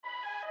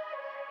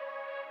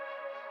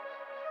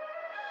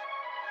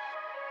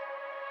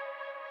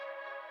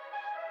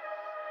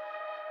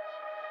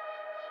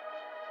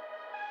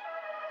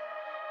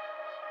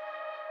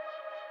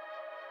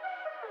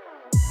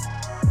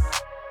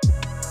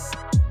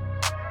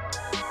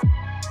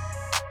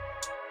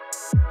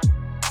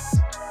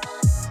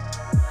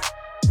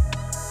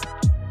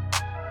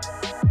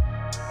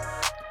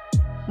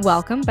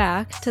Welcome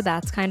back to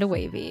That's Kinda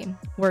Wavy.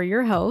 We're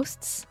your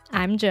hosts.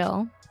 I'm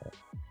Jill.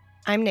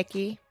 I'm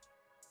Nikki.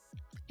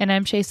 And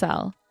I'm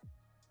Shaysel.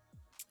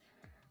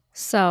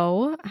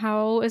 So,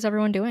 how is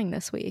everyone doing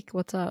this week?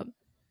 What's up?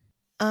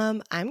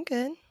 I'm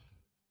good.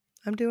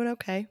 I'm doing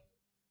okay.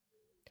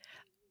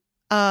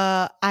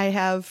 I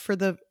have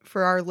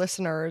for our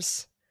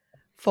listeners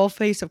full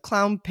face of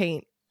clown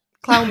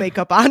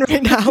makeup on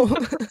right now.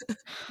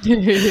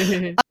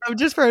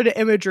 Just for the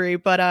imagery,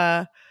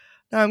 but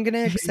no, I'm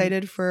getting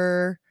excited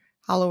for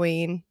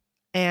Halloween,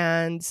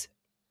 and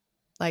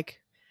like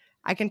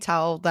I can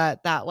tell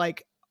that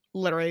like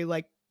literally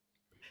like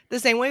the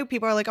same way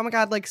people are like, oh my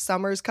god, like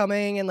summer's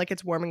coming and like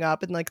it's warming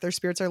up and like their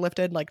spirits are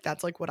lifted, like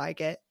that's like what I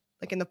get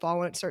like in the fall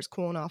when it starts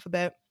cooling off a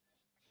bit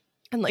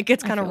and like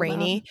it's kind of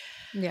rainy.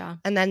 Yeah.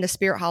 And then the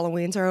spirit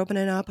Halloweens are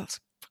opening up. I was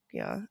like,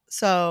 yeah.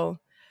 So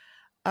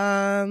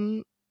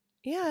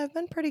yeah, I've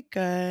been pretty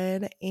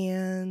good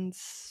and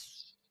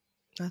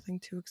nothing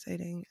too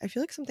exciting. I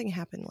feel like something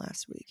happened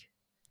last week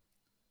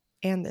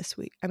and this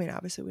week. I mean,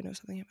 obviously we know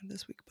something happened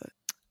this week, but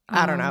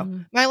I don't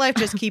know. My life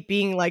just keep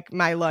being like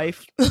my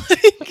life.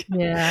 Like,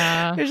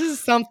 yeah. There's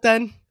just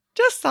something.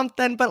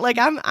 But like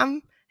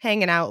I'm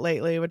hanging out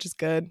lately, which is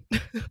good.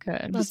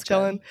 Good. Just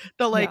chilling.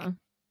 The like yeah.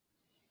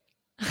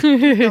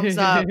 thumbs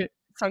up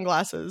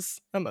sunglasses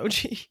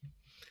emoji.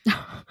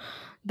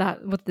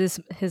 That with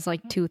his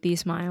like toothy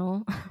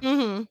smile.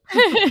 Mm-hmm.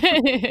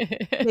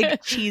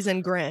 Big cheese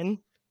and grin.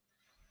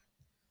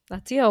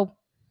 That's you.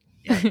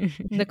 Yep.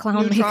 The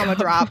clown New trauma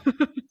drop.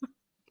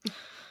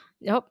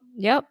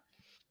 Yep.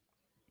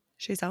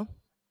 Shaysel?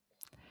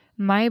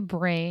 My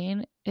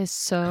brain is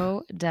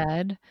so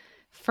dead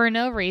for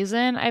no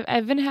reason.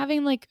 I've been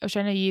having like, which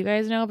I know you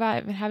guys know about,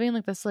 I've been having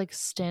like this like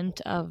stint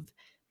of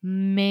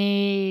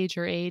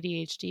major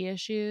ADHD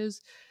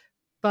issues.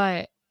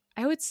 But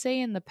I would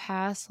say in the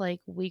past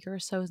like week or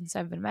so since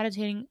I've been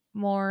meditating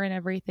more and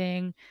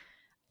everything,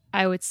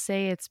 I would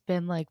say it's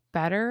been like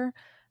better.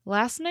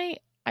 Last night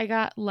I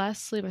got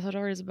less sleep. I told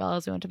Isabella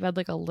as we went to bed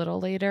like a little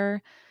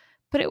later.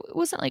 But it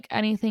wasn't like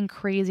anything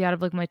crazy out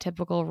of like my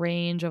typical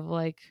range of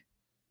like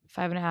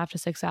 5.5 to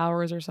 6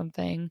 hours or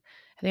something.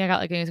 I think I got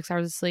like maybe 6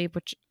 hours of sleep,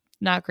 which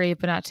not great,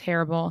 but not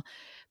terrible.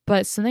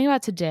 But something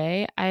about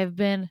today, I've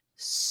been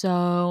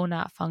so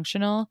not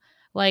functional.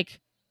 Like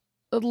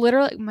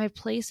literally my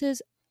place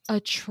is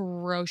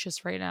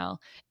atrocious right now.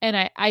 And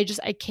I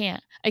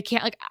can't.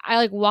 Like I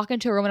like walk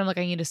into a room and I'm like,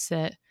 I need to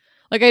sit.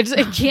 Like I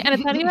can't. And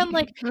it's not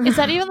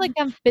even like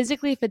I'm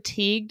physically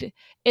fatigued.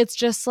 It's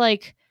just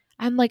like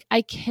I'm like,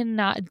 I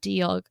cannot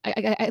deal.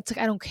 It's like,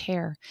 I don't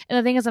care. And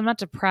the thing is, I'm not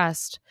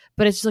depressed,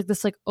 but it's just like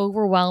this like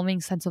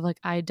overwhelming sense of like,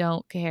 I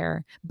don't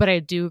care, but I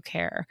do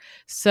care.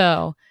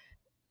 So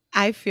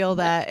I feel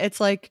that it's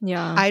like,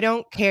 Yeah. I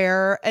don't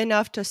care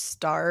enough to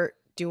start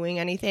doing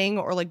anything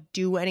or like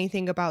do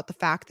anything about the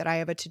fact that I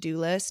have a to-do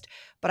list,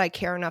 but I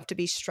care enough to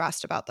be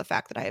stressed about the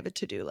fact that I have a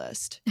to-do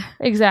list.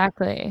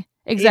 Exactly.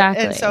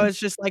 And so it's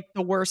just like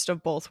the worst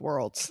of both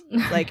worlds.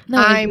 Like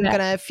I'm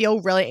gonna feel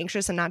really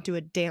anxious and not do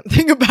a damn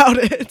thing about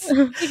it.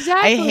 Exactly.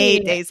 I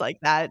hate days like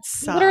that. It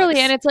sucks. Literally,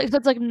 and it's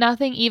like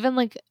nothing, even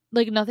like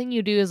nothing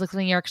you do is like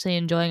something you're actually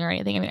enjoying or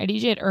anything. I mean, I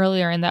DJ'd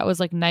earlier and that was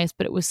like nice,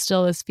 but it was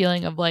still this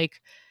feeling of like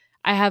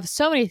I have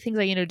so many things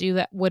I need to do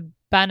that would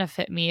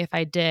benefit me if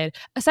I did.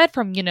 Aside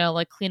from, you know,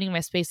 like cleaning my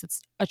space,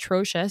 it's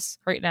atrocious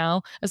right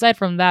now. Aside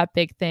from that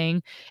big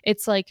thing,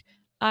 it's like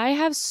I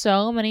have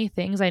so many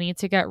things I need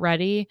to get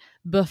ready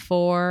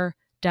before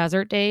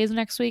Desert Days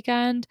next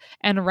weekend.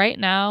 And right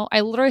now,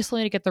 I literally still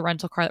need to get the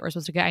rental car that we're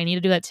supposed to get. I need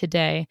to do that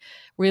today.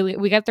 Really,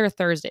 we get there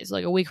Thursday, so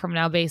like a week from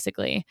now,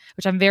 basically,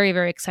 which I'm very,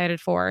 very excited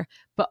for.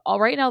 But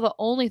right now, the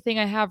only thing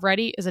I have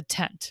ready is a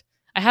tent.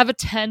 I have a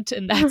tent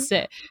and that's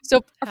it.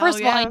 So first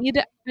of all, I need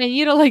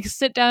to like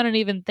sit down and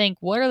even think,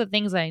 what are the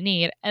things I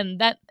need? And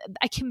that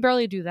I can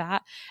barely do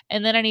that.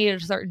 And then I need to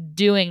start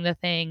doing the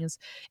things.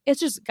 It's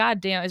just,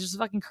 goddamn, it's just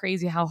fucking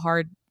crazy how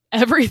hard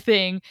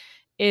everything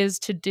is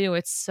to do.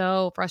 It's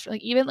so frustrating.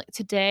 Like even like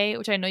today,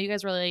 which I know you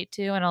guys relate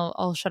to, and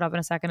I'll shut up in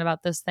a second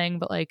about this thing,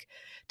 but like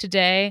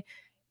today,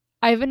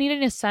 I've been needing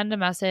to send a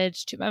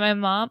message to my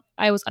mom.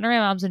 I was under my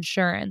mom's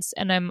insurance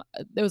and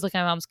it was like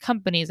my mom's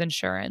company's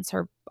insurance,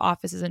 her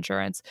office's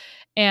insurance.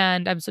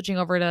 And I'm switching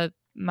over to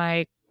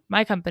my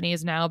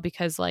company's now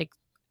because like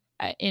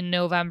in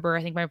November,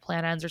 I think my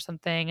plan ends or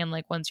something. And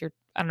like once you're,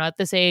 I don't know, at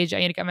this age, I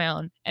need to get my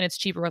own and it's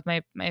cheaper with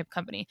my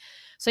company.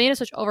 So I need to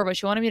switch over, but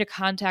she wanted me to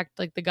contact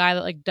like the guy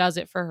that like does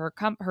it for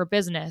her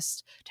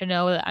business to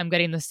know that I'm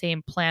getting the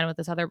same plan with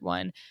this other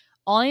one.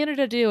 All I needed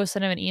to do was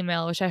send him an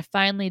email, which I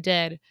finally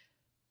did.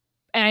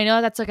 And I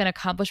know that's like an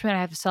accomplishment.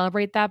 I have to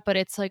celebrate that. But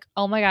it's like,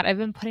 oh my God, I've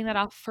been putting that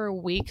off for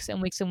weeks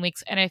and weeks and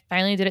weeks. And I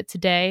finally did it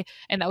today.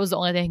 And that was the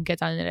only thing I can get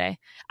done today.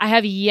 I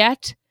have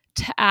yet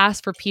to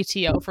ask for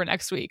PTO for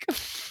next week.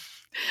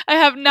 I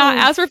have not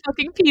asked for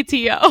fucking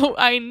PTO.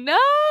 I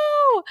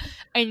know.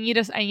 I need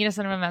to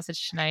send him a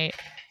message tonight.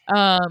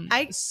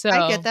 I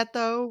get that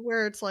though,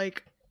 where it's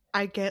like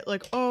I get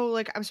like, oh,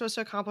 like I'm supposed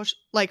to accomplish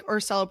like or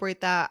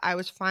celebrate that I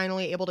was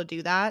finally able to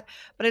do that.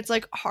 But it's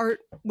like hard,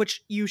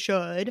 which you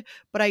should.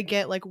 But I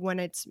get like when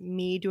it's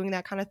me doing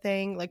that kind of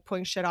thing, like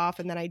putting shit off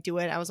and then I do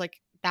it. I was like,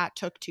 that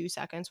took 2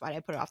 seconds. Why did I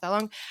put it off that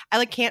long? I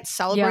like can't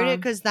celebrate Yeah. it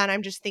because then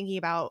I'm just thinking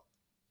about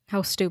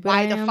How stupid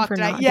why I the am fuck for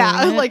did I? not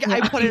Yeah, doing it. like I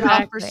Yeah. put it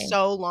off for Exactly.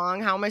 so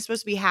long. How am I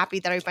supposed to be happy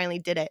that I finally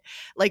did it?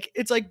 Like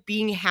it's like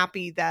being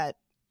happy that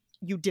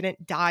you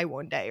didn't die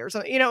one day or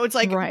something. You know, it's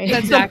like Right.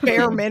 that's Exactly. the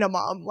bare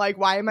minimum. Like,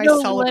 why am I No,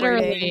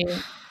 celebrating?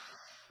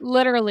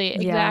 literally,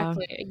 Yeah.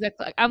 exactly.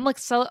 Like, I'm like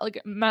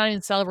I'm not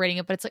even celebrating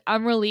it, but it's like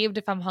I'm relieved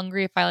if I'm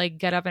hungry if I like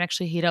get up and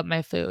actually heat up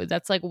my food.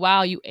 That's like,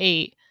 wow, you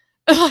ate.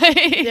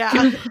 Like,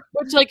 Yeah.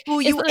 which like Well,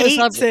 it's you not even a ate,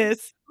 celebration.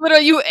 sis.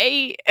 Literally, you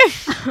ate.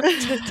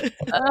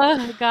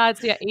 Oh God,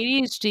 so yeah,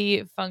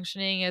 ADHD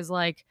functioning is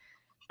like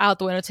out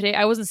the window today.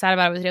 I wasn't sad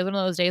about it. Today was one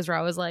of those days where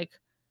I was like,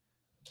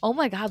 oh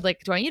my God,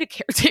 like, do I need a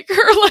caretaker?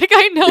 Like,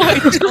 I know I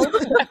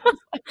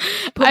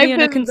don't. Put me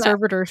in a I've been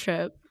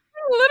conservatorship.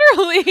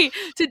 literally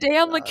today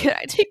I'm like, can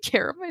I take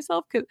care of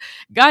myself? Because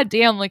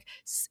goddamn, like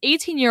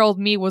 18-year-old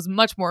me was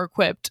much more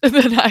equipped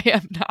than I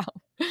am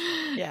now.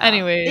 Yeah.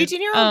 Anyways,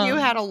 18-year-old you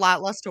had a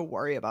lot less to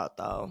worry about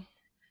though.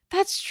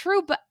 that's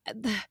true, but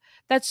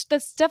that's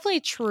definitely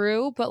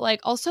true. But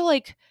like also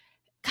like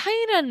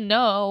kind of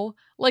no,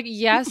 like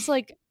yes,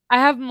 like I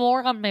have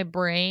more on my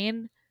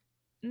brain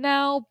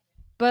now,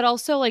 but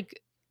also like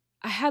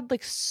I had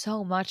like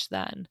so much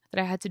then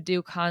that I had to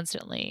do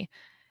constantly.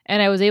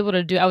 And I was able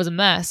to do I was a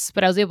mess,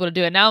 but I was able to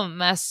do it. Now I'm a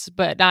mess,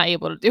 but not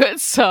able to do it.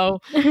 So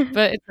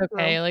but it's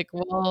okay. True. Like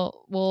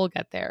we'll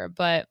get there.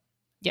 But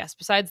yes,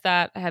 besides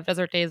that, I have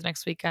Desert Days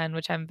next weekend,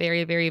 which I'm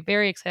very, very,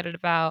 very excited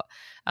about.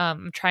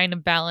 I'm trying to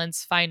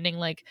balance finding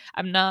like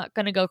I'm not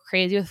gonna go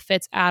crazy with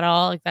fits at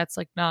all. Like that's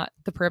like not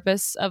the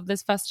purpose of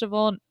this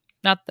festival.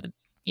 Not that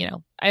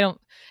I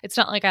don't it's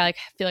not like I like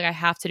feel like I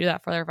have to do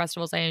that for other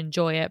festivals. I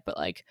enjoy it, but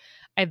like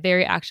I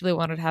very actively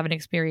wanted to have an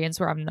experience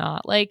where I'm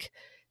not like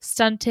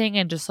stunting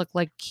and just look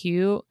like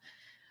cute,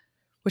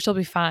 which will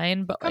be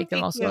fine. But like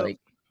I'm Comfy also cute. like,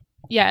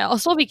 yeah, I'll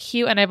still be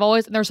cute. And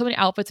there's so many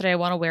outfits that I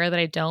want to wear that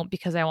I don't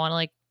because I want to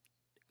like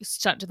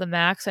stunt to the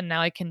max and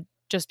now I can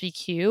just be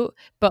cute.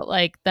 But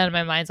like then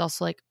my mind's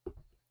also like,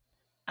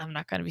 I'm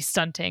not going to be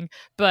stunting,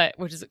 but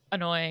which is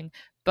annoying.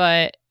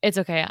 But it's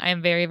okay.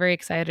 I'm very, very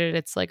excited.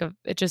 It's like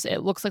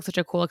it looks like such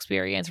a cool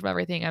experience from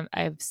everything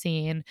I've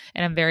seen,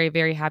 and I'm very,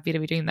 very happy to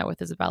be doing that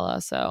with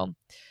Isabella. So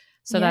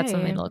that's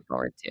something Yay. to look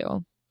forward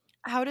to.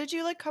 How did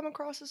you like come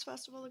across this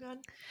festival again?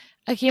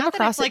 I came Not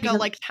that across it's it like a because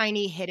like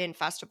tiny hidden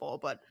festival,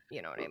 but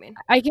you know what I mean.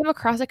 I came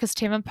across it because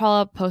Tame and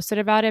Paula posted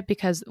about it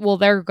because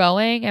they're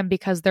going and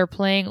because they're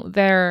playing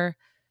their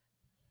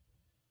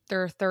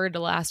third to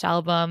last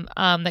album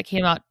that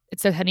came out.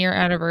 It's a 10-year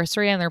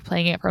anniversary and they're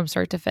playing it from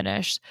start to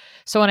finish.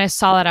 So when I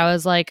saw that, I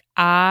was like,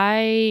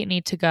 I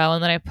need to go.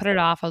 And then I put it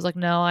off. I was like,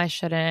 no, I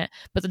shouldn't.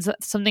 But then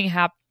something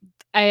happened.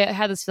 I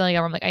had this feeling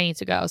where I'm like, I need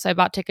to go. So I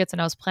bought tickets and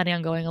I was planning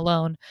on going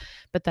alone.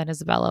 But then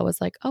Isabella was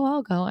like, oh,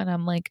 I'll go. And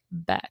I'm like,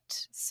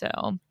 bet. So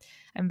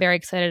I'm very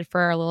excited for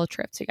our little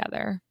trip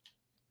together.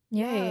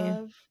 Yay.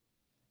 Love.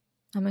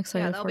 I'm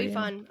excited Yeah, that'll for be you.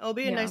 fun. It'll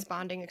be a Yeah. nice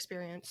bonding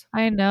experience.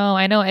 I know,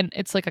 and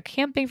it's like a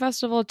camping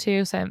festival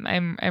too. So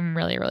I'm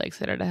really, really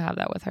excited to have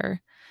that with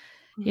her.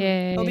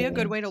 Yay! It'll be a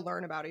good way to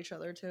learn about each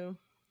other too.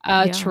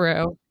 Yeah.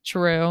 True.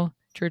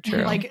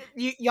 Like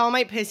y'all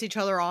might piss each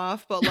other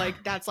off, but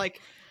like that's like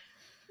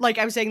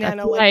I was saying that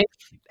That's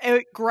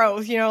like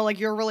growth. You know, like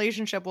your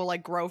relationship will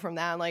like grow from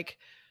that. And, like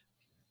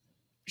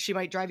she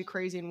might drive you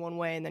crazy in one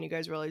way, and then you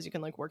guys realize you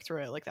can like work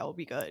through it. Like that will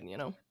be good. You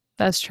know.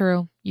 That's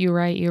true. You're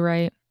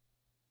right.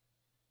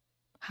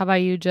 How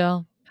about you,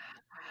 Jill?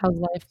 How's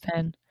life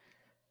been?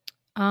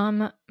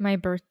 My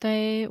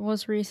birthday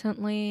was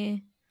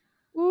recently.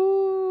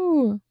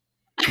 Woo!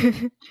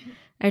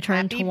 I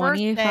turned Happy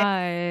birthday.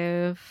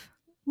 25.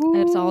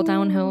 It's all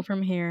downhill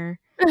from here.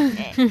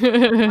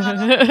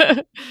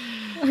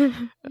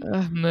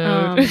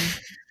 Mood.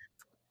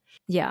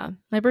 Yeah,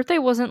 my birthday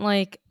wasn't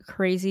like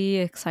crazy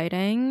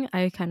exciting.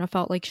 I kind of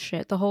felt like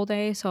shit the whole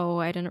day, so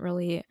I didn't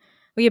really.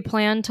 We had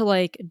planned to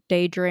like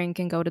day drink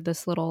and go to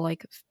this little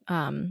like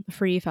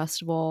free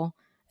festival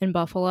in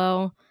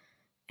Buffalo,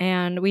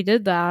 and we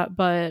did that,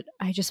 but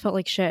I just felt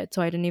like shit,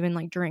 so I didn't even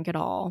like drink at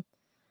all,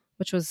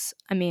 which was,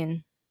 I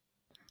mean,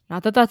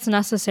 not that that's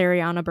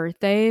necessary on a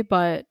birthday,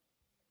 but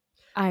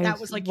I That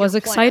was, like, was your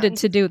excited plan.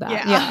 to do that.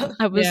 Yeah.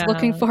 I was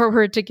looking Yeah.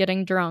 forward to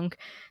getting drunk.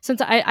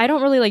 Since I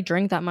don't really like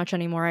drink that much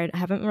anymore. I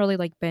haven't really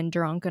like been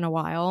drunk in a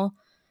while.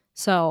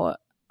 So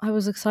I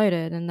was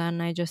excited and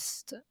then I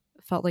just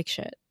felt like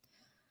shit.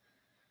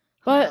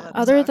 But that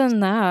other sucks.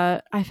 than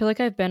that, I feel like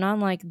I've been on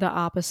like the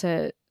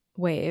opposite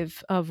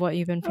wave of what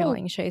you've been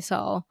feeling,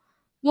 Shaysel.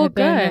 Well, I've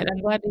been good.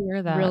 I'm glad to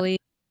hear that. Really,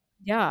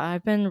 yeah,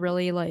 I've been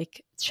really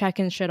like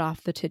checking shit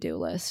off the to-do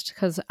list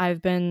because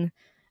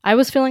I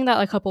was feeling that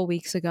a couple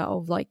weeks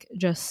ago, like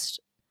just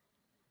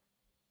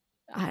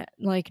I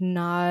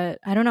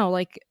don't know,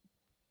 like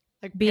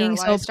being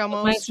so paralyzed proud of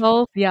almost.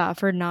 myself, yeah,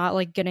 for not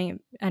like getting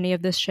any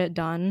of this shit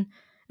done.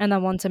 And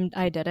then once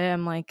I did it,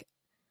 I'm like,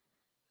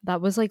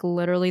 that was like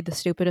literally the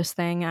stupidest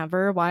thing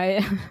ever.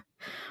 Why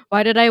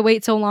why did I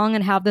wait so long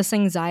and have this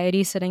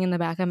anxiety sitting in the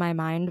back of my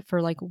mind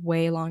for like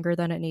way longer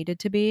than it needed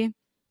to be?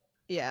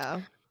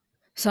 Yeah.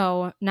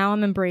 So now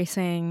I'm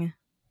embracing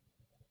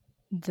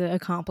the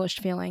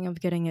accomplished feeling of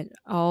getting it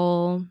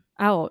all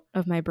out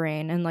of my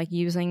brain and like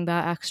using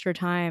that extra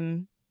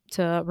time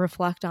to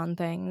reflect on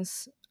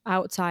things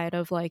outside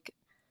of like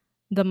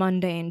the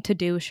mundane to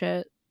do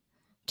shit,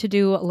 to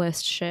do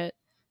list shit.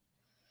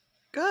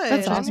 Good.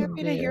 That's I'm awesome,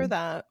 happy to hear dude.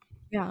 that.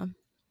 Yeah.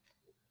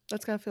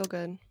 That's gonna feel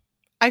good.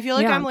 I feel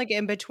like Yeah. I'm like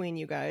in between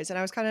you guys. And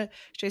I was kind of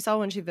Giselle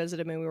when she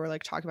visited me, we were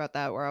like talking about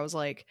that where I was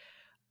like,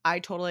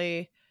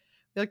 we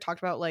like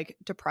talked about like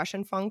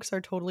depression funks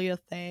are totally a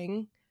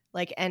thing.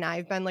 Like, and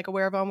I've been like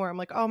aware of them where I'm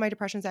like, oh, my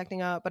depression's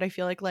acting up. But I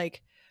feel like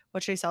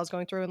what Giselle's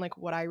going through and like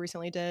what I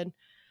recently did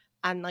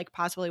and like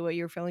possibly what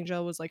you were feeling,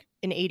 Jill, was like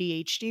an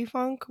ADHD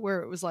funk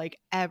where it was like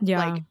Yeah.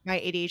 like my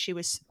ADHD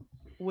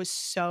was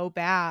so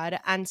bad.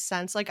 And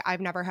since like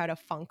I've never had a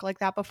funk like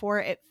that before,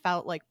 it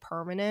felt like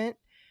permanent.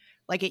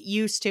 Like it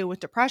used to with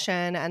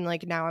depression, and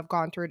like now I've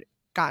gotten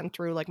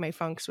through like my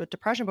funks with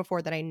depression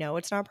before that I know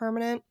it's not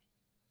permanent.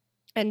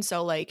 And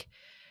so like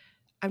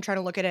I'm trying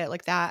to look at it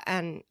like that.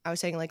 And I was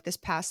saying like this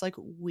past like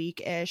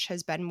week-ish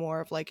has been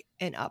more of like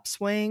an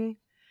upswing,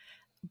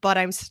 but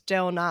I'm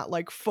still not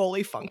like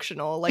fully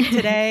functional. Like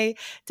today,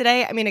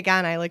 I mean,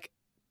 again, I like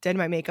did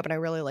my makeup and I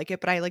really like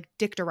it, but I like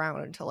dicked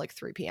around until like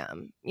 3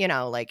 p.m., you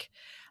know, like,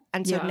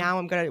 and so Yeah. now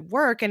I'm going to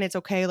work and it's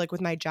okay. Like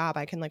with my job,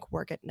 I can like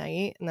work at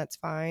night and that's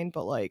fine.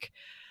 But like,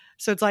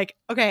 so it's like,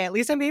 okay, at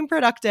least I'm being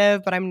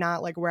productive, but I'm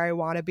not like where I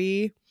want to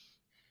be.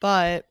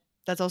 But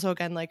that's also,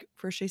 again, like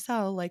for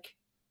Giselle, like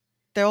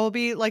there will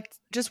be like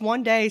just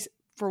one day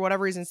for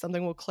whatever reason,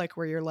 something will click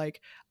where you're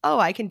like, oh,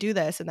 I can do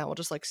this. And that will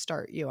just like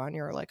start you on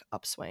your like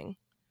upswing.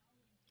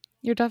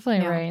 You're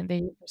definitely Yeah. right.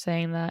 Thank you for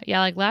saying that. Yeah,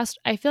 like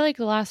I feel like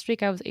the last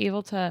week I was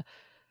able to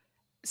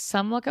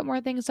somewhat get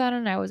more things done,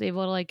 and I was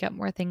able to like get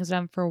more things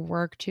done for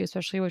work too,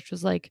 especially, which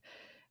was like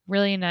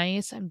really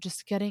nice. I'm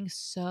just getting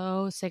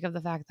so sick of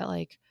the fact that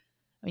like,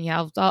 I mean,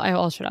 yeah,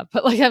 I'll shut up,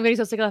 but like I'm getting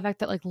so sick of the fact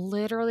that like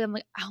literally I'm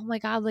like, oh my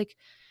God, like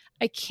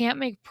I can't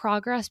make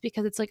progress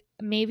because it's like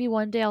maybe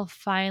one day I'll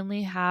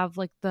finally have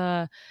like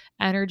the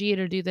energy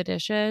to do the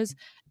dishes.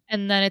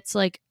 And then it's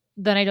like,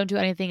 then I don't do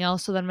anything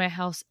else. So then my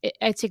house,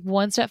 I take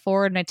one step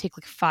forward and I take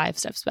like 5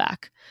 steps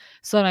back.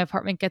 So then my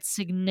apartment gets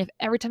significant.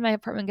 Every time my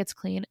apartment gets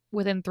clean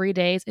within 3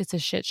 days, it's a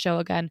shit show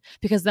again.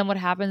 Because then what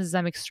happens is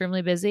I'm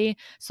extremely busy.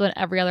 So then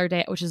every other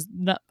day, which is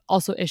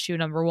also issue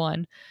number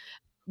 1,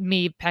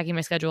 me packing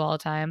my schedule all the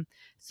time.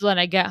 So then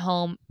I get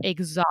home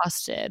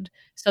exhausted.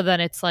 So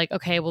then it's like,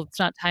 okay, well, it's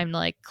not time to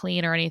like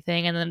clean or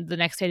anything. And then the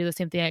next day I do the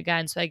same thing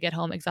again. So I get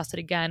home exhausted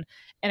again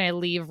and I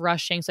leave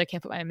rushing. So I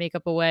can't put my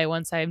makeup away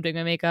once I'm doing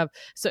my makeup.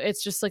 So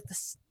it's just like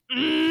this,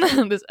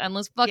 this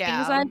endless fucking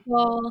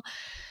cycle.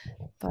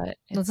 But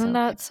doesn't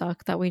that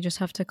suck that we just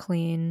have to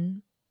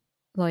clean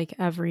like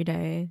every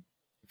day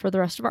for the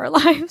rest of our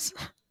lives?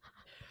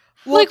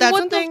 Well, like, that's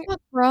what one the thing,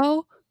 fuck,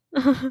 bro?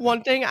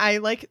 one thing I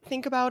like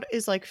think about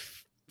is like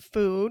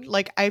food.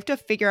 Like I have to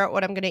figure out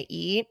what I'm gonna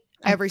eat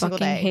every single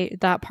day. I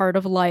hate that part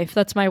of life.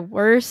 That's my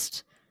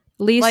least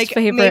like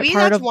favorite maybe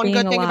part that's of one being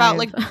good thing alive. about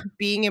like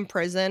being in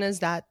prison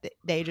is that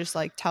they just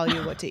like tell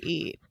you what to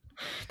eat.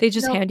 They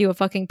just hand you a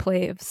fucking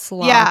plate of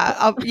slop.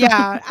 Yeah,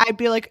 yeah. I'd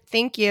be like,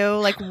 thank you.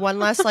 Like one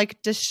less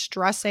like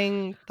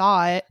distressing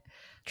thought.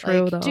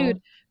 True, like, though.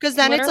 dude. Because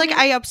then it's like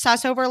I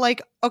obsess over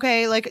like,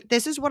 okay, like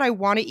this is what I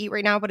want to eat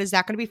right now, but is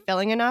that going to be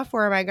filling enough,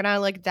 or am I gonna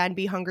like then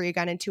be hungry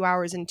again in 2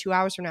 hours? And 2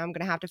 hours from now, I'm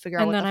gonna have to figure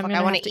out what the fuck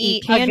I want to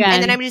eat again.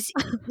 And then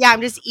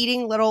I'm just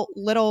eating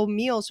little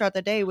meals throughout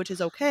the day, which is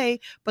okay.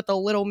 But the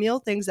little meal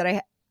things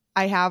that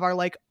I have are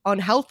like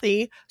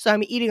unhealthy, so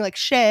I'm eating like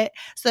shit.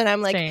 So then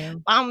I'm like,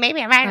 well,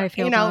 maybe I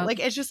you know, that. like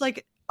it's just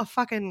like a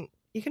fucking,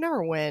 you can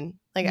never win.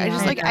 Like Yeah, I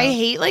just like I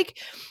hate like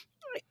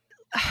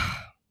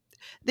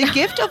the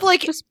gift of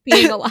like just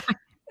being alive.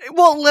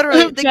 Well,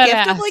 literally, the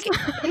gift of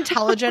like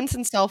intelligence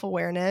and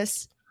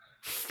self-awareness.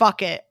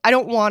 Fuck it. I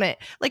don't want it.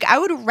 Like I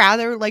would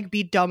rather like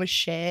be dumb as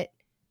shit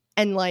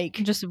and like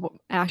just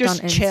act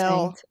just on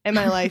chill instinct in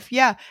my life.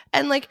 Yeah.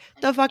 And like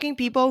the fucking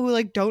people who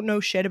like don't know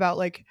shit about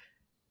like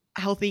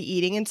healthy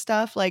eating and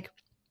stuff. Like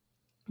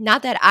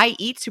not that I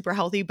eat super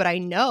healthy, but I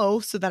know,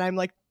 so that I'm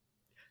like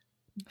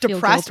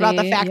depressed about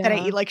the fact that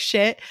I eat like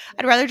shit.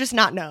 I'd rather just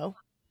not know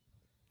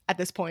at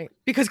this point,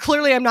 because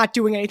clearly I'm not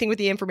doing anything with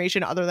the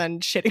information other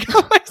than shitting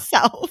on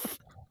myself.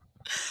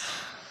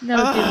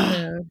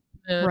 No,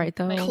 right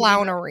though.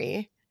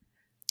 Clownery.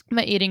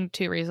 My eating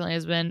too recently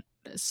has been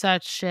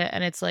such shit,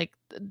 and it's like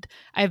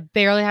I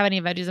barely have any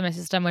veggies in my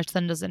system, which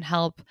then doesn't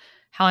help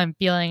how I'm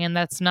feeling. And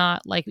that's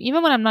not like,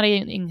 even when I'm not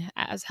eating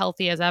as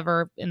healthy as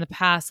ever in the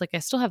past, like I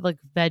still have like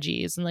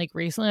veggies, and like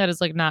recently that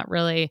has like not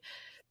really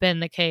been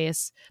the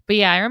case. But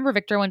yeah, I remember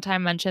Victor one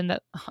time mentioned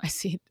that I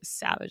see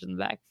Savage in the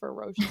back for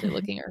ferociously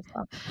looking at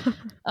herself.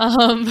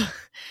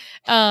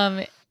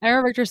 I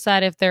remember Victor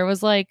said if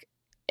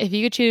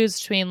you could choose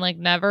between like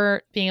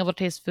never being able to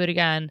taste food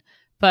again,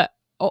 but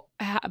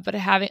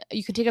having,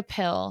 you could take a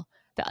pill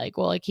that like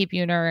will like keep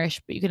you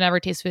nourished, but you can never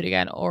taste food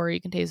again, or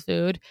you can taste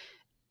food.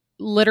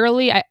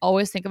 Literally, I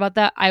always think about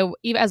that.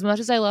 Even as much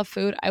as I love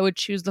food, I would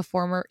choose the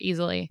former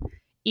easily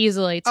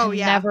to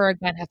never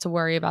again have to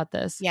worry about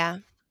this. Yeah.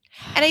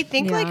 And I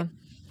think like Yeah.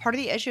 part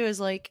of the issue is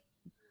like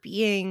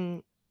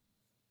being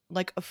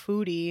like a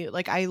foodie.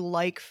 Like I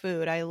like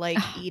food. I like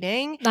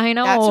eating. I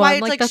know. That's why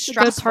I'm it's like that's a good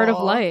part of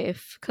stressful.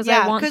 life because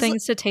Yeah, I want 'cause,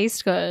 things to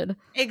taste good.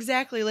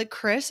 Exactly. Like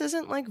Chris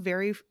isn't like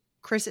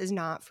Chris is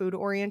not food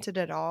oriented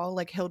at all.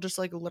 Like he'll just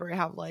like literally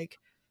have like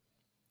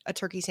a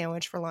turkey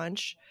sandwich for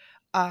lunch.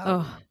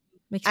 Oh,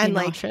 makes me and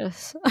like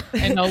nauseous.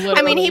 I know,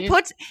 I mean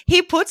literally.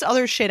 he puts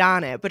other shit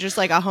on it, but just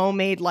like a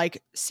homemade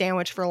like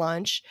sandwich for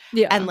lunch.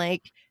 Yeah. And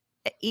like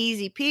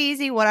easy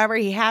peasy, whatever.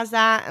 He has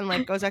that and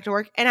like goes back to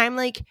work. And I'm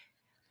like,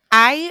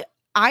 I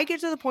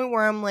get to the point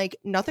where I'm like,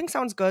 nothing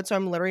sounds good, so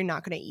I'm literally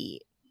not gonna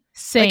eat.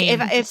 Same.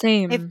 Like if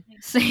Same.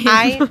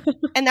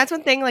 and that's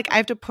one thing, like I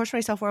have to push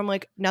myself where I'm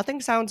like,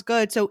 nothing sounds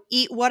good, so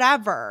eat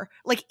whatever.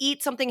 Like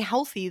eat something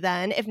healthy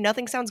then. If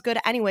nothing sounds good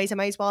anyways, I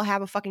might as well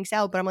have a fucking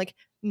salad. But I'm like,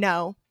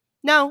 no,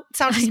 it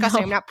sounds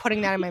disgusting. I'm not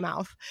putting that in my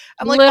mouth.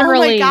 I'm like,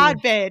 Literally. oh my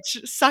God,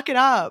 bitch, suck it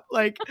up.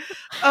 Like,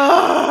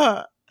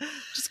 ugh.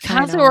 Just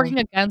constantly working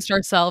against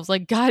ourselves.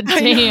 Like, God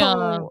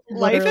damn.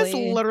 Life is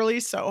Literally. literally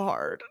so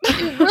hard.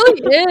 It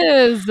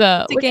really is. It's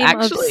a Like, game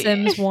actually, of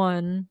Sims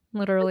 1,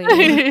 literally.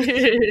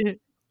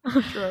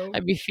 True.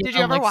 I'd be Did feeling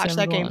you ever like watch Sims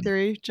that game 1.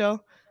 theory,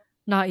 Jill?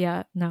 Not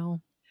yet,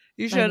 no.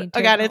 You I should. need to,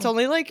 Again, it's though.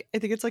 only like I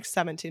think it's like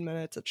 17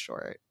 minutes. It's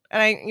short,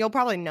 and you'll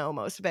probably know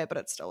most of it, but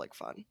it's still like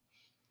fun.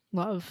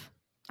 Love.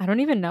 I don't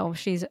even know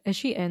if is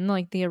she in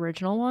like the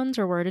original ones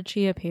or where did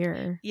she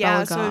appear?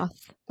 Yeah, Bella so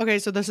Goth. Okay,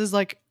 so this is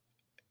like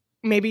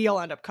maybe you'll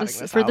end up cutting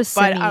this for out, the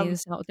but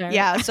Simmies out there.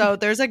 yeah. So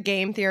there's a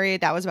game theory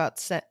that was about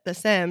the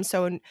Sims.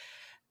 So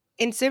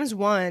in Sims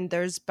 1,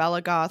 there's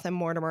Bella Goth and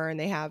Mortimer, and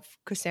they have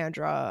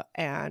Cassandra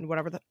and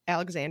whatever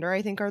Alexander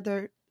I think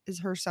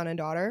is her son and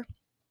daughter.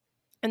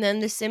 And then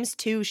the Sims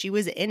 2, she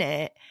was in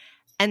it,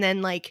 and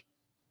then like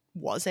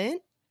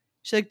wasn't.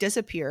 She like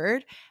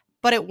disappeared,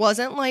 but it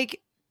wasn't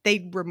like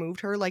they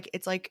removed her. Like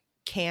it's like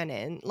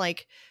canon.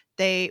 Like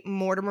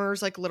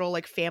Mortimer's like little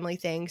like family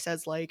thing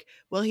says like,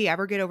 will he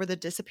ever get over the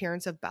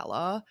disappearance of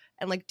Bella?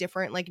 And like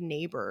different like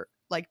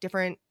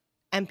different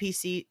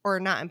NPC or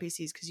not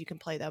NPCs because you can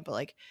play them, but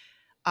like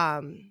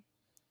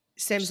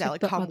Sims Just, that like,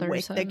 like the come other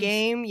with the Sims.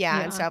 game,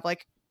 Yeah. instead of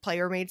like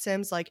player made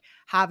Sims, like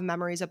have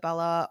memories of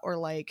Bella or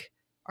like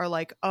are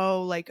like,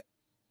 oh, like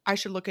I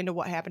should look into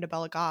what happened to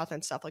Bella Goth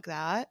and stuff like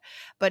that.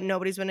 But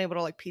nobody's been able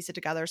to like piece it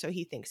together, so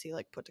he thinks he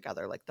like put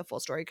together like the full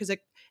story because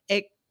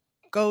it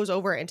goes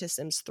over into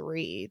Sims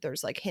 3.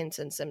 There's like hints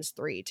in Sims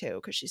 3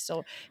 too because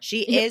she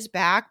is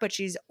back, but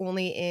she's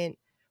only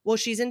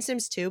she's in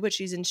Sims 2, but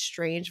she's in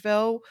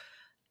Strangeville.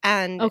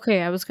 And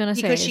okay, I was gonna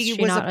say because is she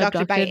she was not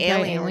abducted by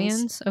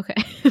aliens. Okay.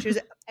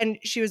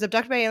 She was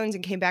abducted by aliens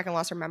and came back and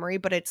lost her memory,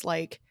 but it's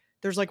like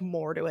there's like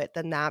more to it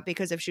than that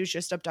because if she was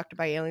just abducted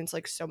by aliens,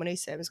 like so many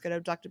Sims get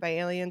abducted by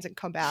aliens and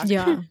come back.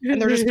 Yeah.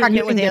 And they're just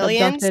pregnant with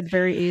aliens.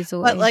 Very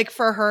easily. But like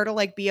for her to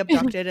like be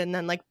abducted and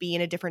then like be in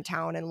a different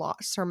town and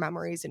lost her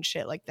memories and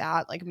shit like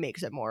that, like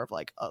makes it more of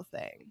like a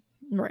thing.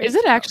 Right. Is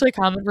it actually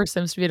common for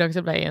Sims to be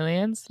abducted by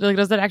aliens? Like,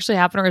 does that actually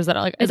happen, or is that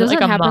like it doesn't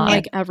like a happen mod?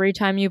 like every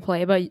time you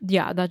play, but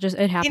yeah,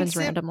 it happens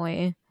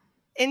randomly.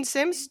 In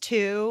Sims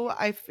 2,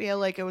 I feel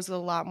like it was a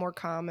lot more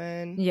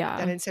common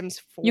than in Sims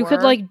 4. You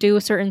could like do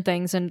certain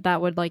things and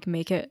that would like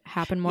make it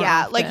happen more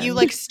often. Like you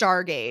like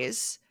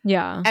stargaze.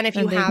 Yeah. And if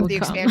you have the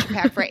expansion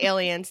pack for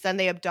aliens, then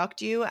they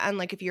abduct you. And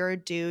like if you're a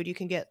dude, you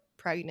can get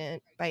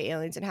pregnant by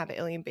aliens and have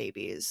alien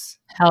babies.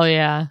 Hell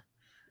yeah.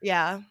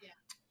 Yeah.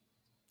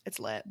 It's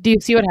lit. Do you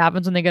see what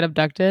happens when they get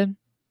abducted?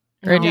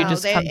 Or do you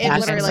just come it back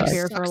literally like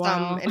disappear sucks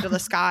them into the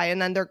sky and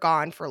then they're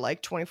gone for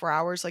like 24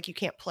 hours. Like you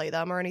can't play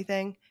them or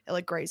anything. It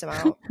like grays them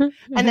out.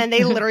 And then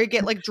they literally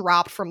get like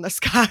dropped from the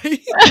sky.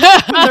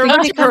 They're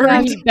like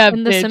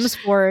in the bitch. Sims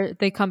 4,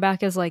 they come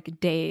back as like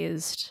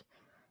dazed.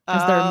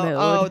 As their mood.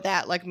 Oh,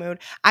 that like mood.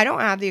 I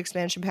don't have the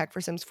expansion pack for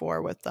Sims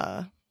 4 with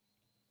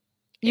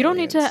you don't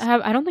need to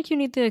have. I don't think you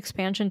need the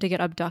expansion to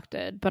get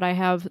abducted, but I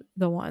have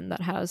the one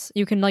that has.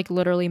 You can like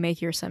literally make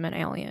your sim an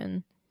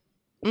alien.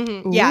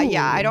 Mm-hmm.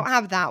 Yeah. I don't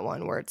have that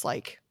one where it's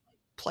like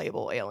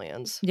playable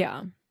aliens.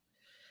 Yeah,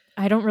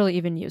 I don't really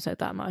even use it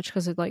that much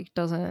because it like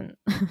doesn't.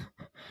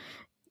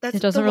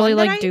 It doesn't really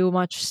like do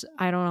much.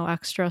 I don't know,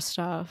 extra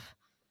stuff.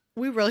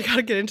 We really got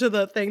to get into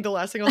the thing. The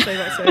last thing I'll say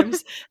about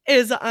Sims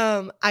is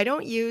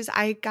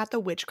I got the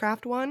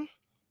witchcraft one.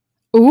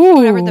 Ooh.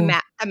 Whatever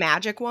the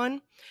magic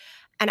one.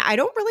 And I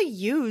don't really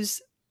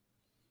use,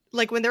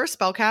 like when they're a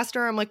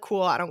spellcaster, I'm like,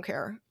 cool, I don't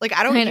care. Like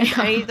I don't use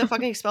any of the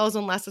fucking spells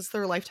unless it's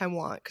their lifetime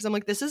want. Because I'm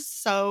like, this is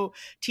so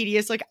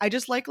tedious. Like I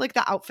just like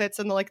the outfits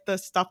and the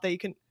stuff that you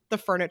can, the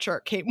furniture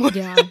it came with.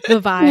 Yeah, the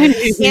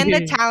vibes. And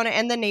the town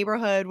and the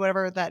neighborhood,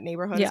 whatever that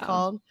neighborhood is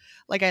called.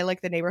 Like I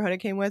like the neighborhood it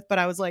came with. But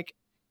I was like,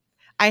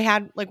 I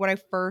had like when I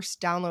first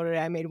downloaded it,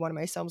 I made one of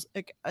my Sims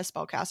like a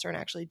spellcaster and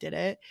actually did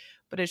it.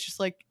 But it's just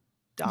like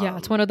dumb. Yeah,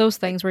 it's one of those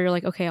things where you're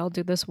like, okay, I'll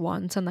do this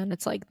once, and then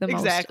it's like the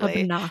most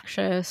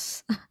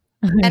obnoxious.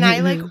 And I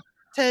like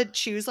to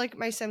choose like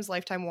my Sims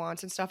lifetime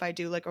wants and stuff. I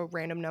do like a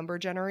random number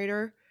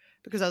generator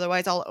because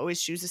otherwise I'll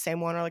always choose the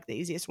same one or like the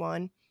easiest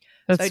one.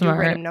 That's so I smart. do a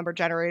random number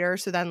generator.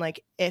 So then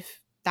like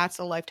if that's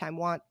a lifetime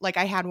want, like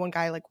I had one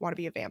guy like want to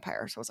be a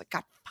vampire. So I was like,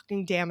 God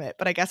fucking damn it.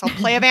 But I guess I'll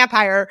play a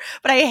vampire.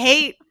 But I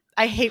hate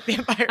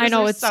vampires. I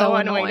know, They're it's so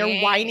annoying. They're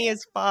annoying. whiny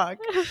as fuck.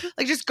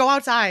 Like just go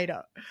outside.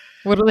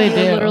 What do they You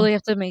do? literally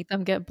have to make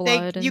them get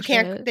blood. They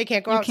can't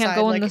go you outside. can't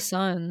go like, in the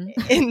sun.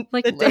 in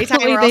Like the daytime,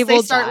 literally, or they else they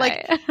will start die.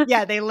 like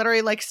yeah, they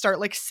literally like start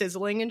like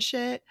sizzling and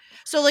shit.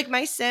 So like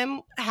my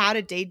Sim had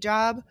a day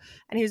job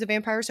and he was a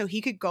vampire, so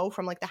he could go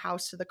from like the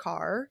house to the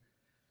car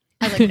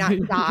and like not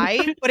die,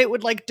 but it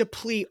would like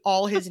deplete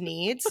all his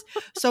needs.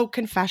 So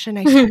confession,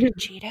 I started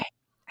cheating.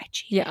 I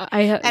cheated. Yeah,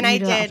 I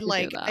you'd have did to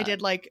like do I that.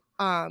 did like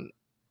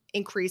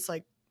increase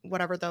like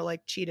whatever the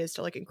like cheat is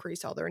to like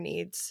increase all their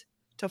needs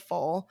to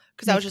full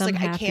because I was Make just them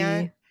like I happy.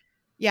 can't.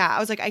 Yeah, I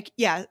was like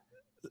yeah,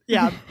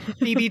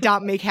 BB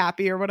dot make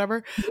happy or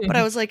whatever. But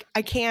I was like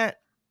I can't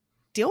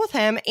deal with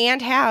him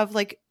and have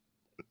like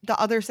the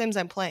other Sims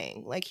I'm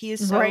playing. Like he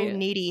is so Right.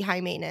 needy,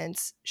 high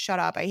maintenance. Shut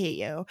up, I hate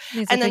you.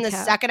 He's And like then a the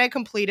cat. second I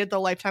completed the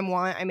lifetime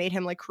want, I made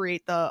him like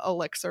create the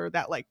elixir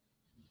that like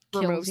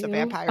Kills removes the you?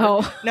 vampire.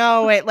 Oh,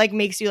 No, it like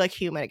makes you like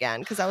human again.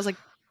 Because I was like,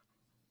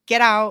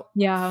 get out.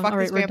 yeah. Fuck All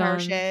this right, we're vampire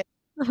done. shit.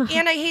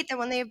 And I hate that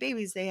when they have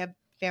babies, they have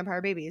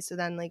vampire babies. So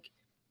then like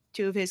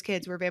 2 of his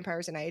kids were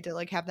vampires and I had to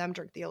like have them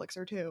drink the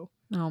elixir too.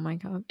 Oh my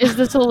god. Is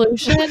the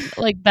solution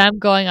like them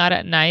going out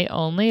at night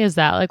only? Is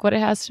that like what it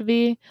has to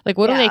be? Like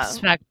what do they Yeah.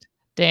 expect?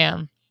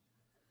 Damn.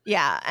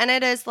 Yeah. And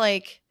it is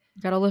like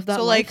Gotta live that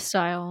So, like,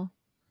 lifestyle.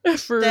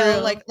 For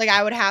they'll like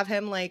I would have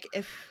him like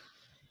if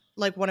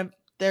like one of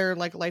their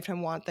like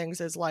lifetime want things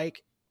is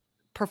like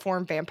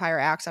perform vampire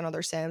acts on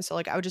other Sims. So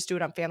like I would just do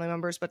it on family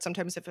members, but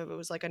sometimes if it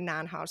was like a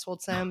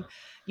non-household Sim,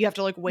 you have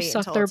to like wait suck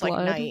until their it's like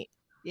blood. night.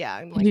 Yeah,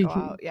 and like go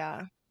out.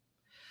 Yeah.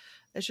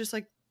 It's just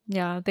like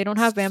Yeah, they don't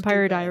have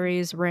Vampire Stupid.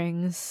 Diaries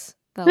rings.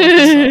 That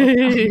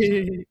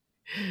let them go.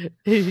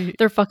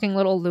 Their fucking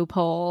little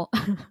loophole.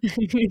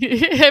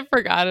 I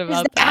forgot is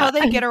about that that. how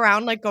they get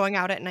around like going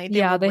out at night?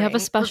 Yeah, will they have a ring, or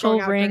special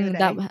going out during ring the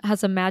that day?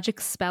 has a magic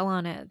spell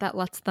on it that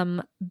lets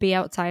them be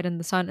outside in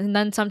the sun. And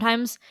then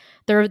sometimes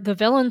the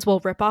villains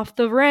will rip off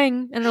the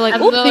ring and they're like,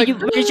 And "Oh, they're like,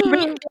 where'd you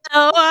ring go?"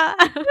 Oh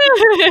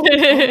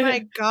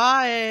my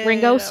god.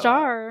 Ringo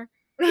Starr.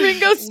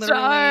 Ringo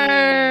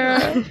Starr.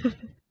 Literally.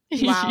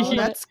 Wow, Yeah.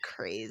 that's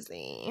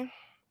crazy.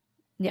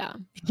 Yeah.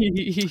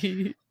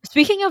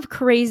 Speaking of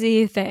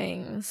crazy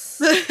things,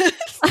 we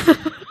just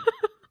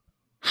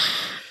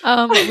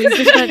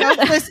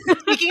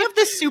Speaking of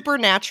the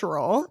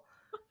supernatural.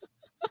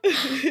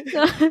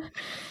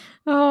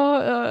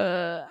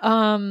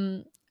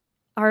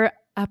 Our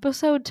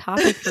episode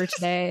topic for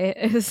today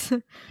is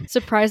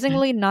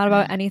surprisingly not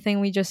about anything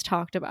we just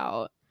talked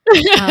about.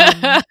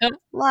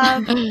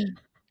 Love.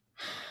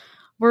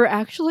 We're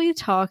actually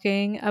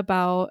talking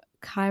about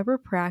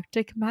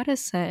chiropractic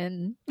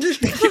medicine.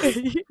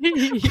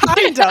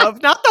 Kind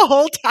of, not the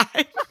whole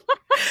time.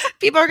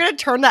 People are gonna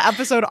turn the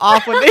episode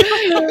off when they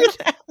hear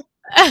that.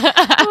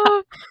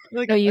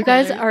 Like, No, you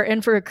guys okay. are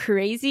in for a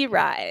crazy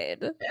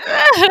ride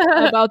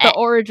about the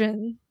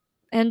origin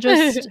and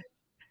just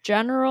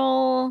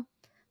general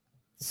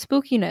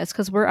spookiness,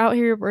 because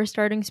we're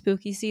starting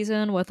spooky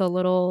season with a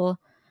little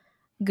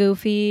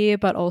goofy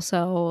but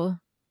also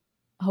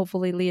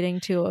hopefully leading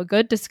to a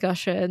good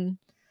discussion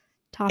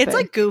topic. It's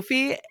like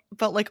goofy,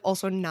 but like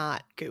also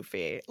not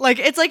goofy. Like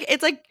it's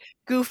like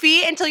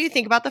goofy until you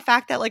think about the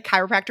fact that like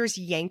chiropractors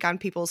yank on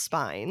people's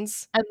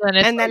spines. And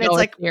then it's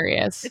like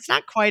Serious. It's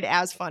not quite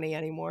as funny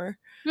anymore.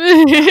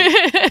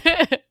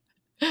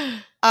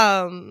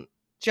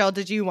 Jill,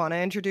 did you want to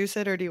introduce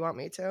it or do you want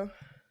me to?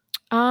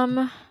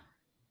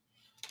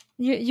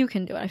 You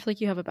can do it. I feel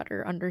like you have a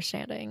better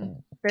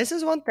understanding. This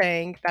is one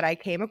thing that I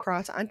came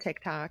across on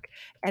TikTok.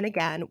 And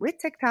again, with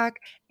TikTok,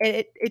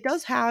 it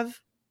does have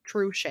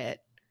true shit.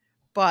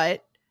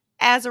 But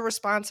as a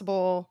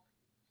responsible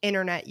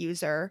internet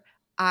user,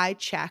 I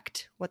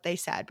checked what they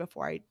said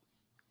before I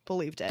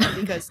believed it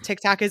because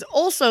TikTok is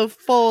also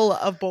full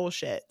of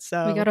bullshit.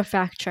 So We got a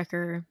fact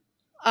checker.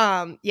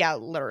 Yeah,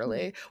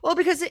 literally. Well,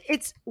 because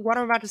it's what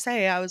I'm about to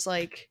say. I was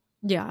like,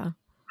 Yeah.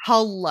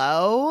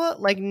 hello?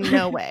 Like,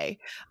 no way.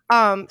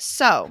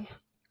 So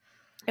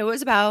it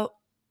was about,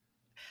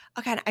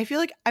 again, I feel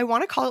like I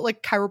want to call it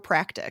like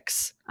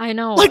chiropractics. I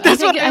know. Like,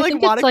 that's I think, what I like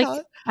think want it's to call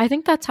it. I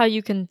think that's how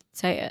you can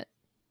say it.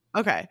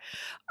 Okay.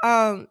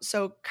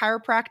 So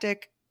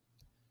chiropractic,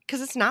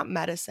 because it's not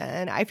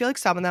medicine. I feel like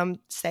some of them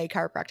say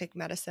chiropractic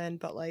medicine,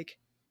 but like,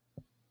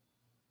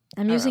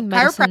 I'm I don't using know.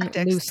 medicine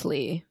Chiropractics.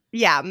 loosely.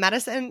 yeah,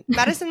 medicine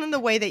in the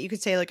way that you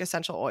could say like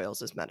essential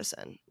oils is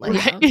medicine. Like,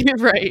 Yeah.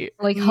 right.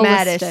 Like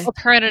Medicine. holistic.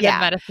 Alternative Yeah.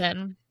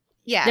 medicine.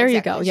 yeah, There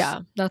exactly. you go. Yeah,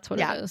 that's what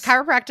Yeah, it is.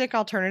 chiropractic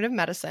alternative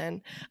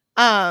medicine.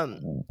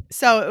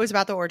 So it was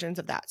about the origins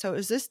of that. So it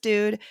was this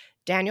dude,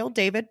 Daniel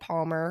David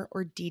Palmer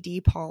or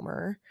D.D.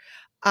 Palmer.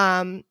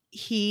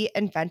 He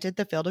invented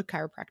the field of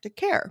chiropractic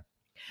care.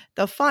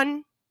 The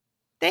fun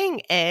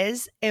thing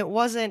is, it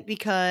wasn't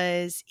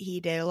because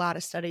he did a lot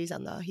of studies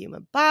on the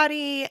human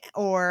body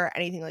or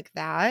anything like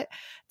that.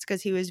 It's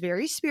because he was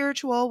very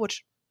spiritual,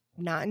 which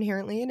not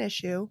inherently an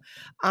issue.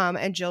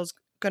 And Jill's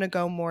gonna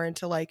go more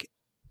into like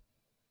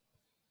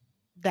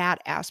that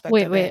aspect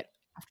of Wait. it.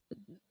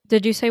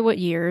 Did you say what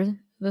year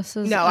this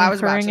is No, I was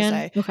about occurring to in?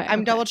 say. Okay.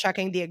 I'm double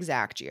checking the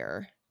exact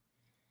year.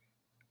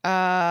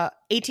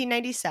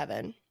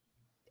 1897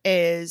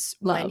 is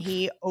when Love.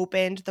 he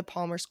opened the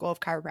Palmer School of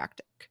Chiropractic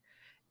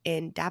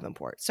in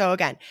Davenport. So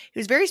again, he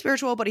was very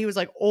spiritual, but he was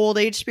like old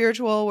age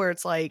spiritual, where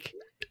it's like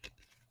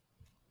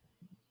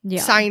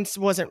Yeah. science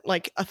wasn't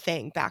like a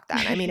thing back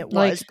then. I mean, it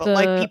Like was, but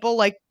like the people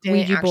like didn't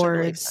Ouija actually believe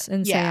boards it.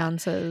 and Yeah,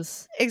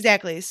 seances.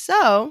 exactly.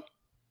 So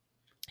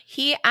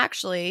he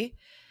actually,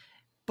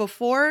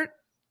 before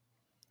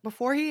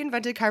he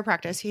invented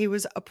chiropractic, he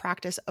was a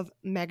practice of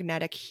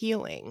magnetic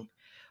healing,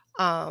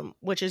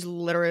 which is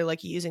literally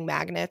like using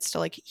magnets to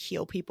like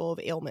heal people of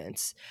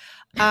ailments.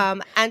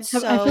 And so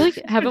I feel like,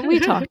 haven't we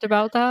talked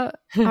about that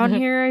on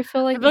here? I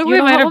feel like, I feel like you we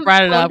know might how have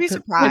brought it I wouldn't up. be 'cause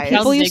surprised. it sounds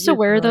people used to vaguely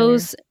wear familiar.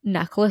 those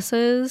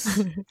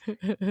necklaces?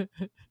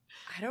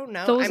 I don't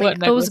know. Those I mean, What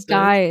those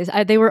necklaces?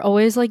 guys, they were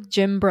always like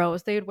gym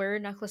bros. They would wear a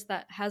necklace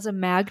that has a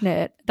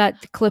magnet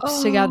that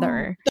clips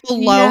together. the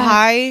Yeah. low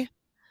high.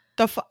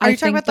 Are I you talking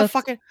think about the that's-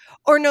 fucking?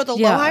 Or no, the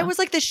low high Yeah. was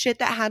like the shit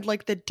that had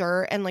like the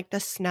dirt and like the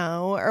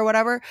snow or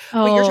whatever.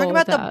 Oh, But you're talking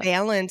about that. the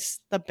balance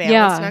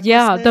Yeah,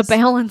 necklaces. the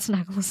balance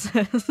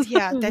necklaces.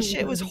 Yeah, that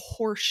shit was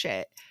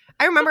horseshit.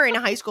 I remember in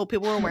high school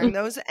people were wearing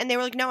those and they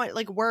were like, no, it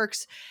like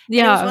works. And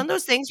it was Yeah, one of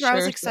those things where I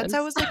was Sure like, since I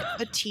does. was like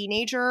a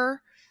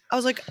teenager, I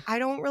was like, I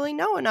don't really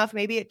know enough.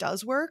 Maybe it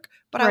does work.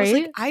 But I was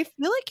like, right? I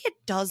feel like it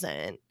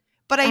doesn't.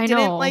 But I I didn't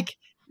know. like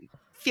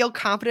feel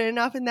confident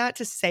enough in that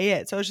to say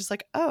it. So I was just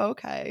like, oh,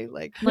 okay.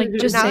 Like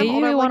Just now say I'm you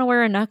older, I'm want like, to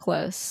wear a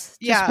necklace.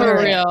 yeah, Just For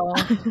wear it.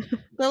 real.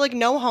 they're like,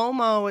 no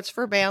homo, it's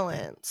for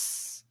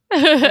balance.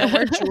 Don't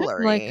wear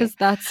jewelry. Like, because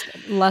that's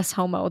less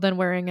homo than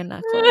wearing a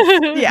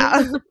necklace.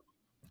 Yeah.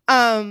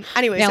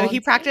 Anyway, so he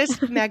Balancing.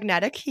 practiced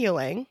magnetic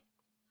healing.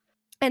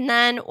 And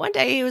then one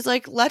day he was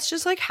like, let's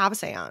just like have a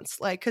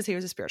seance, like, because he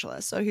was a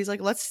spiritualist. So he's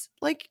like, let's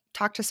like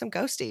talk to some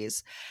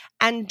ghosties.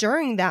 And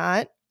during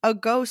that, a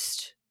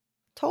ghost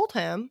told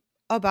him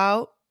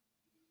about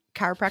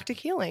chiropractic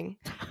healing.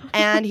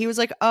 And he was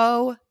like,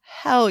 oh,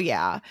 hell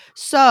yeah.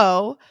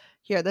 So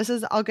here,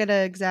 I'll get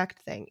an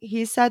exact thing.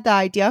 He said the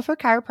idea for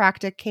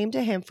chiropractic came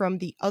to him from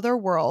the other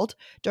world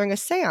during a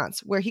seance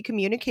where he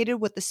communicated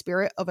with the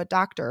spirit of a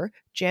doctor,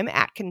 Jim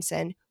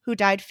Atkinson, who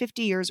died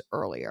 50 years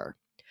earlier.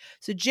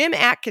 So Jim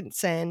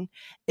Atkinson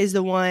is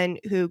the one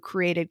who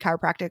created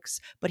chiropractics,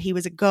 but he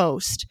was a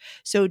ghost.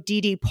 So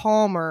D.D.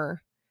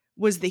 Palmer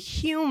was the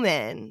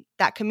human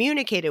that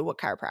communicated what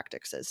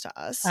chiropractics is to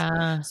us.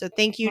 So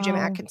thank you, Jim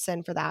Wow.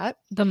 Atkinson, for that.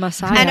 The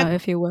Messiah,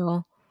 if you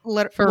will.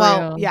 For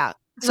real. Yeah.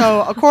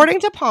 So according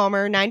to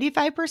Palmer,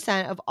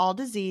 95% of all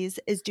disease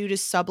is due to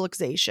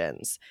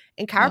subluxations.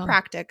 In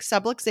chiropractic,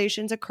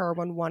 subluxations occur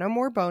when one or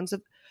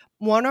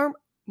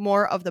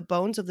more of the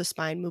bones of the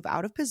spine move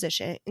out of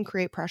position and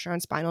create pressure on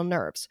spinal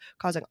nerves,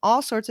 causing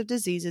all sorts of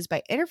diseases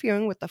by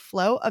interfering with the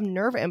flow of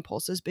nerve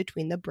impulses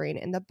between the brain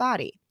and the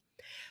body.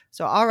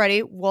 So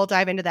already, we'll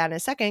dive into that in a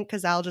second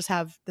because I'll just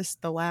have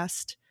the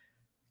last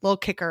little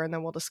kicker and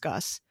then we'll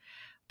discuss.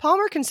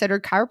 Palmer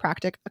considered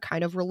chiropractic a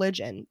kind of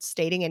religion,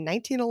 stating in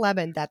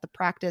 1911 that the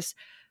practice,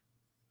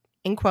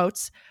 in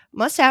quotes,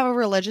 must have a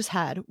religious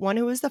head, one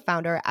who is the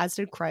founder, as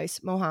did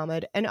Christ,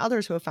 Mohammed, and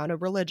others who have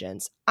founded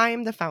religions. I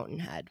am the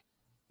fountainhead.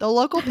 The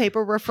local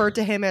paper referred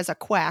to him as a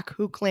quack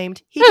who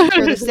claimed he could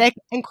cure the sick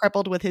and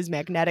crippled with his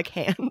magnetic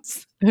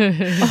hands.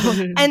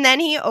 And then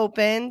he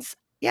opens,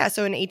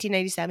 so in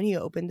 1897, he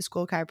opened the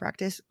School of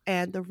Chiropractic,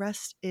 and the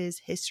rest is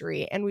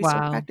history. And we still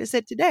practice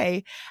it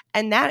today.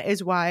 And that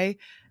is why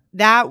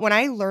when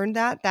I learned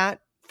that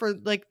for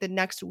like the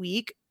next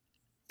week,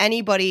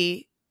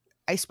 anybody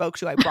I spoke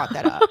to, I brought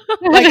that up.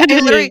 Like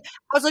I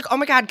was like, oh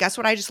my God, guess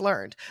what I just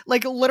learned?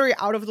 Like literally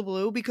out of the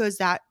blue, because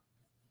that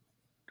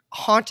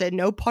haunted,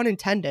 no pun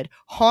intended,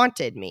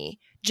 haunted me.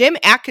 Jim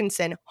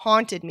Atkinson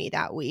haunted me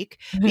that week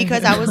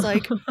because I was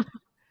like,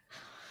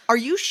 are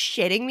you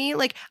shitting me?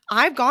 Like,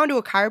 I've gone to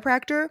a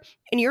chiropractor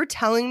and you're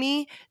telling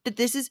me that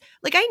this is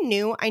like, I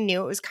knew it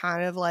was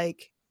kind of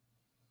like,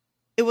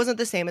 it wasn't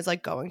the same as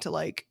like going to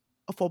like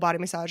a full body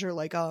massage or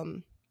like a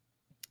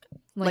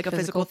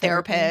physical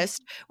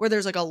therapist where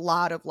there's like a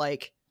lot of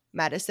like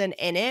medicine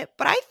in it.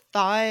 But I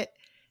thought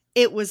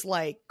it was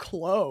like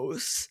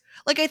close.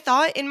 Like I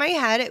thought in my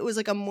head it was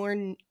like a more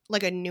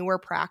like a newer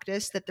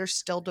practice that they're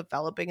still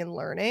developing and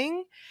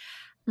learning.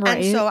 Right.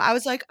 And so I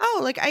was like, oh,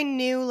 like I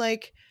knew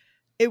like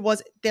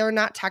they're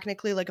not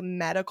technically like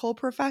medical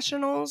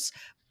professionals,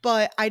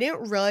 but I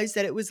didn't realize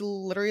that it was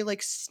literally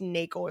like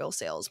snake oil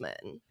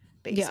salesmen,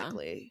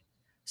 basically. Yeah.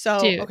 So,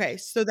 okay,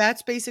 so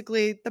that's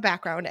basically the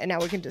background, and now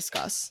we can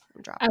discuss.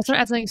 I was going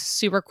to add something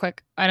super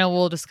quick. I know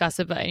we'll discuss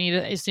it, but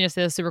I just need to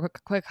say a super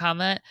quick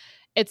comment.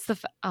 It's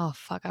oh,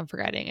 fuck, I'm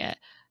forgetting it.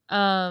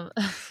 Hold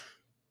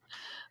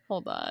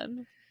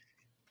on.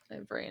 My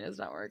brain is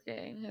not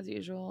working, as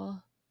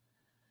usual.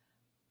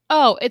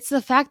 Oh, it's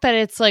the fact that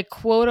it's like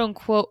quote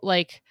unquote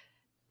like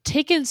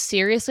taken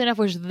seriously enough,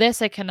 which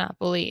this I cannot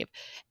believe.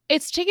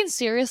 It's taken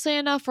seriously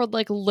enough for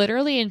like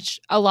literally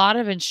a lot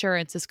of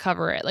insurances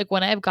cover it. Like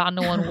when I've gone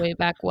to one way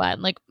back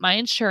when, like my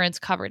insurance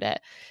covered it.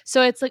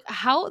 So it's like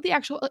how the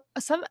actual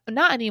some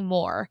not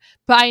anymore,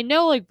 but I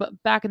know like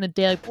but back in the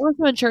day, like there were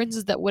some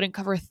insurances that wouldn't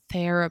cover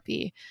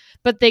therapy,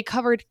 but they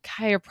covered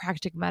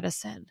chiropractic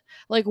medicine.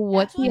 Like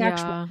what That's the what-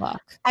 actual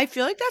fuck? I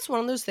feel like that's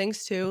one of those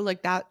things too.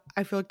 Like that,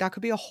 I feel like that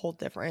could be a whole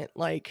different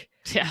like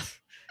Yeah.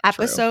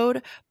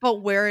 episode,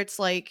 but where it's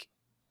like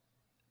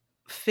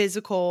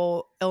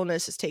physical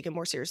illness is taken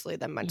more seriously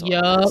than mental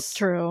illness.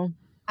 True.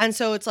 And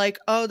so it's like,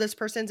 oh, this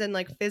person's in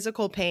like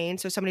physical pain,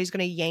 so somebody's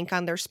going to yank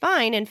on their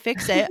spine and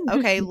fix it.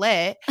 Okay,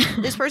 lit.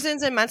 This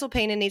person's in mental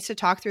pain and needs to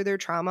talk through their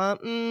trauma.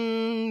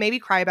 Maybe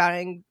cry about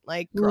it and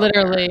like grow up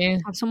there.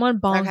 Literally. Have someone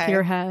bonk Okay.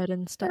 your head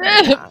and stuff.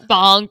 Yeah.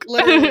 Bonk.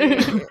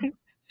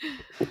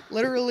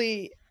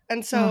 Literally.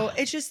 And so Ugh.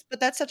 it's just, but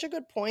that's such a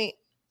good point,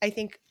 I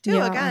think, too,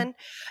 Yeah. again.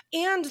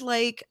 And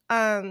like,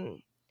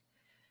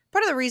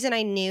 part of the reason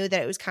I knew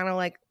that it was kind of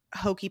like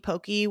hokey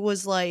pokey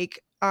was like,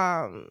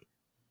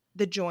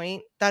 the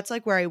joint. That's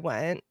like where I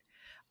went.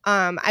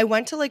 I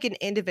went to like an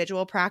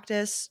individual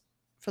practice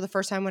for the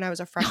first time when I was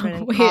a freshman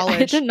in Wait,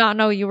 college. I did not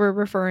know you were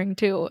referring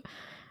to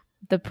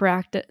the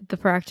practice.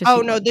 Oh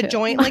you no, went the to.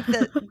 joint, like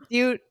the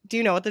do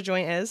you know what the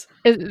joint is?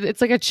 It's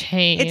like a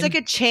chain. It's like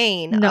a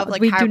chain No, of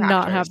like we do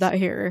not chiropractors. have that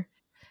here.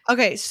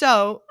 Okay,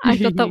 so I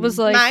thought that was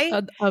like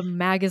My- a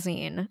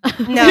magazine.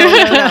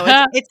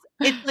 no.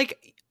 It's like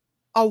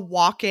a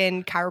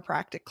walk-in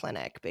chiropractic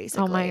clinic,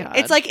 basically. Oh my God.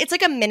 It's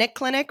like a minute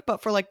clinic,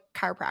 but for like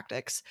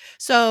chiropractics.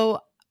 So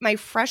my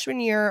freshman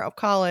year of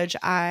college,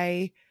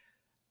 I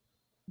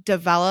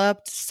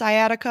developed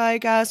sciatica, I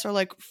guess, or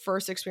like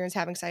first experience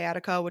having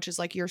sciatica, which is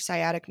like your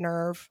sciatic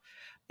nerve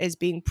is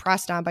being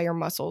pressed on by your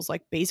muscles,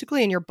 like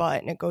basically in your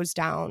butt, and it goes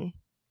down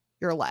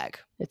your leg.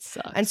 It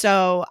sucks. And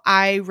so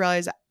I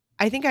realized,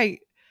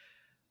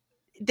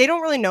 they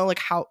don't really know like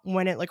how,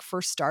 when it like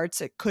first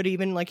starts. It could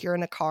even like you're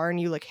in a car and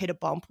you like hit a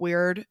bump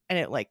weird and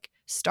it like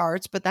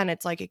starts, but then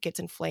it's like it gets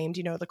inflamed,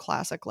 you know, the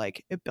classic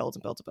like it builds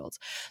and builds and builds.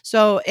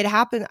 So it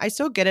happened. I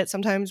still get it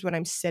sometimes when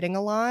I'm sitting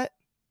a lot.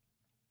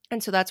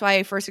 And so that's why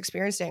I first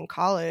experienced it in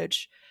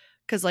college,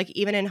 because like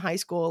even in high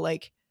school,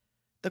 like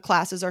the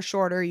classes are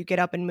shorter, you get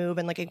up and move,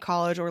 and like in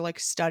college or like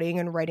studying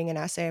and writing an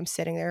essay, I'm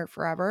sitting there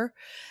forever.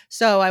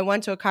 So I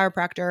went to a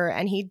chiropractor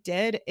and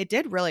it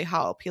did really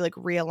help. He like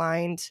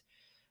realigned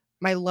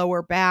my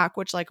lower back,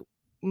 which like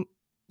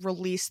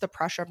released the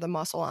pressure of the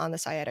muscle on the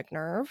sciatic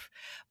nerve.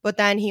 But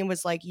then he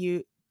was like,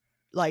 you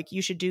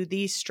should do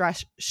these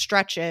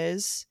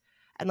stretches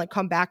and like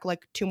come back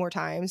like 2 more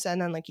times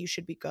and then like you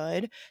should be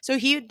good. So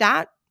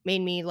that made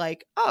me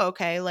like, oh,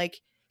 okay,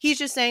 like he's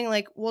just saying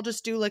like we'll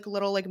just do like a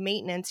little like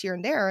maintenance here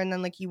and there and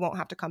then like you won't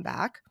have to come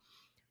back.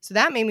 So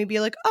that made me be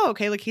like, oh,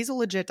 okay, like he's a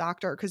legit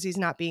doctor because he's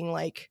not being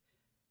like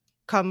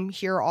come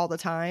here all the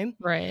time.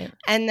 Right.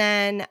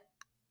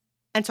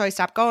 And so I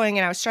stopped going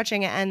and I was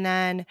stretching it. And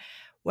then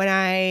when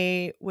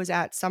I was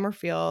at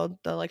Summerfield,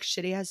 the like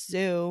shitty ass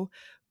zoo,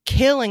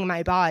 killing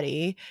my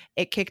body,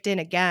 it kicked in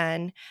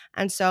again.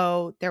 And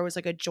so there was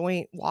like a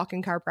joint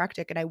walk-in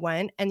chiropractic and I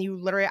went, and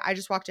I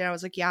just walked in. I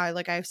was like, yeah,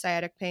 like I have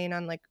sciatic pain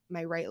on like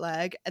my right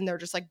leg. And they're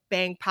just like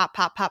bang, pop,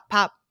 pop, pop,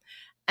 pop.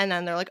 And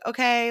then they're like,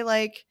 okay,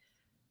 like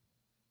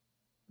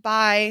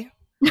bye.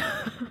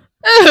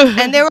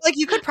 And they were like,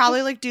 you could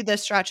probably like do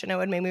this stretch and it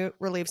would make me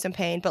relieve some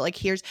pain, but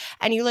like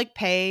and you like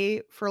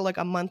pay for like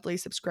a monthly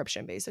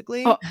subscription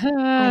basically. Oh,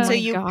 And so my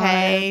you God.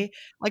 pay,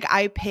 like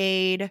I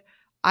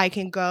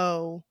can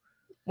go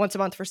once a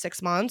month for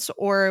 6 months,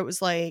 or it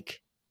was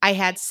like I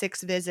had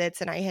 6 visits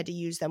and I had to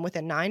use them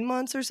within 9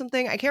 months or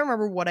something. I can't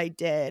remember what I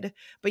did,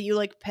 but you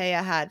like pay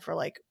ahead for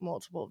like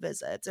multiple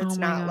visits. It's Oh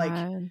my not like,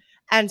 God.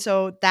 and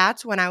so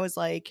that's when I was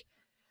like,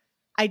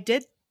 I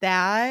did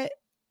that.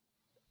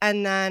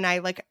 And then I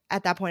like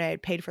at that point I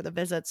had paid for the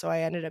visit, so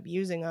I ended up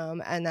using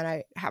them, and then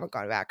I haven't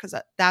gone back because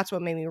that's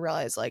what made me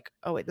realize like,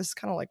 oh wait, this is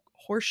kind of like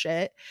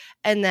horseshit.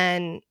 And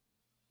then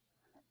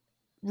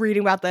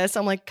reading about this,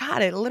 I'm like,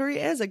 God, it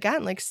literally is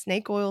again like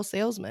snake oil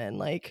salesman.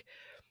 Like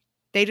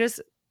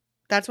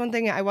that's one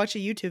thing. I watched a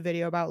YouTube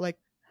video about like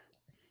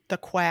the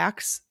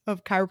quacks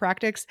of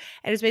chiropractics,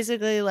 and it's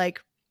basically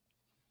like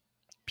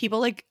people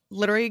like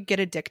literally get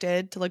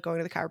addicted to like going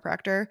to the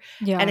chiropractor.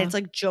 Yeah. And it's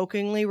like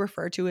jokingly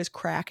referred to as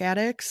crack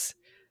addicts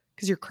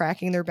because you're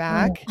cracking their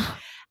back. Oh.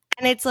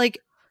 And it's like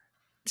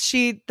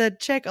the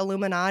chick,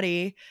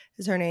 Illuminati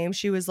is her name.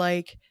 She was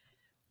like,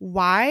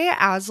 why,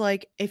 as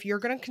like, if you're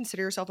going to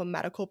consider yourself a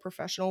medical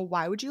professional,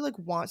 why would you like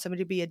want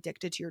somebody to be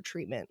addicted to your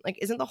treatment? Like,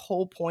 isn't the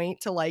whole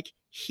point to like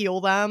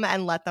heal them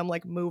and let them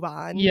like move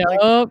on? Yep.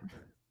 Like,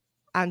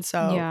 and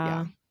so, Yeah.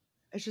 yeah,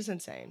 it's just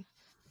insane.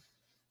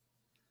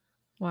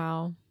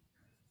 Wow.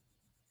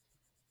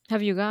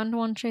 Have you gone to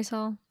one,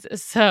 Chaisel?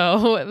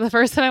 So the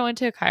first time I went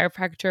to a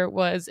chiropractor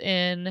was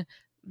in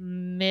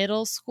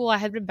middle school. I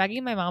had been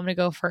begging my mom to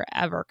go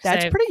forever.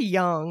 That's pretty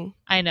young.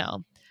 I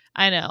know.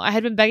 I know. I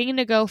had been begging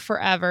to go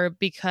forever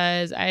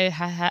because I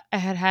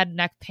had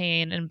neck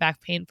pain and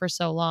back pain for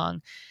so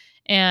long,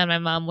 and my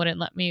mom wouldn't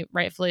let me,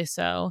 rightfully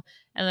so.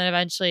 And then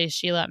eventually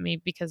she let me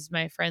because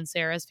my friend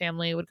Sarah's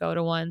family would go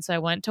to one. So I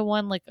went to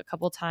one like a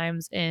couple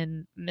times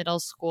in middle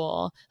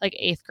school, like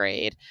 8th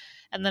grade.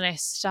 And then I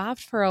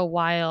stopped for a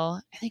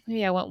while. I think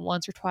maybe I went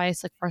once or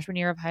twice, like freshman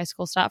year of high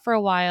school, stopped for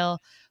a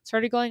while,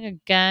 started going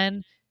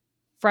again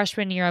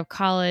freshman year of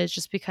college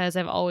just because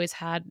I've always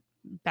had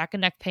back and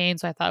neck pain.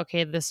 So I thought,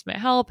 okay, this might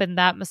help. And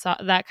that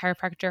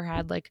chiropractor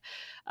had like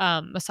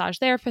massage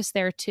therapists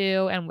there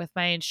too. And with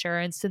my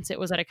insurance, since it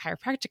was at a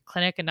chiropractic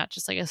clinic and not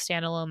just like a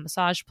standalone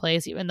massage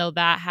place, even though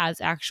that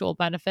has actual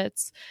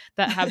benefits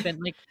that have been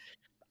like,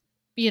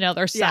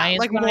 there's science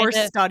like behind more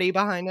it. study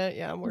behind it.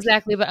 Yeah, more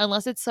exactly. But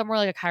unless it's somewhere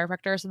like a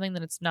chiropractor or something,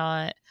 then it's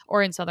not,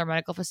 or in some other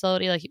medical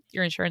facility, like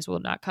your insurance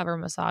will not cover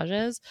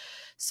massages.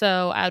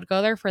 So I would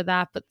go there for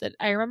that. But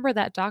I remember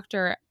that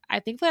doctor, I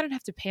think I didn't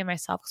have to pay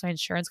myself because my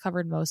insurance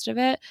covered most of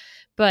it.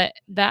 But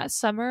that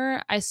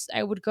summer,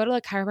 I would go to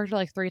like chiropractor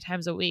like 3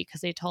 times a week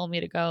because they told me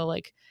to go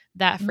like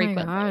that Oh my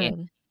frequently.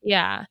 God.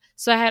 Yeah.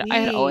 So I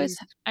had always,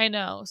 Jeez. I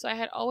know. So I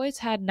had always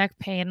had neck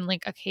pain and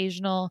like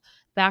occasional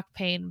back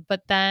pain.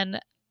 But then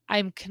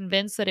I'm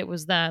convinced that it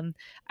was them.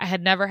 I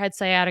had never had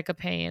sciatica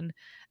pain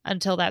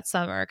until that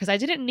summer because I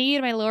didn't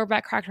need my lower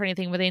back cracked or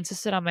anything, but they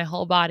insisted on my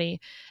whole body.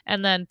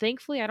 And then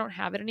thankfully, I don't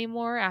have it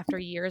anymore after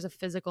years of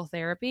physical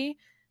therapy.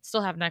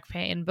 Still have neck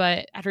pain,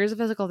 but after years of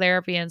physical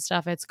therapy and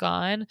stuff, it's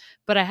gone.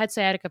 But I had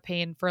sciatica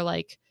pain for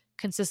like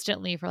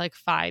consistently for like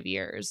 5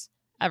 years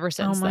ever Oh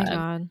since my then.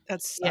 God.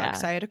 That sucks. Yeah.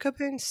 Sciatica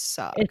pain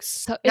sucks.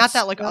 It's not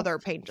that like other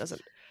pain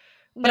doesn't.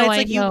 But No, it's I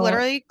like you know.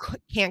 literally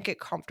can't get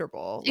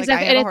comfortable. Like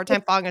Exactly, I and have a it's hard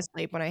time falling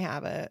asleep when I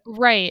have it.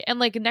 Right. And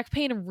like neck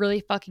pain really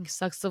fucking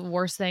sucks. The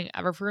worst thing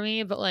ever for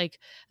me. But like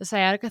the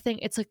sciatica thing,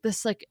 it's like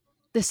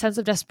this sense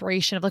of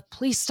desperation of like,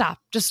 please stop,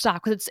 just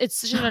stop. Cause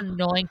it's such an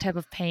annoying type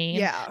of pain.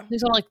 Yeah. You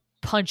just want to like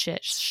punch it.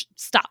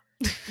 Stop.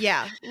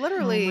 Yeah. Oh my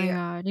Literally.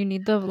 God. You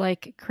need the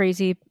like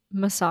crazy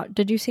massage.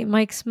 Did you see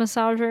Mike's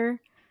massager?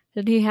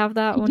 Did he have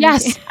that when he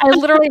Yes. came? I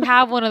literally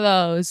have one of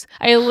those.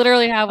 I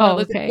literally have one of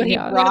those. okay, When he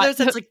yeah. One of brought those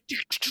that's like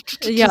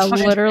Yeah,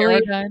 fucking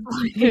literally.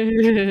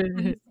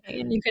 Theragun.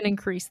 And you can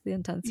increase the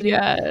intensity.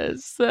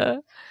 Yes.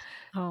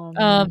 Oh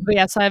man. But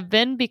yeah, so I've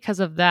been because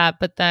of that,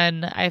 but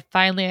then I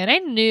finally, and I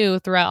knew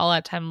throughout all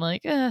that time,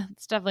 like,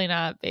 it's definitely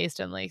not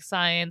based in like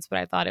science, but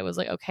I thought it was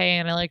like, okay.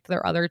 And I liked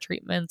their other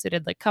treatments. They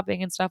did like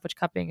cupping and stuff, which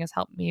cupping has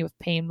helped me with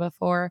pain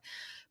before.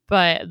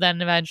 But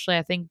then eventually,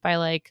 I think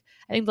the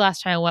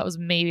last time I went was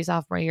maybe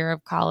sophomore year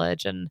of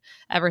college. And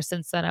ever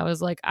since then, I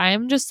was like,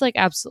 I'm just like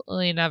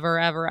absolutely never,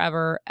 ever,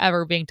 ever,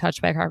 ever being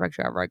touched by a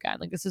chiropractor ever again.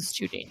 Like, this is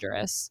too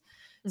dangerous.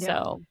 Yeah.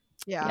 So,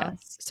 yeah.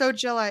 yes. So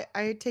Jill,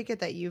 I take it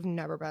that you've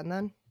never been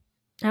then.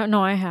 Oh,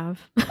 no, I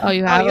have. Oh,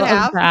 you have? you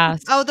have?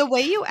 Fast. Oh, the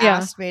way you Yeah.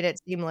 asked made it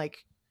seem like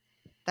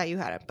that you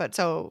hadn't. But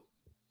so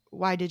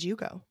why did you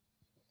go?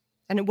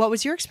 And what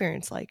was your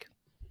experience like?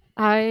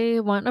 I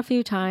went a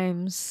few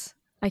times.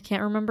 I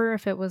can't remember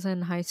if it was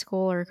in high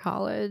school or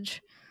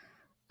college.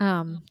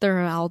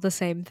 They're all the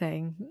same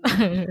thing.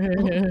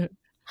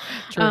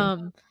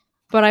 True.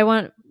 But I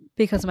went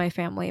because my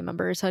family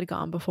members had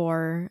gone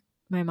before,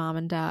 my mom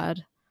and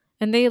dad,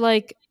 and they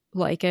like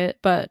it,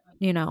 but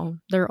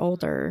they're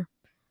older.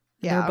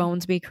 Yeah. Their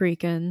bones be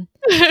creaking.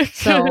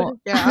 So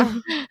Yeah.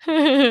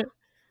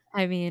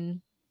 I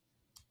mean,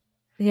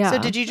 yeah. So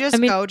did you just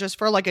go just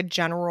for like a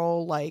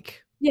general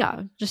like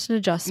yeah, just an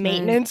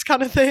adjustment, maintenance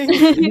kind of thing?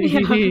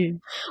 Yeah.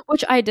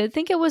 Which I did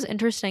think it was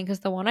interesting because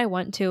the one I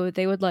went to,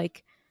 they would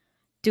like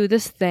do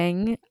this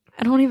thing.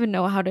 I don't even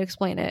know how to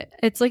explain it.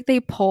 It's like they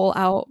pull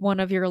out one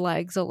of your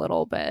legs a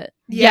little bit.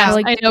 Yeah,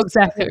 like I know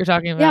exactly what you're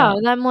talking about. Yeah,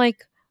 and I'm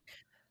like,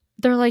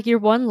 they're like, your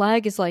one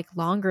leg is like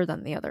longer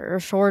than the other or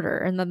shorter,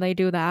 and then they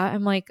do that.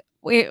 I'm like,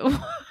 wait.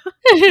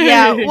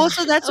 Yeah, well,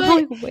 so that's I'm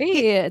like,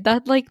 wait,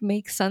 that like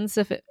makes sense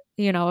if it,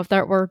 if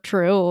that were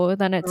true,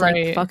 then it's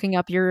Right. like fucking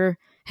up your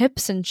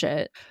hips and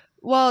shit.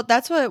 Well,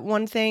 that's what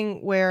one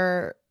thing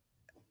where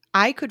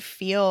I could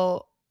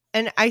feel,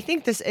 and I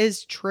think this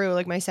is true,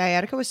 like my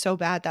sciatica was so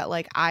bad that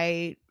like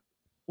I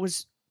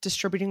was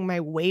distributing my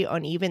weight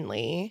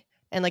unevenly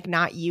and like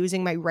not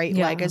using my right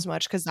leg as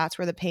much because that's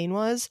where the pain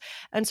was.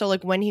 And so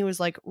like when he was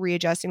like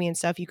readjusting me and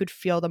stuff, you could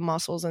feel the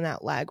muscles in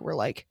that leg were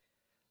like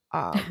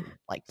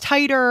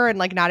tighter and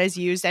like not as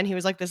used. And he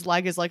was like, this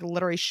leg is like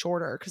literally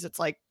shorter because it's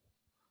like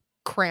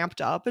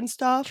cramped up and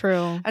stuff.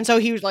 True. And so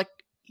he was like,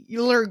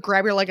 you literally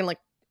grab your leg and like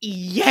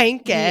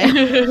yank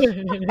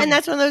it. And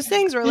that's one of those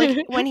things where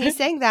like when he's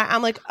saying that,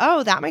 I'm like,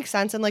 oh, that makes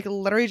sense. And like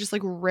literally just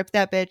like rip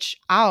that bitch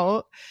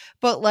out.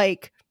 But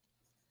like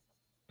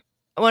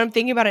when I'm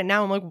thinking about it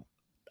now, I'm like,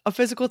 a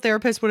physical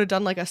therapist would have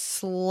done like a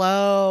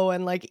slow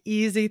and like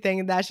easy thing.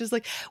 And that's just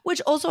like,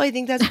 which also I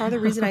think that's part of the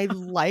reason I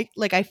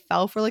I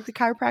fell for like the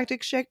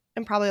chiropractic shit,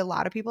 and probably a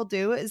lot of people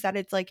do, is that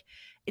it's like,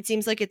 it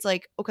seems like it's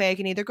like, okay, I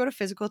can either go to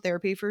physical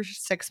therapy for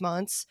 6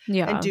 months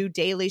and do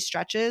daily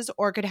stretches,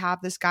 or I could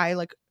have this guy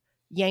like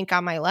yank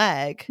on my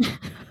leg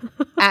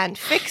and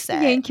fix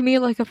it. Yank me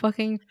like a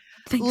fucking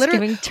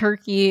Thanksgiving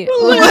turkey.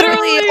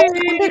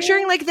 Literally, I'm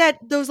picturing like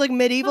those like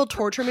medieval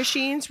torture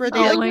machines where they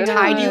Oh like my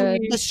tied you God.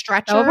 with the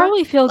stretcher. That would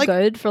probably feel like,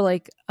 good for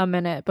like a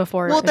minute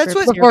before. Well, it that's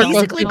grips what your Before it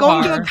goes basically too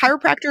going to a far.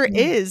 chiropractor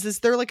is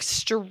they're like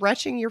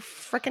stretching your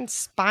freaking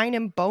spine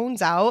and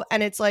bones out,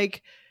 and it's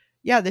like,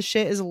 yeah, this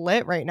shit is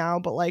lit right now,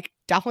 but like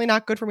definitely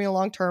not good for me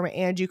long term,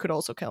 and you could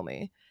also kill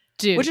me.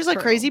 Dude, Which is like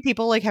true. crazy.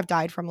 People like have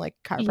died from like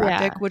chiropractic,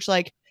 Yeah. which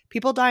like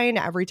people die in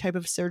every type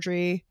of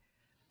surgery,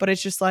 but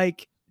it's just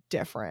like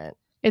different.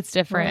 It's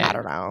different. I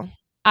don't know.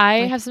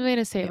 I Like, have something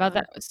to say about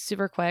yeah. that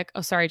super quick.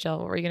 Oh, sorry, Jill.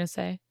 What were you gonna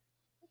say?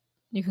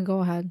 You can go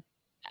ahead.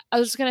 I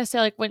was just gonna say,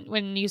 like,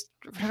 when you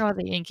were talking about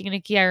the Yankee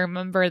Nicky, I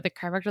remember the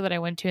chiropractor that I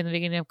went to in the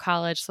beginning of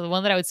college. So the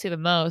one that I would see the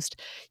most,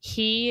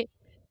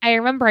 I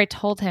remember I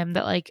told him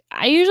that like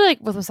I usually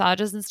like with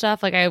massages and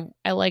stuff, like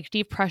I like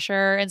deep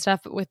pressure and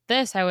stuff. But with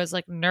this, I was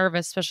like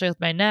nervous, especially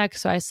with my neck.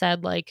 So I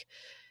said like,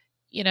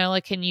 you know,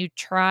 like, can you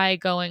try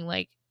going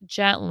like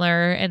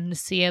gentler and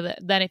see that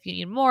then if you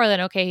need more,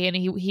 then okay. And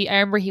he I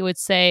remember he would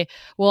say,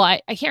 well,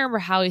 I can't remember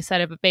how he said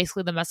it, but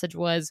basically the message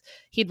was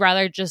he'd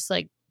rather just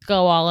like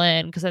go all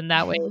in because then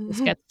that way it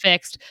just gets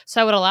fixed.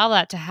 So I would allow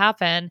that to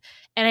happen.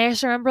 And I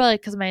just remember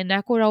like because my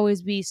neck would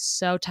always be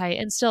so tight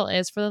and still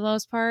is for the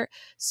most part.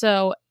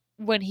 So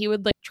when he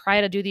would like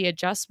try to do the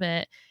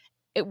adjustment,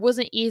 it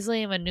wasn't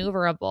easily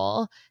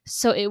maneuverable.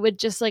 So it would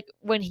just like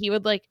when he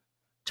would like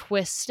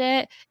twist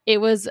it, it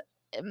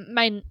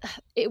wouldn't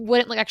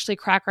like actually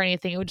crack or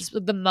anything. It would just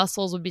the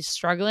muscles would be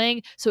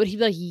struggling. So he'd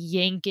be like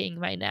yanking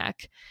my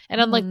neck.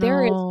 And I'm like,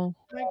 there is Oh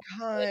my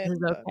God. this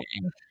is okay.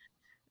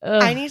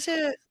 I need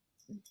to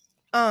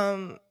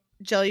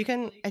Jill, I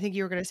think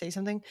you were gonna say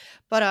something,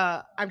 but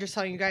I'm just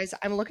telling you guys,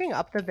 I'm looking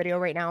up the video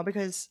right now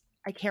because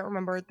I can't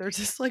remember. There's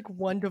this like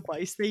one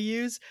device they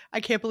use. I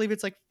can't believe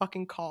it's like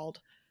fucking called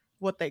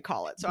what they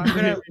call it. So I'm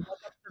gonna look up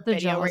the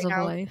video jaws right of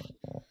now. life.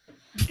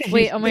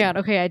 Wait, oh my God.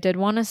 Okay, I did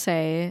want to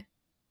say,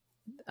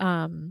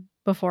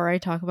 before I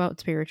talk about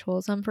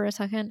spiritualism for a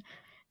second,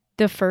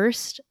 the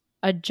first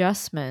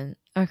adjustment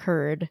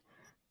occurred.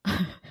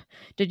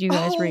 Did you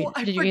guys read?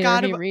 I Did you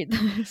forgot either of you about- read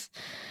this?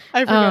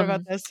 I forgot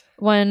about this.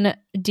 When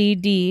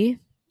DD,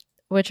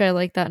 which I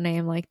like that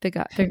name, like the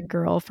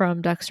girl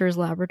from Dexter's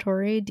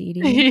Laboratory,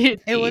 DD.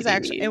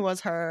 It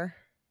was her.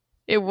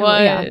 It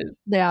was.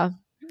 Yeah.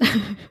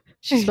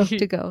 She spoke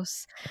to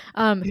ghosts.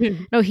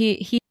 No,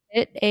 he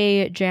hit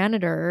a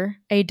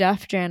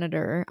deaf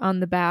janitor on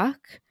the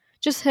back,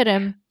 just hit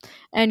him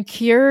and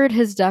cured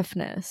his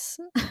deafness.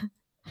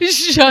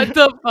 Shut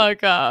the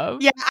fuck up.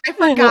 Yeah, I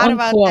forgot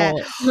about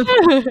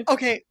that.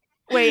 Okay,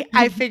 wait,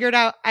 I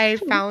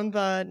found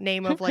the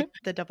name of like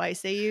the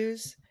device they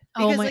use.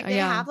 Because like they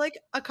have like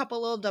a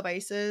couple little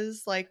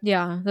devices like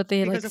that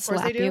they like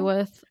slap you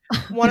with.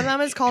 One of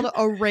them is called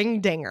a ring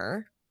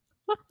dinger.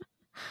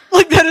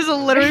 Like that is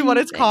literally what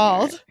it's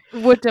called.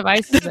 What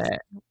device is it?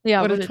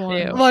 Yeah, what which does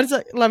it one?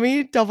 do? Let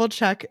me double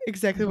check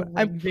exactly what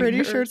I'm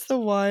pretty sure it's the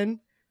one.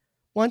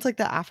 One's like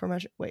the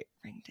aforementioned. Wait,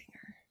 ring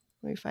dinger.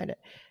 Let me find it.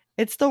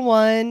 It's the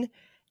one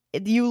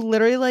you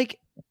literally like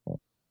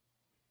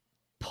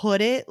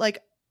put it like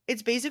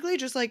it's basically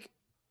just like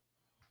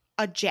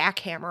a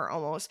jackhammer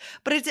almost,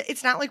 but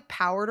it's not like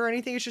powered or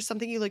anything. It's just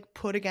something you like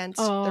put against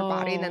their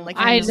body and then like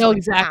I know like,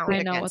 exactly.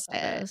 I know what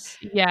that is.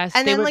 Yes,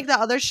 and then like the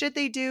other shit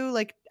they do,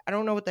 like I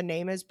don't know what the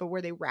name is, but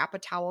where they wrap a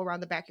towel around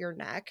the back of your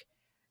neck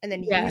and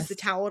then use the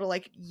towel to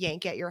like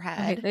yank at your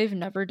head. Okay, they've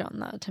never done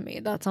that to me.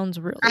 That sounds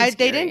really They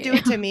scary. didn't do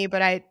it to me,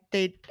 but I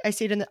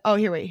see it in the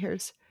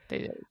here's they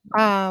did.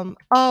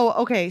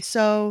 Okay,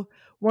 so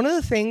one of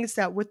the things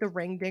that with the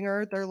ring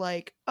dinger, they're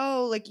like,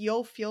 oh, like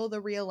you'll feel the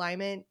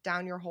realignment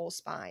down your whole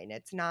spine.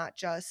 It's not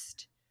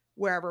just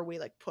wherever we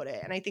like put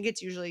it. And I think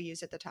it's usually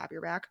used at the top of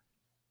your back.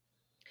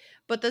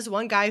 But this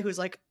one guy who's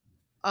like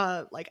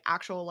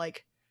actual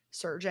like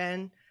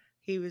surgeon,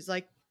 he was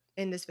like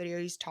in this video,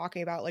 he's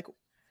talking about like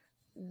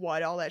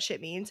what all that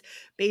shit means.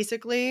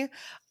 Basically,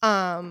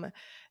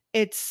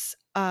 it's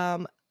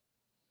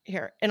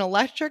here an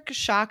electric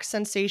shock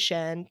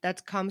sensation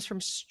that comes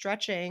from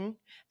stretching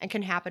and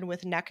can happen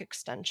with neck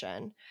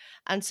extension.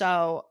 And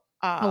so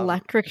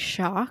electric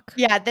shock?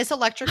 Yeah, this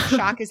electric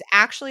shock is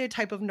actually a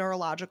type of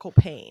neurological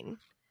pain.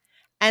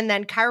 And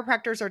then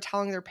chiropractors are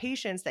telling their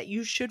patients that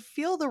you should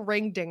feel the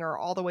ring dinger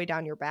all the way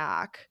down your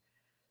back.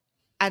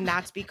 And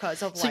that's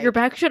because of so your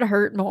back should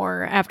hurt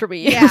more after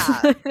we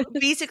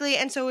basically.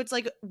 And so it's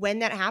like when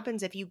that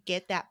happens, if you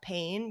get that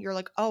pain, you're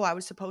like, oh, I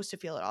was supposed to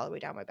feel it all the way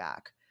down my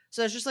back.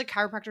 So it's just like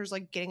chiropractors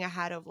like getting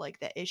ahead of like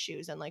the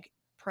issues and like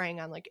preying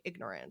on like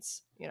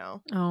ignorance, you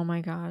know? Oh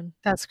my God.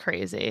 That's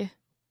crazy.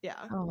 Yeah.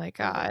 Oh my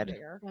God.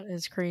 That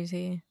is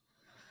crazy.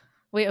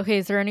 Wait, okay,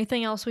 is there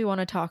anything else we want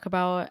to talk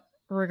about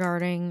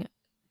regarding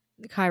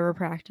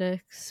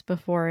chiropractics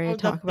before I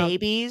talk about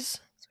babies?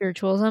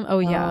 Spiritualism? Oh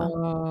yeah.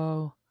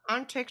 Oh.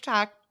 On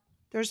TikTok,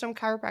 there's some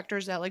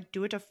chiropractors that like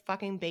do it to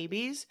fucking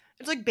babies.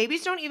 It's like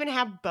babies don't even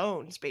have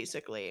bones,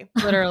 basically.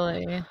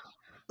 Literally.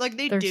 Like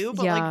they do,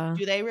 but like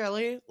do they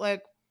really?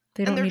 Like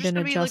They and don't they're need just an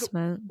gonna be like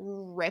adjustment.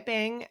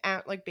 ripping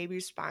at like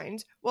babies'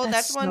 spines. Well,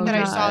 That's that's one so that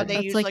I saw bad. they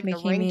That's used like like the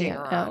making ring me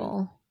dinger on.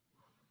 ill.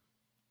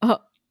 Oh,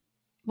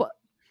 what?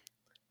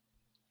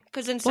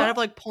 Because instead What? of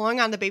like pulling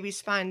on the baby's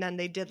spine, then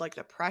they did like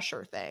the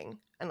pressure thing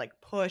and like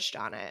pushed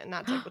on it, and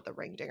that's like what the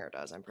ring dinger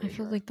does. I'm I pretty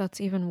feel sure. like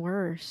that's even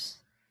worse.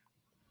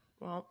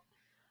 Well,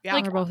 yeah,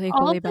 Like, They're both all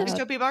equally of the bad.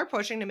 so people are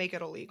pushing to make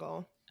it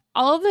illegal.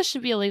 all of this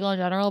should be illegal in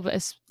general, but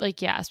it's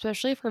like, yeah,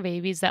 especially for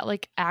babies that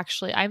like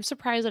actually, I'm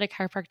surprised that a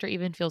chiropractor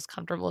even feels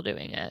comfortable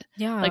doing it.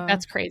 Yeah. Like,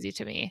 that's crazy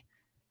to me.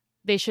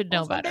 They should Well,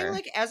 know it's one thing, better.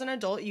 like as an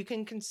adult, you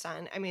can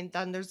consent. I mean,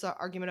 then there's the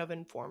argument of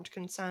informed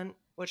consent,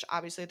 which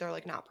obviously they're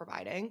like not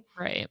providing.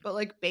 Right. But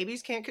like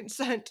babies can't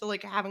consent to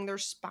like having their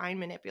spine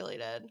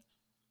manipulated.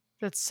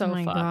 That's Oh so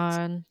my fucked.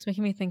 god. It's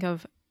making me think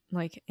of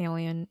like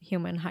alien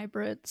human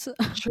hybrids.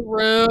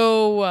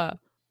 True.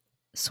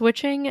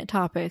 Switching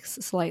topics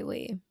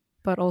slightly,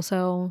 but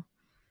also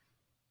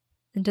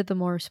into the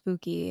more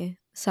spooky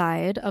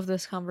side of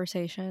this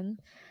conversation.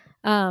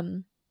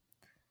 Do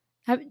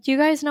you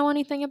guys know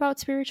anything about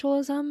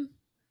spiritualism?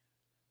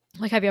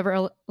 Like, have you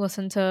ever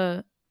listened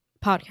to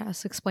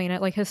podcasts explain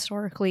it, like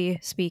historically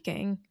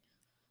speaking?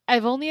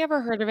 I've only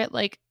ever heard of it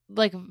like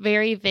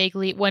very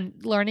vaguely when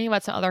learning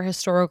about some other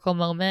historical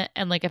moment,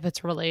 and like if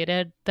it's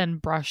related, then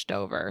brushed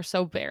over.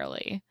 So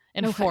barely.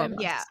 In Okay. 4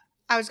 months. Yeah.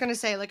 I was gonna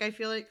say, like, I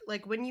feel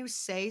like when you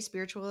say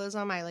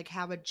spiritualism, I like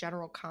have a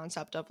general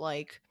concept of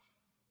like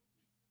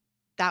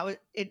that was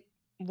it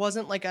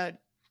wasn't like a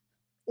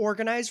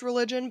organized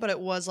religion, but it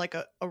was like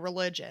a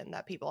religion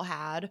that people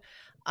had.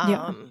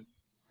 Yeah.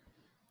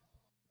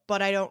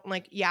 But I don't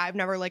like, yeah, I've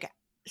never like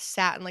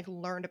sat and like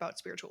learned about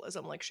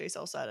spiritualism. Like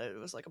Shaysel said, it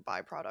was like a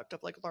byproduct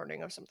of like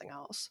learning of something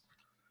else.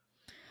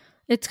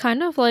 It's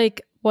kind of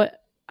like what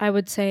I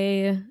would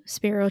say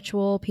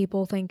spiritual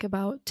people think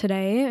about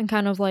today, and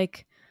kind of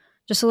like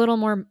just a little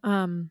more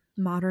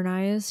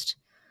modernized.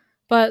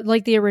 But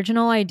like the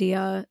original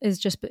idea is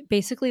just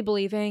basically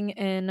believing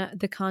in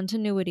the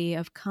continuity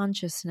of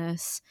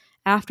consciousness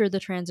after the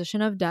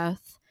transition of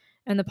death,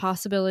 and the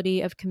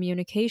possibility of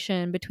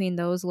communication between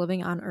those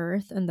living on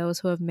Earth and those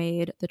who have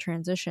made the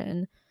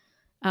transition.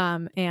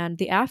 And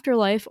the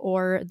afterlife,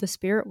 or the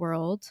spirit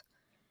world,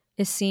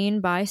 is seen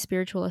by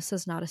spiritualists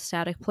as not a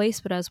static place,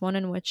 but as one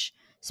in which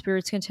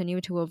spirits continue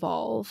to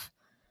evolve.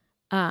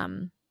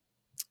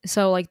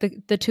 So like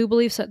the two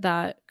beliefs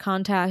that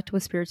contact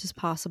with spirits is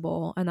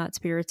possible and that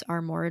spirits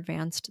are more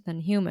advanced than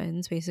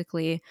humans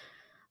basically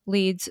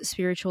leads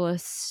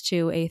spiritualists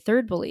to a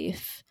third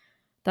belief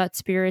that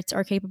spirits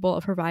are capable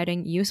of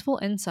providing useful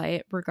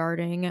insight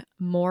regarding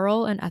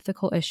moral and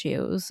ethical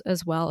issues,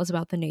 as well as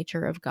about the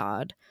nature of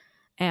God.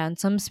 And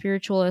some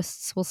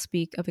spiritualists will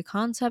speak of a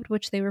concept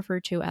which they refer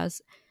to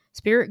as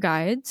spirit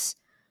guides.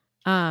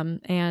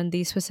 And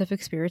these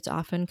specific spirits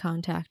often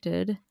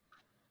contacted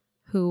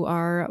who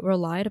are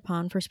relied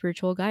upon for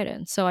spiritual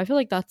guidance. So I feel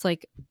like that's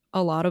like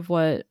a lot of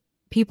what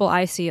people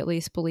I see at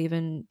least believe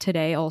in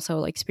today, also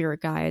like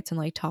spirit guides and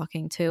like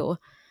talking to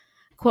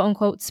quote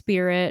unquote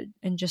spirit,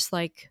 and just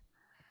like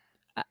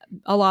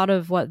a lot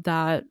of what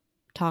that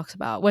talks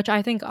about, which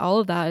I think all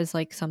of that is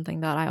like something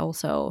that I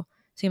also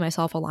see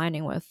myself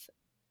aligning with,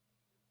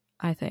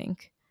 I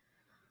think.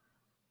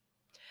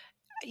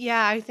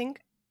 Yeah, I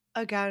think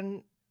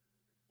again,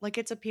 like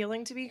it's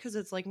appealing to me because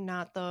it's like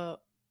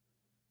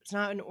it's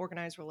not an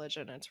organized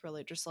religion. It's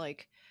really just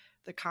like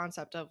the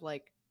concept of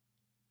like,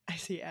 I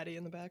see Addie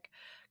in the back,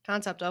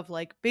 concept of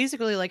like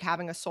basically like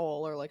having a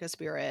soul or like a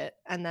spirit,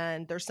 and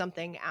then there's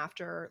something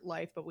after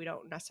life, but we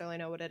don't necessarily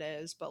know what it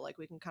is, but like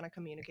we can kind of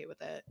communicate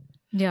with it.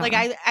 Yeah. Like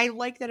I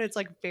like that it's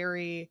like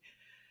very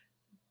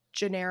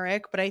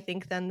generic, but I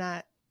think then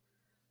that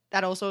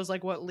also is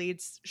like what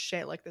leads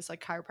shit like this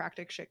like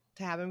chiropractic shit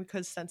to happen,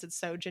 because since it's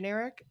so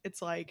generic,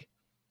 it's like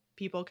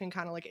people can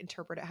kind of like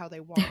interpret it how they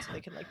want, so they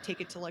can like take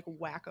it to like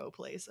wacko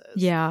places.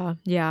 Yeah.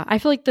 I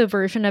feel like the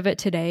version of it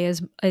today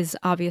is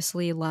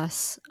obviously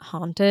less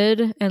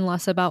haunted and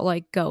less about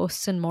like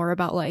ghosts and more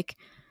about like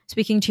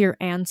speaking to your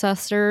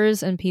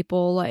ancestors and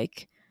people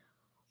like,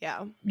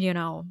 Yeah. you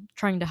know,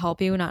 trying to help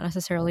you, not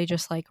necessarily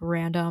just like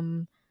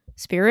random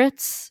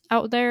spirits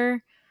out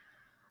there.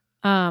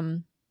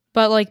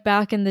 But like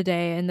back in the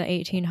day in the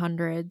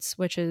 1800s,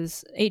 which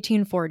is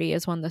 1840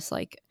 is when this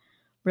like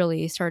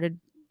really started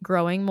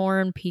growing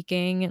more and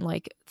peaking, and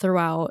like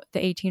throughout the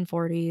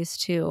 1840s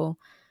to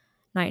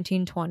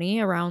 1920,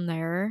 around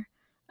there.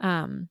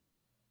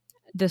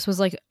 This was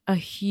like a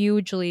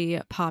hugely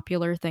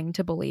popular thing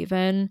to believe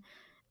in,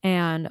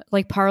 and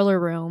like parlor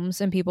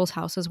rooms in people's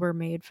houses were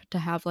made to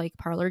have like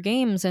parlor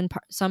games, and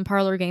some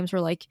parlor games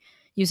were like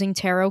using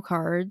tarot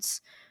cards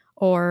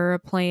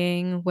or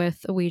playing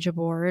with a Ouija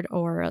board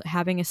or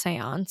having a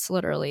seance,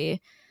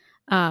 literally.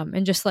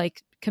 And just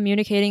like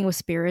communicating with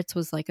spirits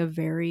was like a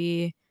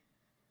very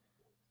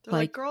They're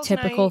like girls'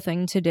 typical night.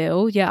 thing to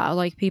do. Yeah,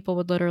 like people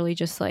would literally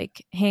just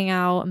like hang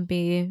out and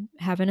be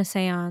having a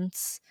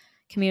seance,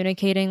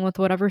 communicating with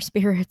whatever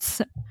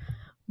spirits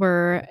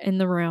were in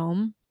the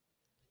room.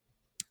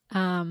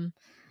 And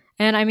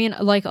I mean,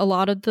 like a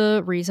lot of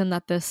the reason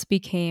that this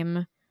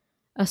became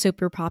a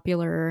super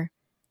popular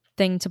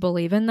thing to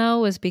believe in,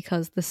 though, is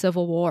because the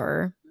Civil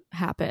War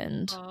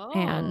happened.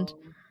 And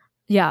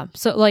yeah,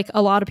 so like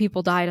a lot of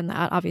people died in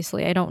that.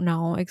 Obviously, I don't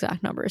know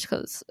exact numbers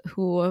because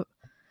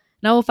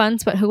no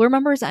offense, but who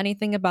remembers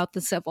anything about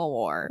the Civil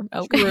War?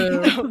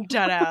 Okay.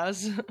 Dead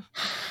ass.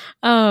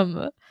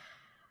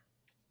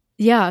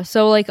 Yeah,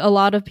 so like a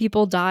lot of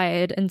people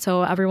died, and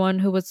so everyone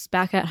who was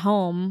back at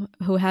home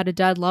who had a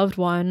dead loved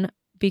one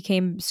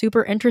became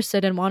super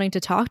interested in wanting to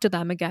talk to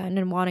them again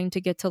and wanting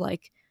to get to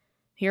like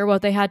hear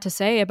what they had to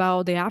say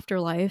about the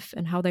afterlife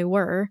and how they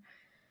were.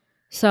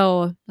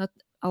 So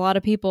a lot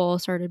of people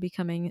started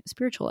becoming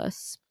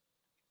spiritualists.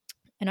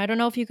 And I don't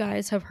know if you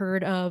guys have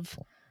heard of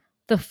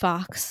the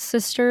Fox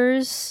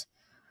sisters.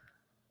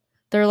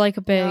 They're like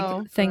a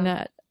big thing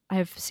that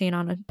I've seen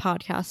on a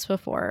podcast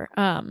before.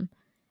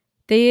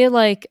 They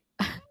like,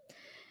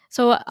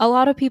 so a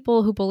lot of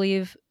people who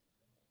believe,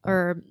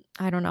 or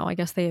I don't know, I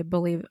guess they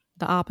believe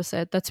the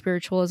opposite, that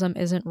spiritualism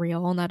isn't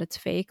real and that it's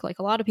fake. Like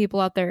a lot of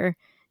people out there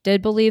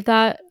did believe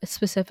that.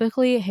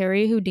 Specifically,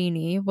 Harry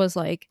Houdini was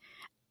like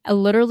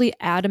literally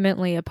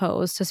adamantly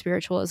opposed to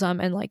spiritualism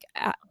and like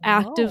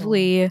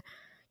actively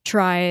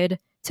tried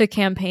to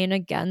campaign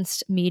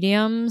against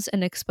mediums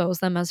and expose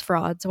them as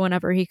frauds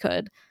whenever he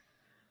could.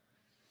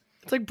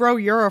 It's like, bro,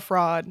 you're a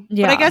fraud.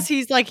 Yeah. But I guess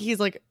he's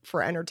like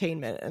for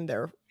entertainment, and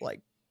they're like,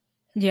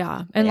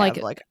 yeah, and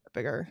like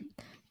bigger.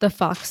 The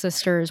Fox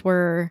sisters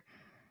were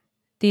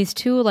these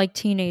two like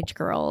teenage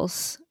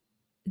girls.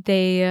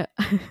 They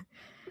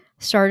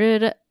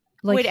started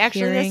like wait,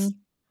 actually,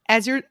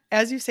 as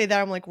you say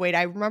that, I'm like, wait,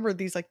 I remember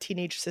these like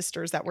teenage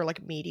sisters that were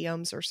like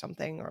mediums or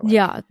something. Or like,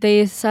 yeah,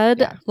 they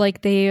said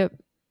like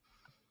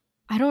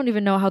I don't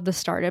even know how this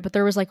started, but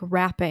there was like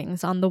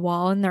wrappings on the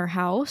wall in their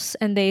house,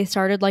 and they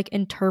started like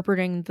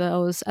interpreting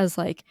those as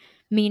like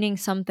meaning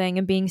something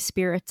and being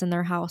spirits in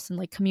their house and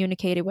like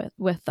communicating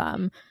with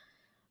them.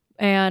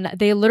 And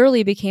they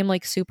literally became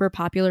like super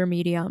popular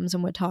mediums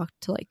and would talk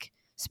to like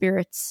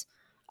spirits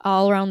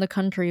all around the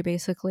country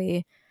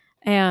basically.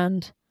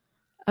 And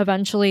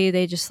eventually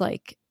they just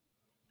like,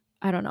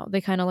 I don't know, they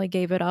kind of like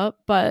gave it up,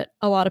 but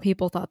a lot of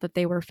people thought that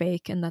they were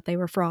fake and that they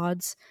were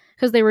frauds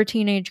because they were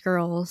teenage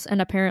girls.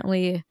 And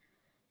apparently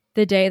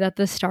the day that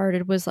this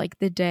started was like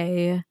the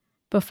day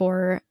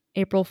before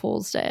April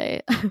Fool's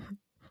Day.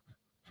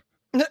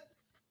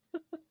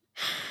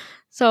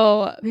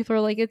 So people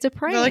are like, it's a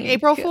prank. They're like,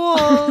 April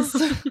Fools.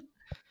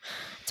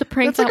 It's a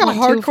prank. That's like a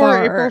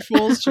hardcore April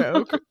Fool's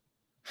joke.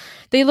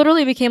 They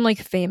literally became like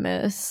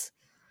famous.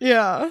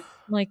 Yeah.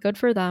 Like, good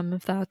for them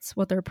if that's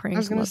what their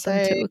pranks led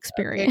them to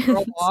experience.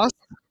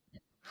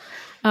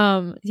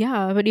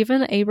 Yeah, but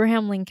even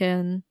Abraham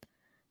Lincoln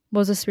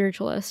was a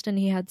spiritualist and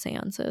he had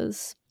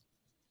seances.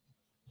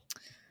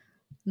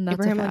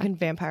 Abraham Lincoln,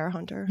 vampire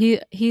hunter.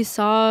 He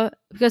saw,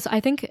 because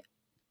I think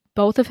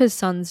both of his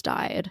sons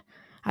died.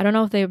 I don't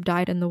know if they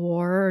died in the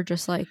war or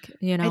just like,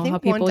 you know, how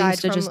people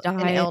used to just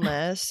die. An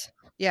illness.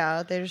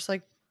 Yeah, they just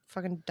like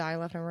fucking die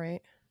left and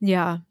right.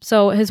 Yeah.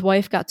 So his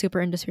wife got super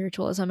into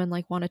spiritualism and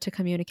like wanted to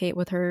communicate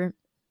with her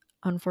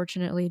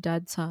unfortunately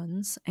dead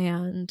sons.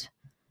 And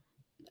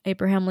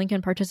Abraham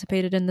Lincoln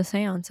participated in the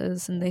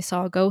seances and they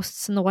saw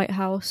ghosts in the White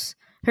House.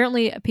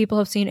 Apparently people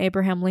have seen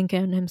Abraham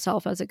Lincoln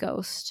himself as a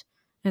ghost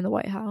in the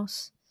White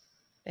House.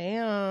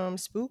 Damn,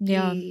 spooky.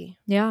 Yeah.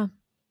 Yeah.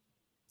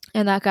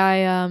 And that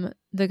guy,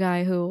 the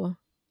guy who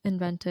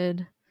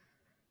invented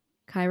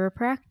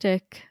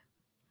chiropractic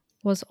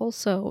was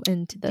also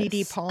into this.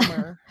 D.D.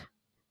 Palmer.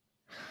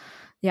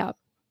 Yeah.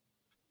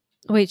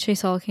 Wait,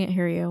 Chasel, can't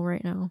hear you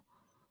right now.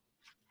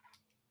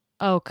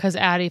 Oh, because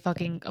Addie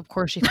fucking, of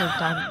course she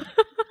clicked on.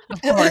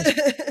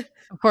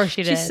 Of course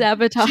she did. She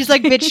sabotaged. She's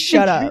like, bitch,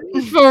 shut up.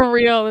 For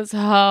real, this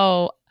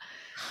hoe.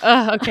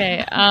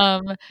 Okay.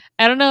 I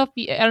don't know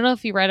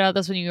if you read about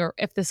this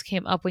if this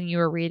came up when you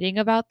were reading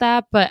about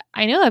that, but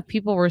I know that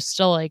people were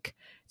still like,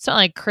 it's not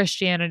like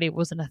Christianity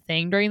wasn't a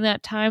thing during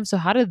that time. So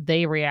how did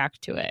they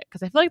react to it?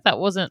 Because I feel like that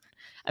wasn't.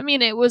 I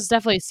mean, it was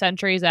definitely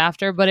centuries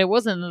after, but it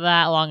wasn't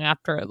that long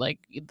after like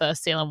the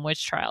Salem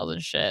witch trials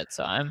and shit.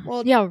 So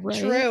yeah, right.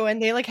 True,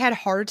 and they like had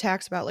heart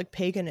attacks about like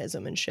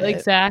paganism and shit.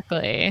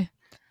 Exactly.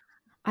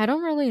 I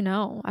don't really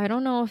know. I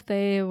don't know if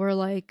they were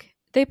like,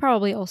 they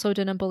probably also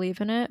didn't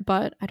believe in it,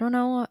 but I don't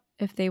know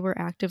if they were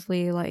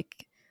actively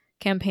like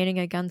campaigning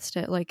against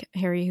it like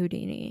Harry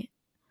Houdini.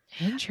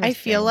 Interesting. I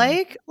feel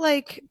like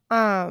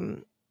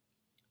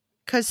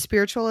because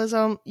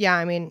spiritualism, yeah,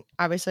 I mean,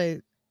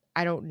 obviously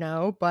I don't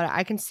know, but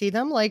I can see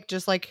them like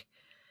just like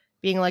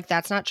being like,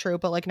 that's not true,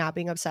 but like not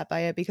being upset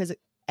by it because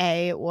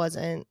A, it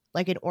wasn't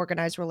like an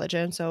organized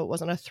religion, so it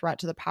wasn't a threat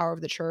to the power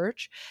of the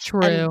church.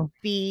 True. And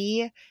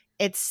B,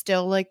 it's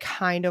still like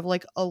kind of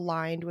like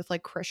aligned with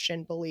like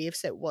Christian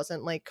beliefs. It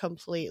wasn't like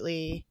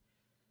completely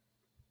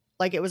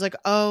like, it was like,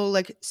 oh,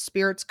 like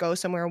spirits go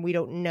somewhere and we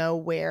don't know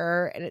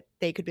where, and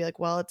they could be like,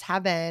 well, it's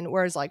heaven,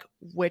 whereas like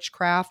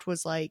witchcraft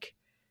was like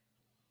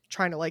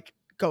trying to like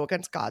go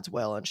against God's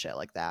will and shit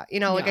like that, you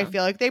know. Like I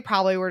feel like they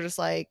probably were just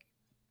like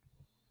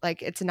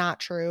it's not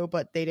true,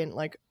 but they didn't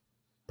like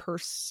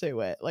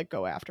pursue it, like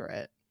go after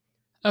it.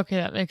 Okay,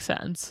 that makes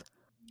sense.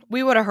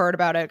 We would have heard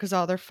about it because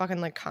all their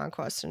fucking like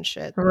conquests and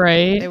shit.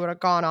 Right. They would have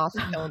gone off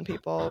killing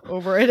people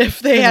over it if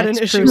they The had an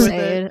next issue with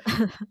it.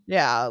 crusade.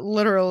 Yeah,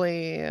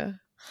 literally.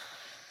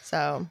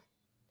 So,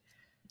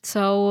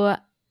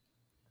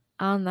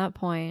 on that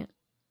point,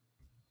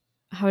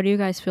 how do you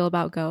guys feel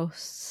about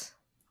ghosts?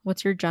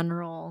 What's your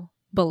general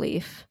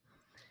belief?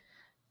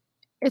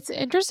 It's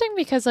interesting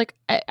because like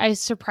I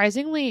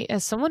surprisingly,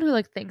 as someone who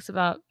like thinks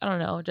about, I don't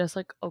know, just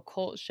like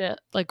occult shit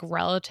like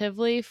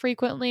relatively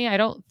frequently, I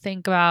don't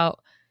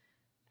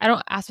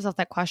ask myself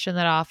that question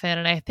that often.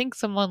 And I think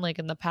someone like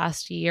in the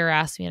past year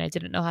asked me and I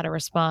didn't know how to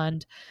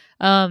respond.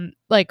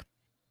 Like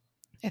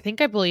I think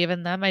I believe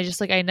in them. I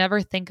just like I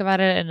never think about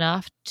it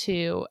enough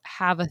to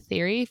have a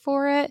theory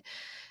for it.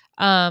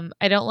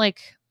 I don't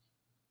like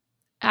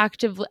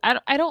actively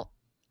I don't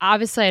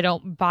obviously I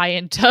don't buy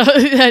into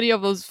any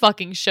of those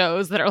fucking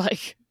shows that are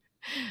like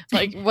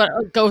what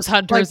ghost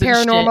hunters like and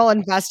shit. paranormal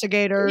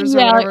investigators.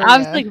 Yeah, or like whatever,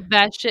 obviously like,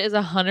 that shit is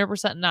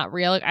 100% not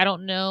real. Like I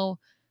don't know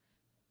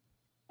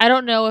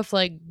if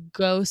like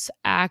ghosts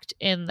act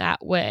in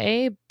that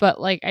way, but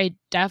like I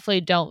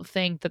definitely don't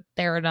think that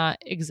they're not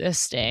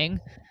existing.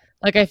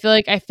 Like I feel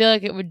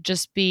like it would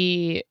just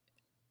be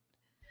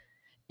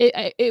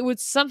it would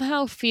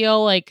somehow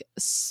feel like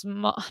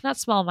not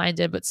small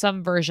minded, but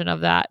some version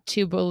of that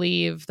to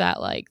believe that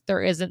like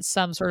there isn't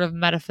some sort of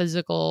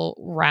metaphysical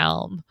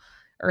realm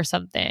or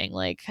something.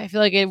 Like I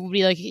feel like it would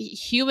be like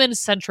human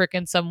centric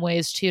in some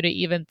ways too to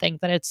even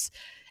think that it's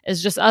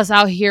just us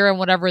out here and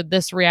whatever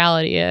this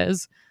reality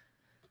is.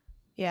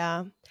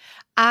 Yeah.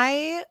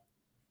 I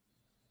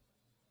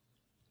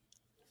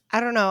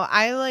don't know.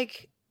 I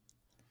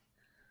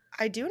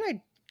do,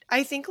 and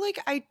I think like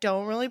I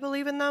don't really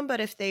believe in them, but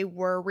if they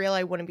were real,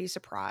 I wouldn't be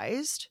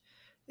surprised,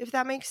 if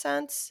that makes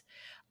sense.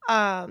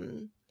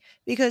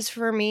 Because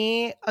for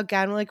me,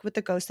 again, like with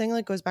the ghost thing,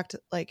 like goes back to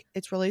like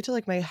it's related to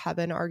like my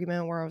heaven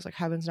argument where I was like,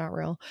 heaven's not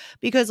real.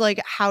 Because like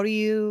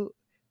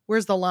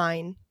where's the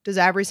line? Does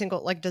every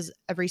single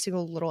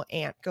little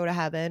ant go to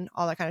heaven?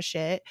 All that kind of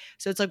shit.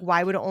 So it's like,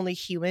 why would only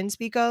humans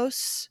be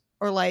ghosts?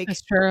 Or like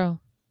That's true.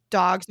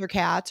 dogs or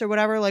cats or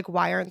whatever? Like,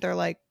 why aren't there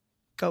like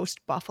ghost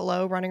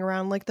buffalo running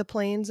around like the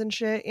plains and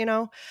shit,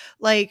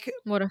 like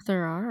What if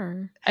there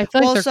are? I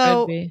feel like there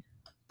could be.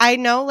 I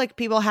know like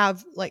people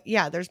have like,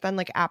 yeah, there's been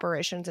like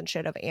apparitions and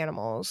shit of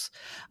animals,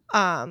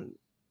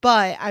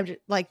 but I'm just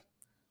like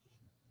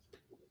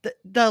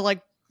the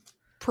like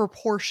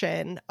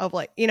proportion of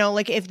like,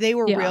 like if they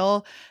were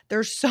real,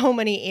 there's so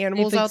many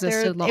animals out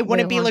there, it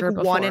wouldn't be like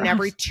one in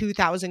every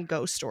 2,000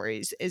 ghost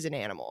stories is an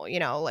animal,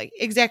 like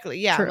exactly,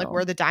 yeah. True. Like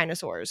we're the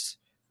dinosaur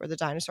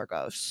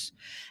ghosts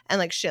and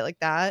like shit like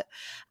that.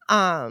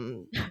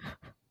 Don't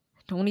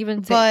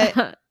even say but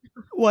that.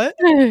 What?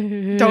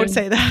 Don't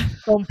say that.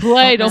 Don't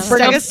play. Don't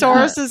bring up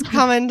Stegosaurus is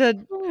coming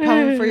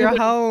for your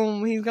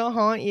home. He's gonna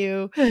haunt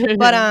you.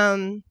 But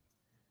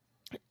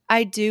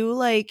I do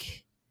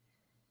like.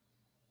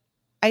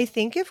 I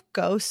think if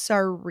ghosts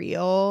are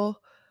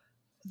real,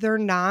 they're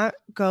not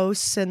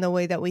ghosts in the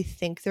way that we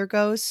think they're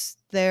ghosts.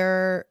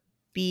 They're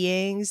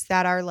beings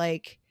that are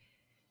like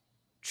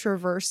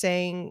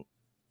traversing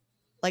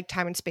like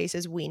time and space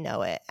as we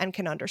know it and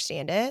can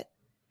understand it.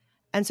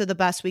 And so the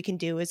best we can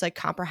do is like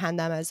comprehend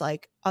them as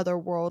like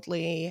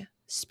otherworldly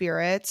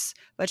spirits,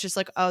 but it's just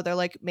like, oh, they're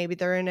like, maybe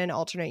they're in an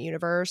alternate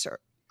universe or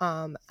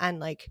a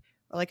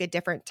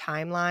different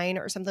timeline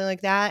or something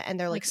like that. And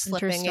they're like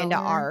slipping into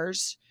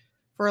ours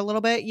for a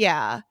little bit.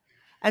 Yeah.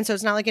 And so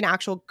it's not like an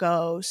actual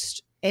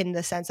ghost in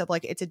the sense of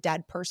like it's a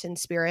dead person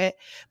spirit,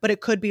 but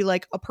it could be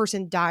like a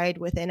person died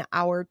within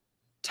our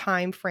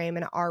time frame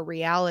in our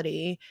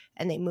reality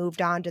and they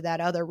moved on to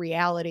that other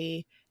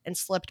reality and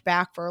slipped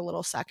back for a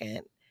little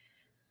second.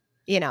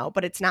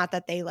 But it's not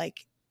that they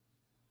like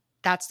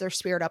that's their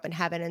spirit up in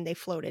heaven and they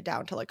floated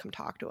down to like come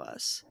talk to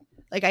us.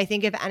 Like I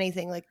think if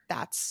anything, like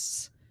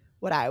that's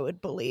what I would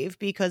believe,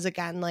 because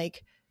again,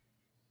 like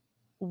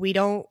we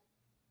don't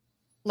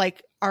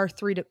like our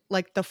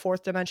like the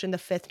fourth dimension, the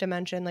fifth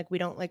dimension, like we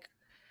don't like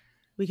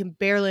we can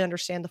barely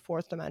understand the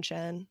fourth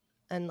dimension,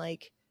 and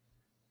like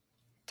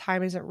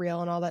time isn't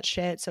real and all that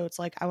shit. So it's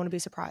like I wouldn't be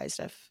surprised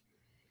if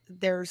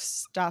there's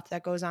stuff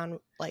that goes on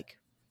like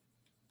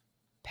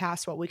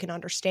past what we can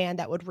understand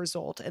that would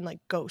result in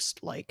like ghost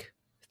like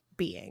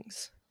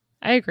beings.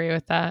 I agree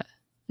with that.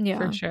 Yeah,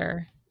 for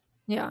sure.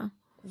 Yeah.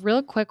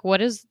 Real quick,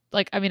 what is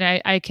like, I mean,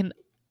 I can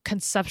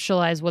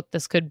conceptualize what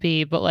this could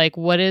be, but like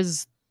what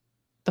is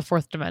the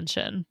fourth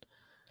dimension?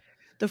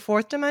 The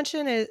fourth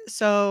dimension is,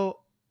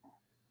 so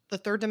the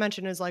third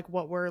dimension is like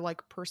what we're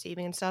like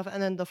perceiving and stuff,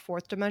 and then the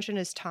fourth dimension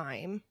is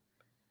time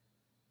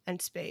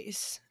and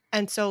space.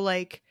 And so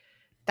like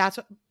that's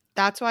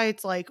why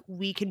it's like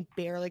we can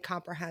barely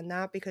comprehend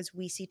that, because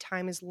we see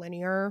time as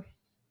linear,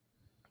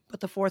 but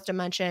the fourth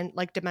dimension,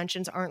 like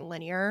dimensions aren't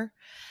linear.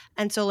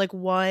 And so like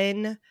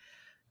one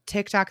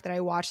TikTok that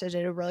I watched that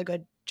did a really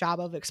good job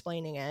of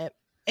explaining it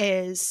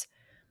is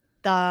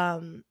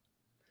the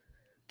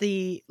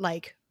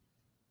like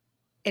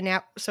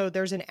so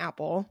there's an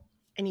apple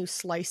and you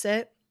slice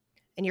it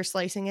and you're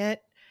slicing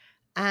it,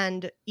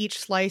 and each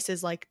slice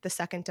is like the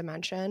second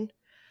dimension.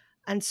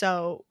 And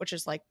so, which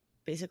is like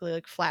basically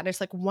like flat. It's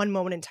like one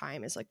moment in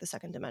time is like the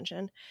second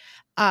dimension.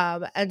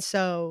 And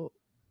so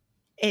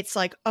it's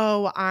like,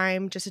 oh,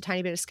 I'm just a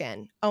tiny bit of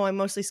skin. Oh, I'm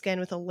mostly skin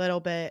with a little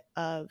bit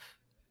of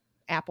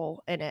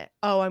apple in it.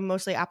 Oh, I'm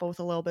mostly apple with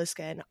a little bit of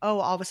skin. Oh,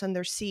 all of a sudden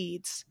there's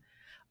seeds.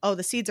 Oh,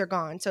 the seeds are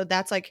gone. So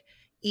that's like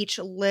each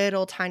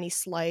little tiny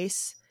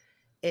slice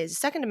is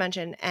second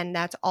dimension, and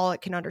that's all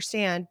it can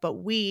understand. But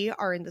we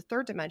are in the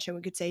third dimension.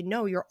 We could say,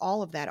 no, you're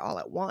all of that all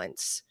at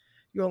once.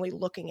 You're only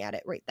looking at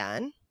it right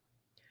then.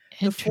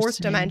 The fourth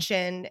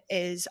dimension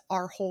is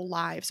our whole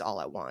lives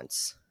all at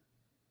once.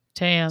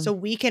 Damn. So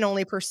we can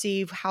only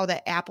perceive how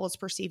the apple is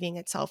perceiving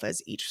itself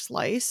as each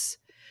slice.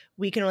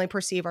 We can only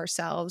perceive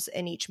ourselves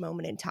in each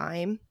moment in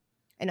time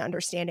and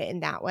understand it in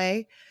that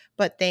way.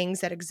 But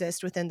things that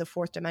exist within the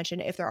fourth dimension,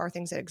 if there are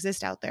things that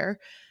exist out there,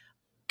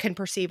 can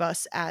perceive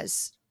us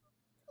as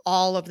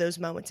all of those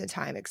moments in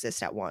time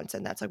exist at once.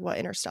 And that's like what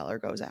Interstellar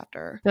goes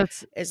after.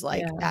 Is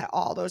like that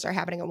all those are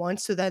happening at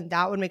once. So then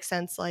that would make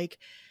sense. Like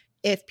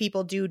if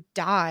people do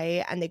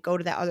die and they go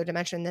to that other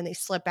dimension and then they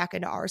slip back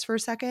into ours for a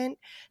second,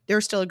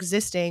 they're still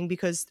existing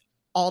because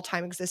all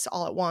time exists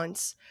all at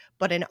once.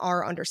 But in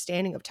our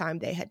understanding of time,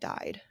 they had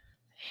died.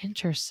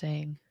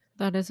 Interesting.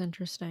 That is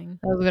interesting.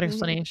 That was a good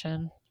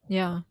explanation.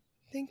 Yeah.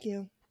 Thank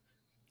you.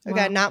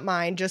 Again, not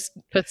mine. Just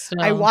but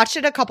still. I watched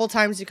it a couple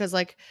times because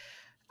like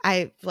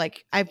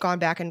I've gone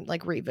back and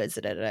like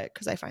revisited it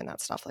because I find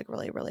that stuff like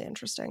really, really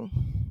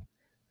interesting.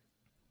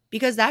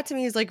 Because that to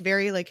me is like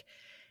very like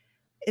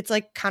it's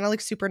like kind of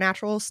like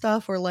supernatural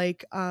stuff or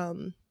like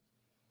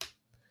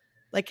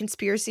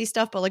conspiracy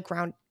stuff, but like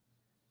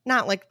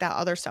not like that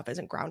other stuff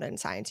isn't grounded in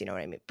science, you know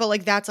what I mean? But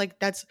like that's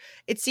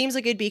it seems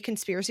like it'd be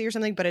conspiracy or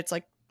something, but it's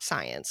like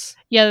science.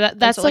 Yeah,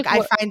 that's so, like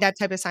I find that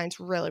type of science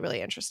really,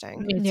 really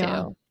interesting. Me too.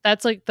 Yeah.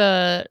 That's like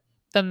the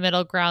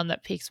middle ground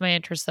that piques my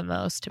interest the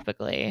most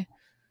typically.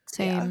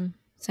 Same.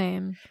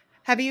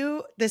 Have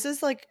you is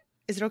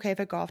it okay if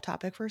I go off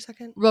topic for a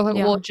second? Real quick,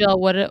 well, Jill,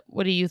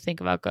 what do you think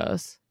about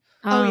ghosts?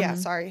 Oh yeah,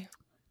 sorry.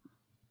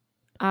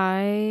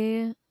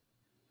 I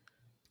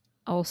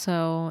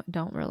also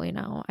don't really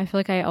know. I feel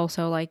like I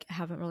also like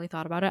haven't really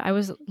thought about it. I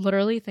was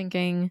literally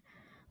thinking,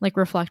 like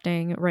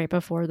reflecting right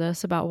before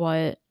this about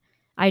what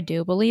I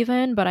do believe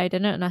in, but I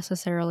didn't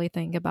necessarily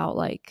think about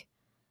like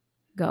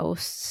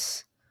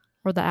ghosts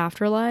or the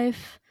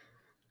afterlife.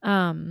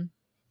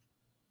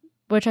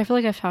 Which I feel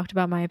like I've talked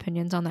about my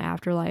opinions on the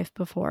afterlife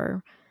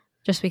before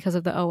just because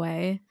of the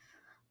OA.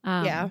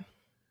 Yeah.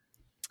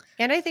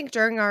 And I think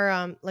during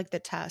our like the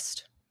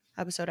test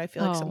episode, I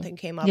feel like something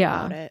came up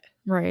about it.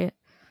 Right.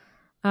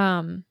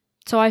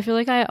 So I feel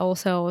like I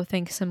also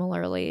think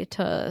similarly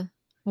to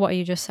what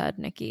you just said,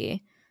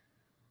 Nikki.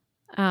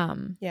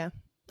 Yeah.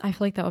 I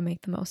feel like that would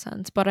make the most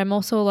sense. But I'm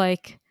also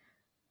like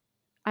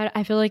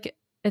I feel like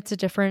it's a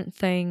different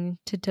thing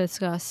to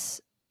discuss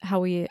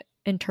how we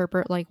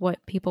interpret like what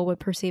people would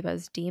perceive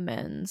as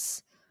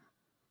demons.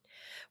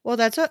 Well,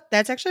 that's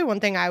actually one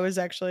thing I was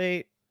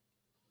actually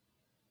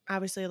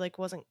obviously like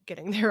wasn't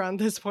getting there on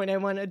this point. I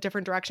went a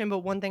different direction, but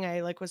one thing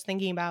I like was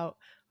thinking about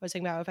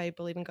if I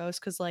believe in ghosts,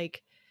 because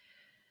like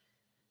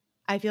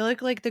I feel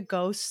like the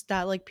ghosts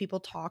that like people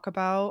talk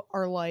about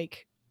are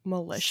like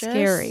malicious,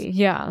 scary,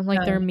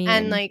 like they're mean,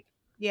 and like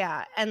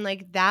and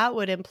like that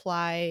would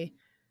imply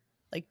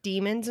like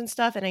demons and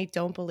stuff, and I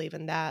don't believe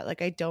in that.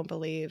 Like I don't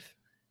believe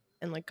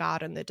in like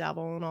God and the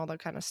devil and all that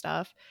kind of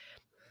stuff,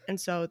 and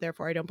so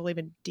therefore I don't believe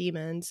in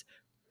demons.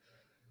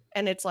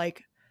 And it's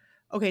like,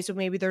 okay, so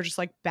maybe they're just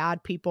like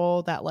bad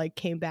people that like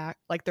came back,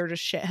 like they're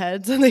just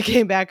shitheads and they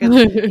came back and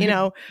you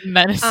know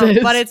menaces.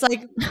 But it's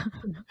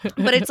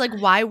like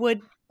why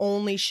would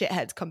only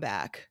shitheads come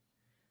back?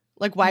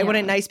 Like why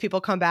wouldn't nice people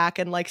come back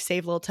and like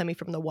save little Timmy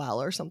from the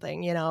well or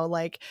something, you know?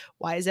 Like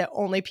why is it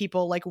only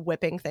people like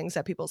whipping things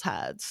at people's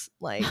heads?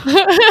 Like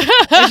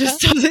it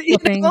just doesn't, you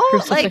know?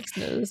 Like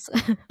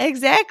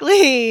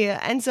exactly.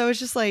 And so it's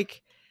just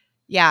like,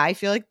 yeah, I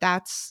feel like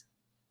that's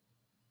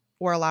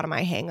where a lot of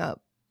my hang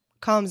up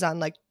comes on,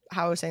 like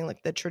how I was saying,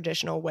 like the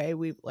traditional way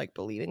we like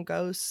believe in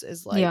ghosts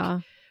is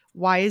like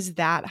why is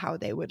that how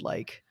they would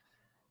like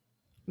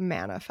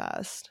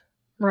manifest?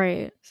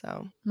 Right.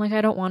 So like I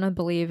don't want to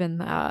believe in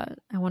that.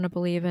 I want to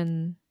believe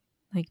in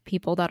like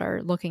people that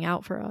are looking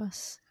out for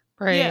us.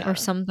 Right. Or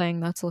something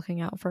that's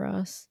looking out for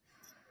us.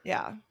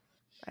 Yeah.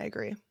 I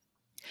agree.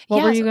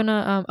 What were you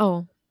gonna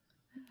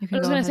I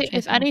was gonna say,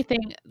 if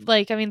anything,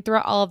 like I mean,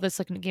 throughout all of this,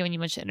 like again, when you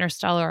mentioned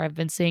Interstellar, I've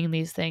been seeing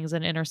these things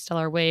in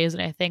interstellar ways,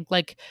 and I think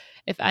like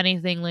if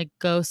anything, like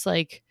ghosts,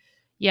 like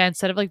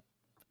instead of like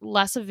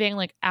less of being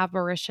like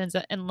apparitions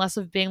and less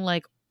of being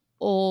like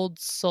old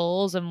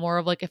souls and more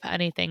of like, if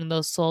anything,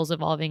 those souls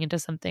evolving into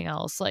something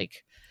else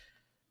like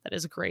that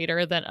is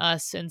greater than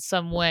us in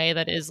some way,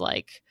 that is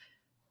like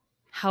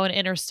how in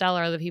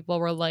Interstellar the people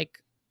were like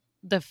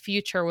the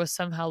future was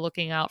somehow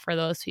looking out for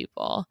those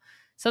people.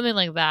 Something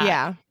like that.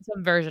 Yeah.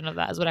 Some version of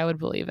that is what I would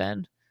believe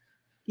in.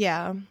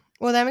 Yeah.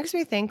 Well, that makes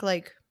me think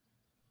like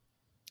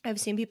I've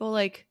seen people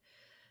like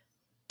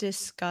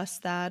discuss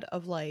that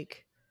of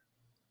like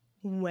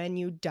when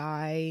you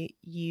die,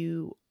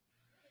 you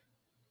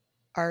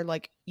are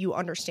like, you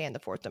understand the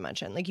fourth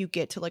dimension. Like you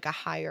get to like a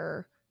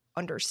higher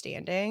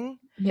understanding.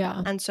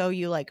 Yeah. And so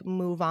you like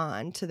move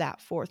on to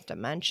that fourth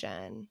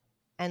dimension.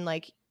 And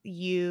like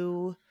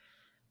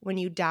when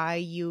you die,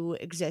 you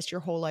exist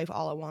your whole life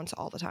all at once,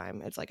 all the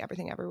time. It's like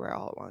everything everywhere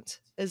all at once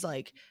is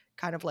like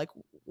kind of like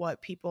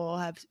what people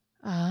have,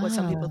 what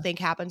some people think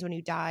happens when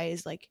you die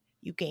is like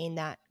you gain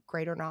that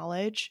greater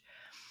knowledge.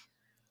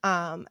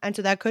 And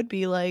so that could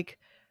be like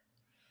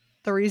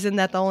the reason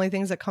that the only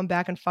things that come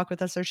back and fuck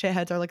with us are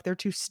shitheads are like they're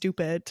too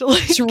stupid to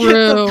like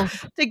True.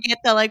 to get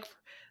the like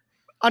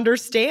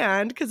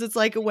understand, because it's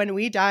like when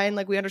we die and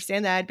like we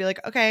understand that, I'd be like,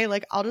 okay,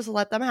 like I'll just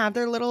let them have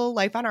their little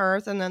life on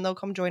Earth and then they'll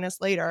come join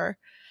us later.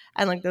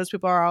 And like those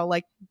people are all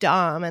like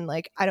dumb and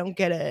like I don't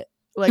get it.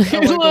 Like I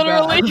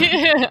literally,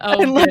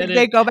 and like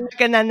they go back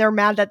and then they're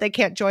mad that they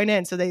can't join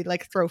in, so they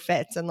like throw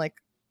fits and like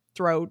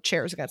throw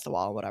chairs against the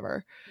wall,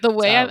 whatever. The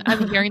way So-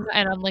 I'm hearing that,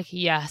 and I'm like,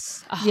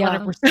 yes, Yeah.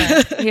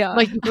 100%. Yeah.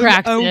 Like you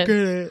cracked I don't it. get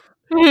it.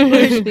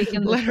 You're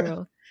speaking the Literally.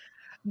 truth.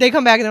 They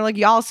come back and they're like,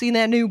 y'all seen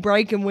that new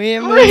Breaking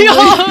Wind?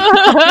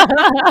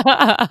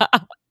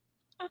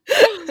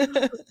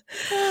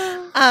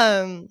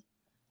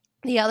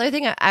 The other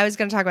thing I was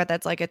going to talk about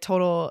that's like a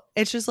total,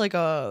 it's just like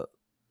a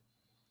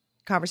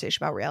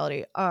conversation about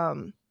reality.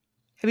 Have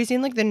you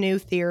seen like the new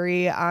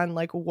theory on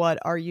like what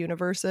our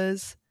universe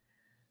is?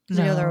 'Cause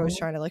you know they're always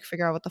trying to like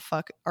figure out what the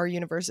fuck our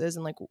universe is,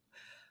 and like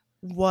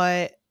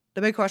what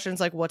the big question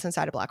is, like what's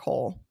inside a black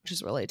hole, which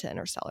is related to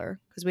Interstellar,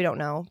 because we don't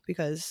know,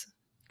 because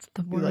It's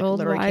the we, like,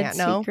 literally worldwide can't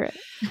know. secret.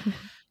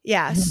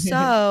 yeah.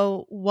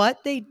 So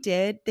what they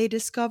did, they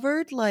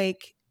discovered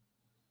like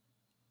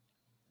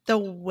the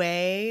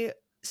way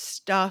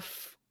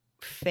stuff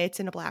fits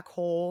in a black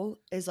hole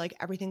is like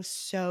everything's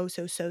so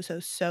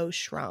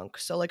shrunk.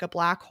 So like a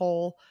black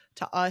hole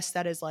to us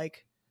that is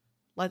like,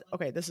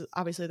 okay, this is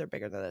obviously they're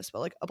bigger than this, but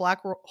like a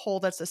black hole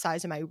that's the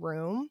size of my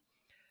room,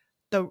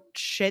 the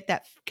shit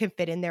that can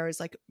fit in there is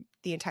like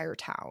the entire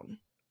town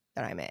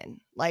that I'm in.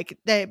 Like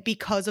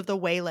because of the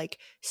way like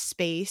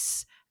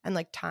space and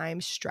like time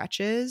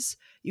stretches,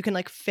 you can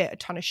like fit a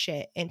ton of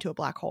shit into a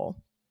black hole.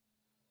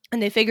 And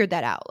they figured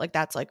that out. Like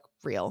that's like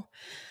real.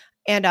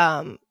 And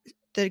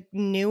the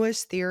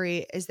newest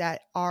theory is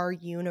that our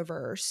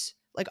universe,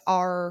 like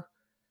our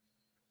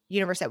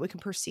universe that we can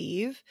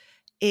perceive,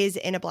 is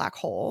in a black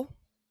hole.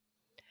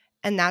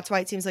 And that's why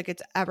it seems like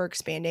it's ever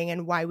expanding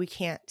and why we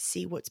can't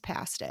see what's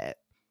past it,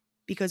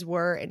 because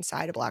we're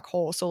inside a black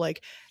hole. So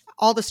like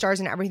all the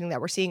stars and everything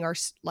that we're seeing are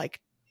like,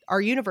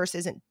 our universe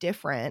isn't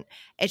different.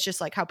 It's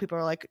just like how people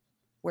are like,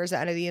 where's the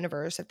end of the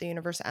universe? If the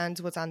universe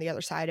ends, what's on the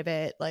other side of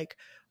it? Like,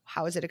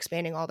 how is it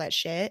expanding? All that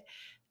shit.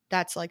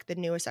 That's like the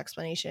newest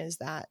explanation, is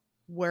that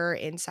we're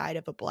inside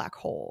of a black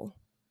hole.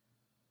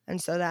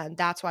 And so then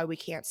that's why we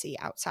can't see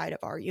outside of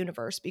our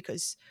universe,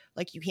 because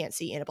like you can't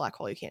see in a black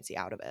hole, you can't see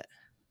out of it.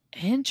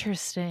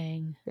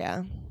 Interesting.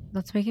 Yeah.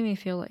 That's making me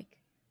feel like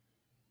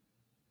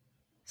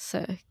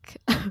sick.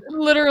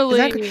 Literally.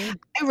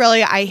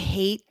 I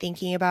hate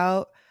thinking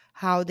about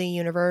how the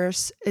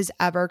universe is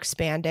ever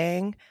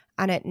expanding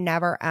and it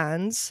never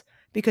ends.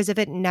 Because if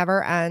it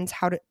never ends,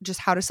 how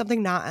does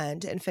something not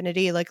end?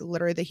 Infinity, like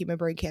literally the human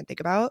brain can't think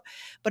about.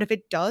 But if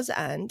it does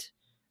end,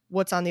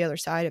 what's on the other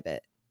side of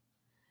it?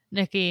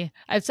 Nikki,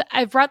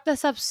 I've brought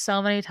this up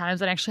so many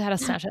times, and I actually had a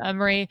Snapchat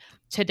memory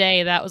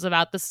today that was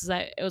about this.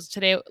 It was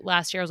today,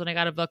 last year was when I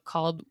got a book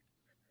called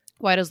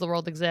Why Does the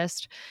World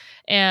Exist?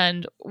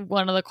 And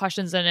one of the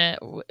questions in it,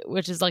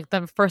 which is like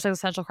the first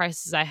existential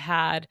crisis I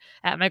had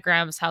at my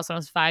grandma's house when I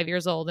was 5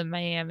 years old in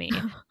Miami,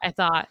 I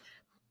thought,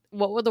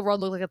 what would the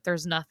world look like if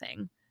there's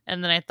nothing?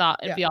 And then I thought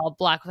it'd be all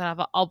black.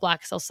 All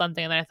black is still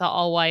something. And then I thought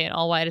all white, and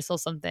all white is still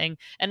something.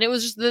 And it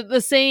was just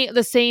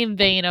the same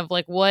vein of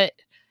like what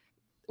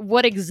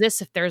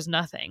exists if there's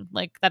nothing.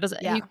 Like that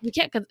doesn't. Yeah. You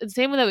can't. The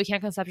same way that we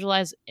can't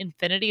conceptualize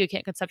infinity, you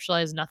can't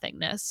conceptualize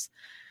nothingness.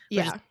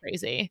 Which is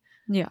crazy.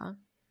 Yeah.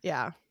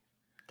 Yeah.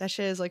 That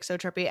shit is like so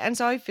trippy. And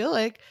so I feel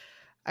like,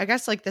 I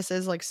guess like this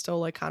is like still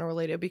like kind of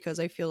related,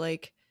 because I feel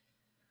like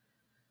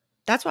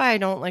that's why I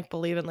don't like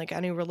believe in like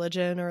any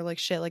religion or like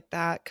shit like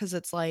that, because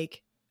it's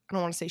like, I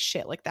don't want to say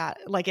shit like that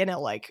like in a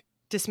like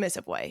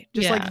dismissive way,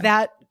 just like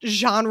that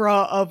genre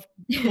of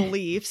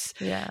beliefs.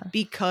 Yeah.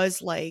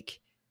 Because like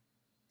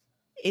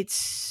it's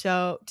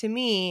so, to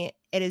me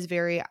it is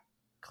very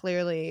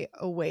clearly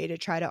a way to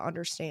try to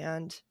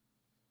understand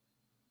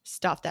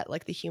stuff that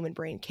like the human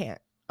brain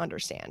can't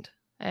understand.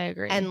 I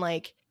agree. And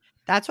like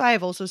that's why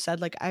I've also said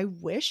like I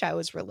wish I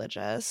was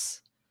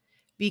religious,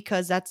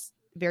 because that's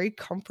very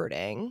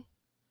comforting,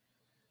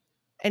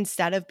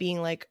 instead of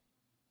being like,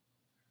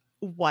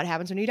 what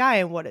happens when you die,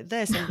 and what is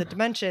this, and the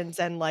dimensions,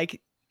 and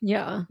like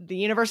Yeah. the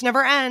universe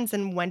never ends,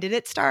 and when did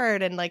it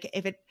start, and like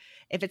if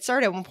it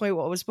started at one point,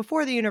 what was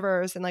before the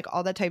universe, and like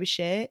all that type of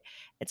shit.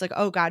 It's like,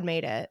 oh, God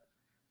made it.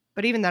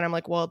 But even then I'm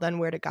like, well, then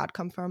where did God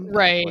come from?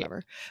 Right.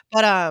 Whatever.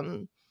 But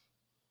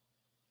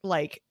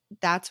like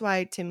that's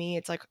why to me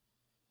it's like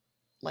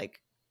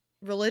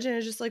religion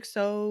is just like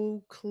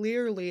so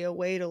clearly a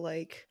way to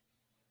like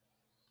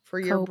for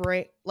your Cope.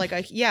 brain, like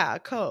a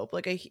cope,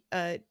 like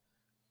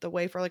the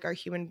way for like our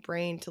human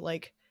brain to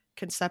like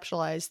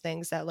conceptualize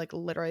things that like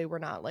literally we're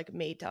not like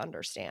made to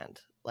understand.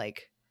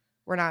 Like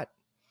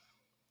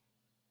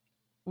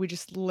we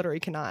just literally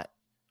cannot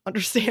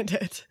understand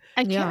it.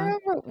 I can't Yeah.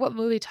 remember what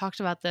movie talked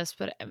about this,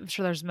 but I'm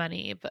sure there's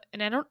many. But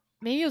and I don't.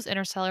 Maybe it was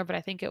Interstellar, but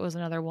I think it was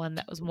another one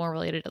that was more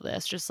related to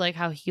this. Just like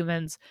how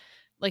humans,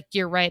 like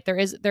you're right. There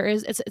is.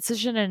 It's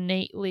such an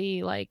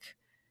innately like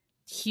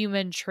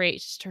human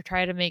trait to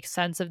try to make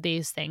sense of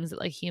these things that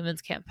like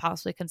humans can't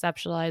possibly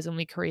conceptualize, and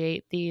we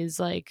create these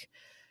like,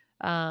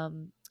 I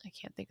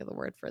can't think of the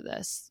word for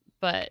this,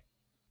 but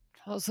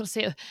I was going to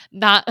say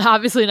not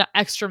obviously not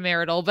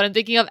extramarital, but I'm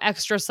thinking of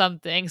extra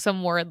something,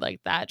 some word like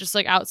that, just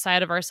like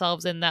outside of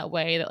ourselves in that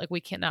way that like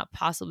we cannot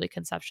possibly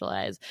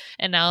conceptualize.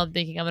 And now I'm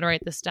thinking I'm going to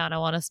write this down. I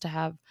want us to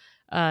have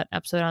an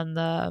episode on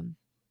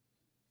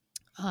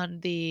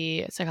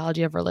the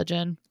psychology of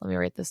religion. Let me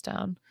write this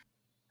down.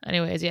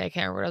 Anyways, yeah, I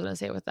can't remember what I was going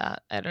to say with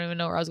that. I don't even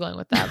know where I was going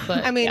with that,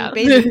 but I mean, yeah.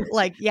 basically,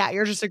 like, yeah,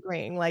 you're just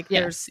agreeing. Like,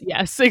 yes,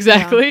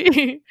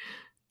 exactly.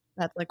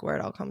 that's like where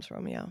it all comes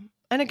from. Yeah.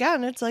 And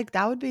again, it's like,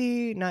 that would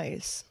be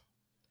nice.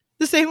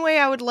 The same way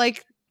I would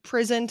like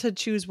prison to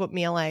choose what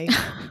meal I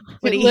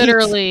would eat.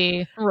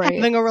 Literally, Right.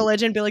 Having a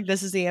religion, be like,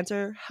 this is the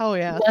answer. Hell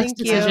yeah. less Thank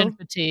decision you.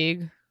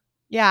 fatigue.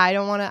 Yeah. I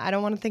don't want to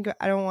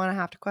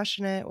have to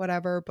question it,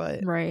 whatever.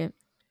 But Right.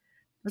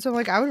 so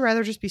like, I would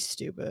rather just be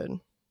stupid.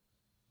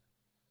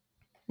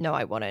 No,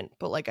 I wouldn't,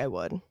 but like I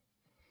would.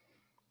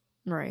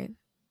 Right.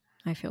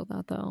 I feel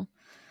that though.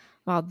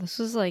 Wow, this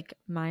is like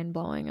mind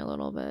blowing a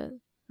little bit.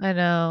 I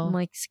know. I'm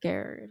like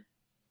scared.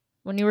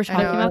 When you were I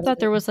talking know. about that,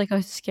 there was like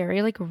a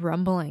scary like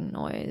rumbling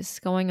noise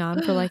going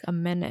on for like a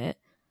minute.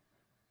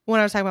 When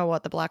I was talking about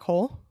what, the black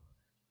hole?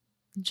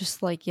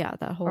 Just like, yeah,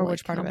 that whole Or like,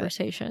 which part of it?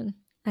 conversation.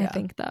 I Yeah.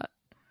 think that.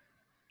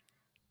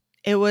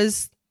 It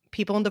was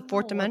people in the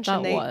fourth what dimension.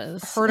 that They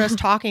was. heard us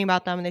talking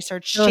about them and they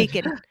started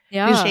shaking.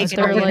 Yeah, shaking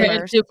they're our like,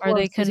 universe. are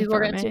they We're getting too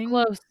confirming?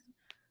 close.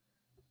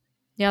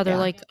 Yeah, they're Yeah.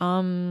 like,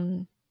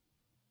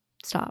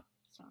 stop.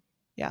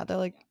 Yeah, they're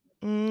like,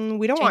 we don't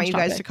Change want you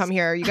guys to topics. come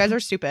here. You guys are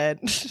stupid.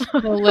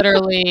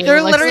 Literally,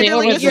 They're like, literally stay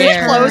like, over it's a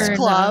there. closed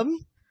club.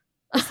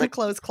 It's a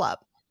closed club.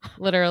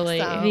 Literally,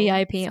 So,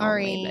 VIP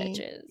sorry. only,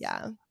 bitches.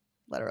 Yeah,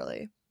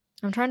 literally.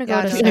 I'm trying to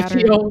Yeah, go to no, VIP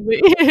Saturn.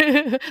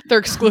 only. They're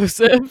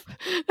exclusive.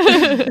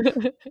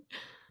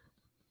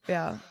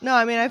 Yeah. No,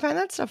 I mean, I find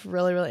that stuff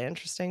really, really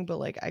interesting, but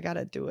like, I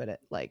gotta do it at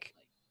like,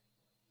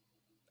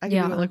 I can do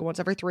Yeah. it like once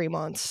every 3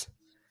 months.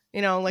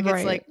 You know, like it's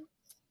Right. like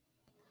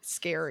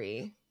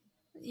scary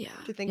Yeah.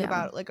 to think yeah.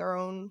 about like our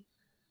own.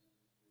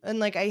 And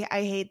like, I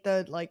hate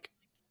the like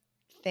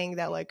thing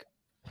that like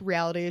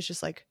reality is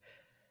just like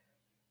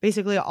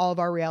basically all of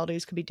our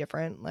realities could be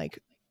different. Like,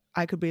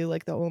 I could be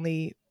like the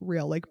only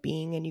real like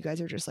being, and you guys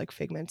are just like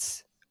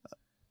figments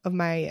of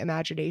my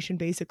imagination,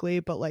 basically.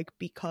 But like,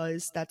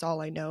 because that's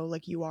all I know,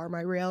 like you are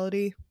my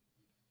reality.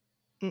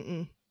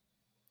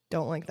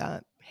 Don't like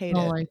that. Hate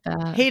Don't it. like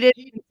that. Hated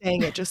even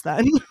saying it just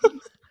then.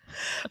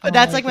 But Don't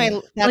that's like like my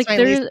it. that's Like, my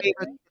there's- least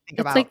favorite thing to think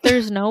It's about. like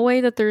there's no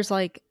way that there's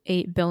like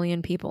 8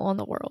 billion people in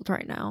the world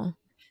right now.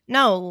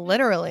 No,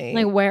 literally.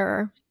 Like,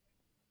 where?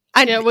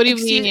 Yeah, what do you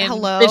mean?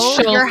 Hello,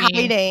 Bitch, show you're me.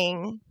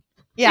 hiding.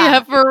 Yeah, Yeah,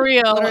 for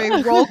real.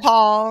 literally roll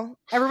call.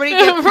 Everybody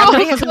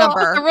has a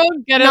number.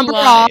 Everyone get Number in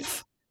line.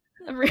 off.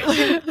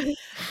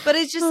 But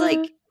it's just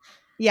like,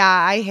 yeah,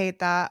 I hate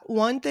that.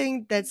 One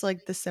thing that's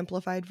like the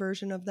simplified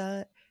version of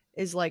that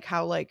is like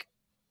how like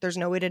there's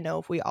no way to know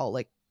if we all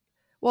like,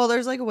 well,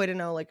 there's like a way to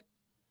know like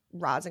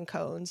rods and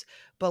cones,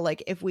 but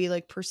like if we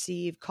like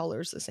perceive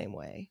colors the same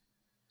way.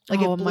 Like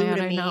Oh, if blue man,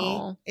 to I me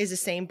know. is the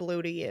same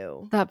blue to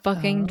you. That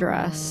fucking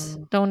dress.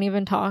 Oh. Don't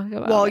even talk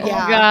about Well, it. Oh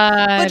yeah.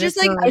 God, But just,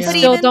 like, for I real. but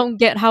still even- don't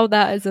get how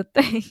that is a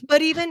thing.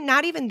 But even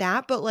not even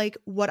that, but like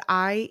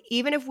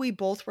even if we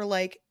both were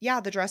like,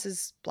 yeah, the dress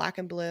is black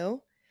and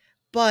blue,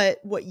 but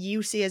what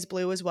you see as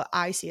blue is what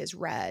I see as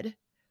red.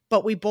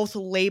 But we both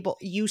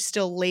you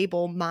still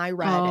label my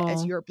red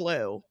as Oh. your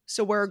blue.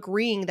 So we're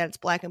agreeing that it's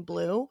black and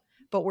blue,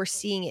 but we're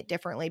seeing it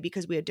differently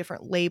because we have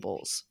different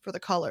labels for the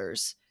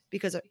colors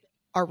because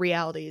our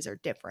realities are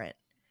different.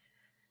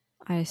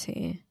 I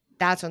see.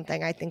 That's one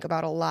thing I think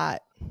about a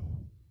lot,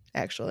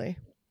 actually.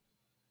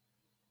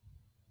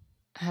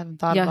 I haven't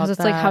thought Yeah, about because it's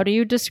that. like, how do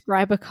you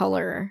describe a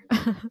color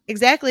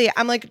Exactly.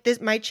 I'm like,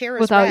 my chair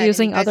is without red, and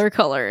using you guys- other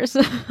colors?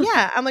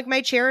 Yeah, I'm like,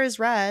 my chair is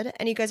red,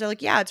 and you guys are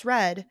like, yeah, it's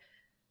red.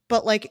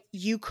 But like,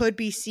 you could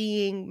be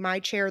seeing my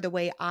chair the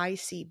way I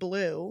see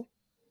blue,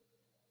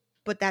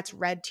 but that's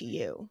red to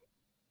you.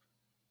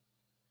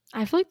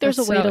 I feel like there's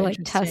That's a way so to like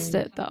test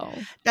interesting. it though.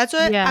 That's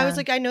what I Yeah, was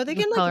like. I know they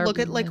the can like color look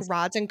at like blindness.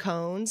 rods and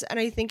cones, and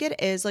I think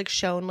it is like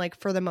shown like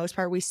for the most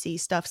part we see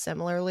stuff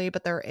similarly,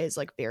 but there is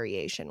like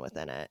variation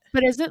within it.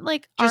 But isn't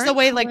like Just the aren't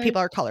way like colors-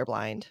 people are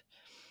colorblind.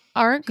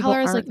 aren't People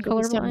colors aren't like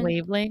based on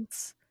colorblind?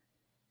 wavelengths?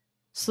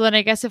 So then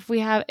I guess if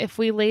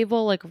we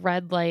label like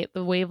red light,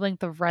 the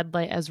wavelength of red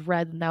light as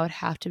red, then that would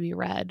have to be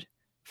red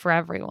for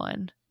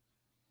everyone.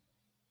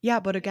 Yeah,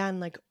 but again,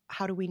 like,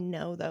 how do we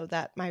know though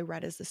that my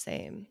red is the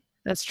same?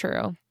 That's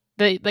true.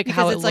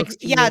 how it it's like, looks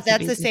to you, it should that's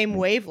be the same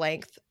different.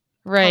 wavelength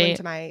Right.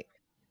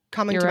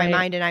 coming You're to my right.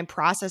 mind, and I'm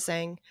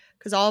processing,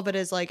 because all of it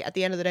is like, at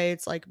the end of the day,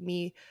 it's like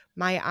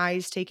my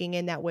eyes taking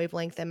in that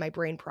wavelength and my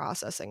brain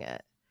processing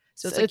it.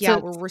 So it's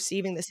like, we're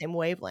receiving the same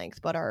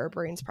wavelength, but our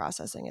brain's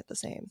processing it the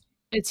same.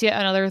 It's yet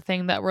another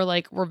thing that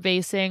we're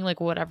basing like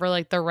whatever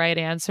like the right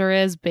answer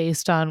is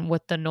based on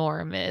what the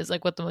norm is,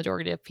 like what the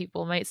majority of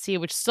people might see,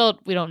 which still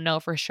we don't know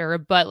for sure.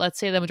 But let's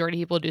say the majority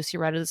of people do see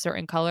red as a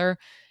certain color,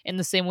 in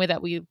the same way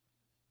that we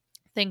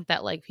think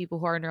that like people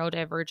who are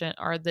neurodivergent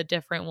are the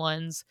different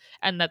ones,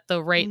 and that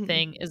the right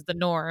thing is the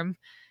norm,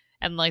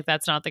 and like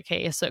that's not the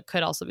case. So it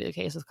could also be the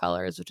case with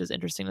colors, which is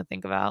interesting to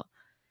think about.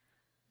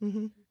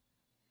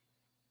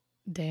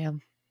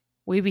 Damn,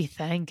 we be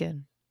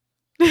thanking.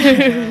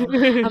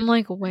 I'm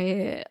like,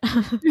 wait.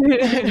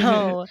 I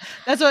know.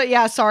 That's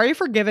what. Sorry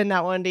for giving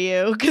that one to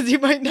you, because you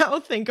might now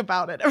think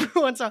about it every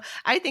once in a while.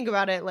 I think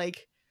about it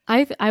like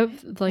I've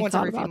like once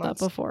thought every few about that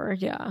months. before.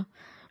 Yeah,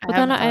 but I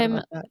then haven't thought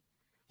about that.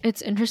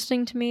 It's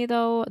interesting to me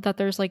though that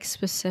there's like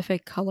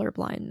specific color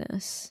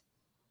blindness.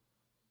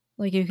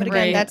 Like you can, but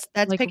again, get,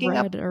 that's like, picking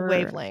up red or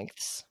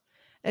wavelengths.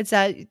 It's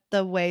that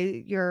the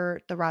way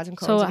the rods and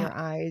cones in your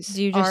eyes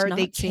do you just are, not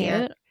they see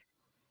can't. it?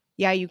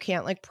 Yeah, you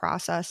can't like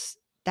process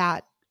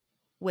that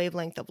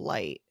wavelength of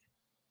light,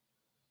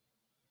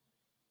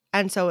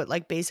 and so it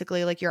like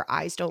basically like your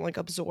eyes don't like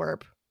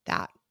absorb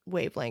that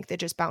wavelength. It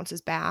just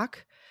bounces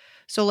back.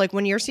 So like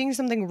when you're seeing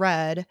something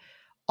red,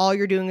 all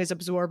you're doing is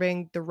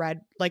absorbing the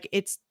red. Like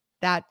it's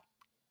that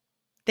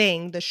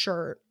thing, the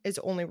shirt is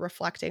only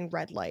reflecting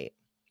red light.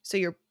 So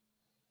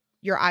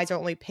your eyes are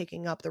only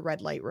picking up the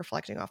red light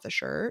reflecting off the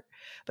shirt.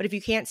 But if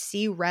you can't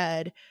see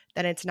red,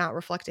 then it's not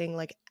reflecting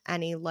like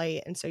any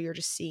light, and so you're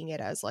just seeing it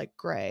as like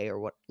gray, or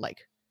what,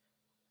 like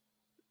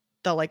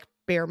the like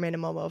bare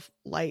minimum of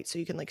light, so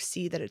you can like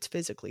see that it's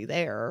physically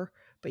there,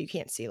 but you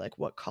can't see like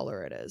what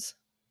color it is.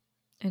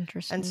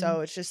 Interesting. And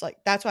so it's just like,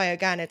 that's why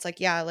again it's like,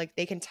 like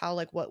they can tell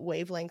like what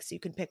wavelengths you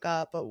can pick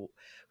up, but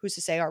who's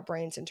to say our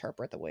brains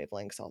interpret the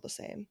wavelengths all the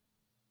same.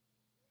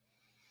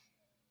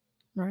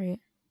 Right.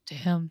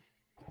 Damn.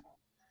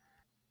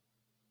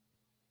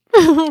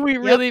 We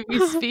really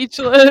be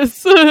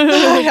speechless.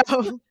 I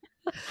know.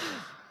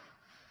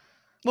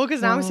 Well,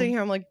 because now I'm sitting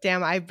here, I'm like,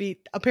 damn,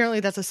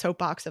 apparently that's a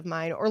soapbox of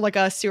mine, or like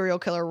a serial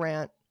killer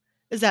rant,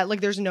 is that like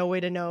there's no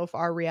way to know if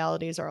our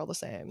realities are all the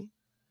same.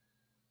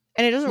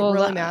 And it doesn't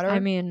really matter.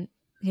 I mean,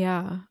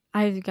 yeah,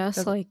 I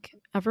guess like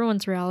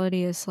everyone's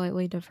reality is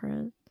slightly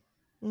different,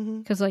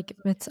 because like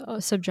it's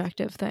a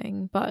subjective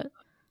thing. But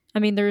I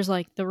mean, there's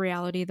like the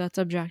reality that's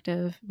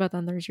objective, but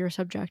then there's your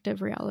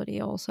subjective reality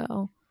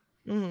also.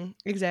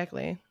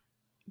 Exactly.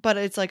 But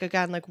it's like,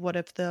 again, like what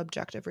if the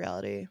objective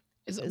reality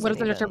what if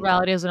the objective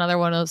reality is another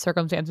one of those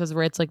circumstances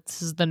where it's like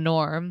this is the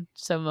norm,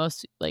 so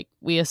most like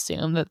we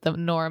assume that the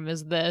norm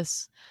is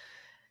this,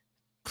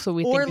 so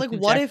we or think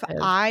like what if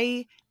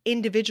I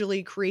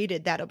individually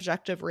created that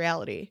objective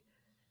reality,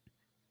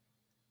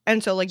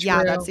 and so like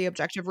True. That's the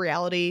objective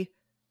reality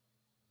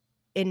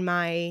in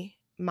my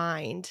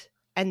mind,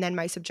 and then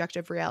my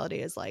subjective reality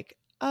is like,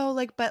 oh,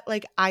 like, but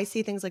like I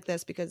see things like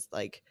this because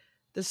like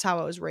this is how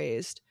I was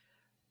raised,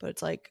 but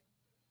it's like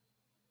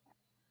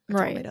it's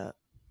all made up.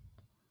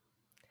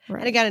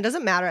 Right. And again, it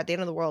doesn't matter at the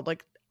end of the world,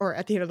 like, or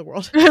at the end of the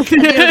world, at the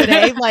end of the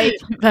day,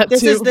 like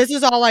this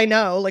is all I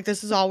know. Like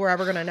this is all we're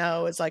ever gonna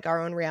know. It's like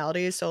our own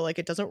reality. So like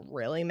it doesn't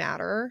really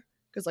matter,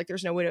 because like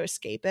there's no way to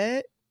escape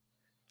it.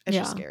 It's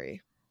just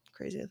scary,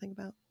 crazy to think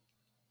about.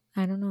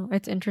 I don't know.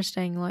 It's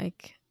interesting.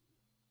 Like,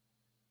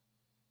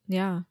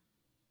 yeah,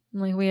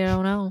 like we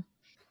don't know.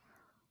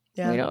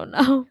 Yeah, we don't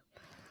know.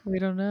 We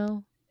don't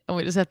know. And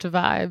we just have to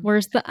vibe.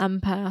 Where's the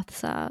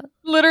empaths at?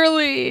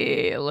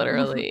 Literally,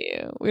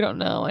 we don't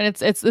know. And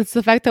it's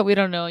the fact that we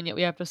don't know, and yet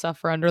we have to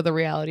suffer under the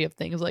reality of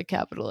things like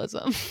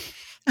capitalism.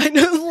 I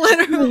know,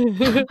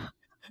 literally.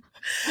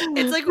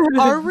 It's like,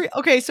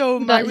 okay, so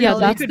my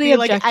reality could be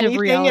like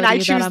anything, and I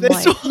choose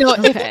this one. No,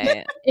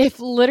 okay.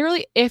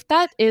 if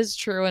that is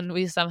true, and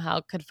we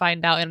somehow could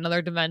find out in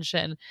another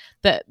dimension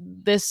that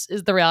this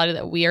is the reality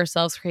that we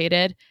ourselves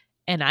created,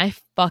 and I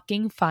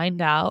fucking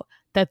find out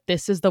that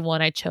this is the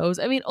one I chose.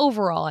 I mean,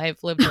 overall,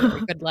 I've lived a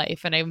very good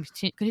life, and I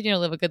continue to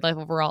live a good life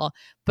overall,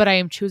 but I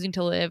am choosing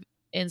to live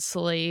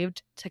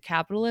enslaved to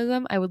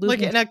capitalism. I would lose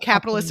like in a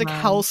capitalistic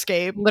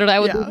hellscape. Literally, I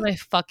would lose my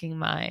fucking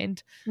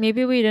mind.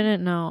 Maybe we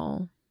didn't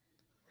know.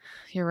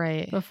 You're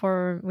right.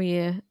 Before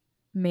we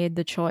made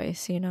the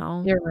choice, you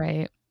know? You're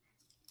right.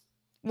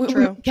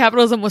 True.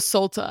 Capitalism was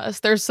sold to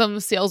us. There's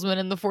some salesman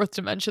in the fourth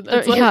dimension.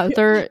 That's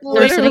they're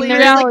sitting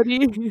there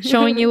like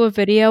showing you a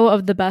video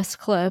of the best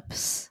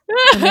clips,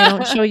 and they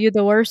don't show you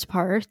the worst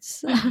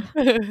parts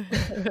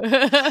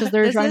because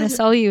they're trying to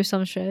sell you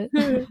some shit.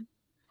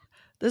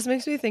 This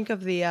makes me think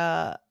of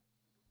the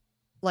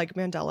like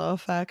Mandela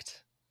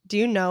effect. Do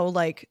you know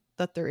like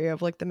the theory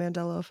of like the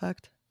Mandela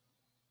effect?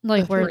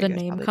 Like where the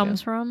name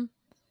comes from?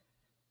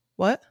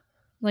 What?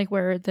 Like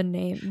where the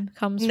name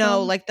comes from?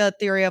 No, like the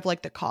theory of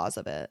like the cause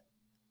of it.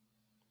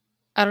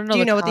 I don't know. Do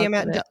you know what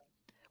the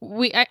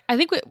I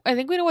think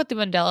we know what the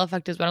Mandela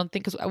effect is, but I don't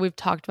think, because we've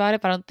talked about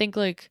it, but I don't think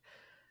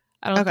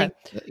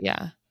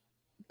yeah.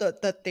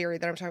 The theory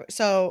that I'm talking about.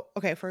 So,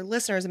 okay, for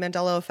listeners, the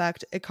Mandela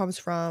effect, it comes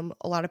from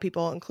a lot of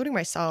people, including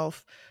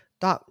myself,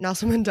 thought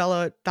Nelson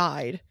Mandela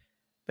died,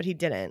 but he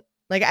didn't.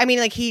 Like, I mean,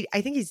 like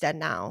I think he's dead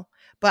now,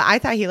 but I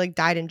thought he like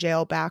died in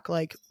jail back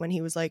like when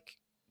he was like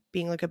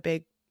being like a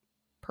big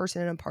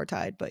person in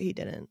apartheid, but he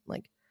didn't.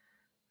 Like,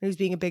 he was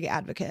being a big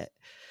advocate.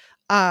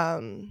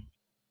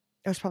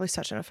 It was probably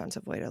such an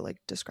offensive way to like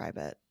describe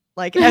it,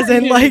 like as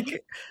in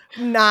like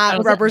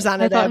not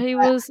representative. I thought he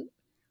was,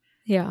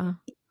 yeah.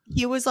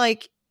 He was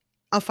like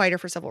a fighter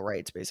for civil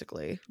rights,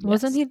 basically.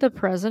 Wasn't he the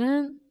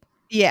president?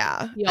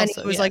 Yeah, and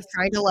he was like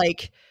trying to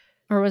like,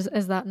 or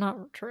is that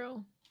not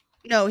true?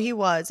 No, he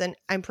was, and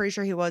I'm pretty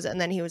sure he was.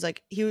 And then he was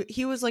like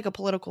he was like a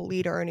political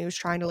leader, and he was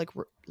trying to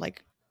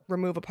like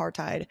remove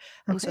apartheid.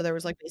 And so there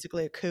was like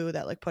basically a coup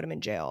that like put him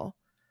in jail.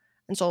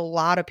 And so a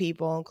lot of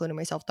people, including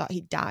myself, thought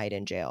he died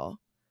in jail,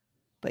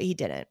 but he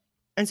didn't.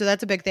 And so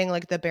that's a big thing,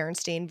 like the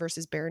Berenstain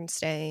versus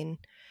Berenstain,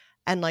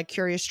 and like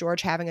Curious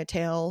George having a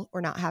tail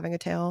or not having a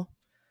tail.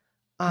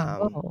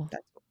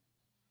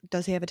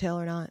 Does he have a tail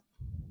or not?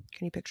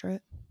 Can you picture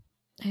it?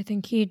 I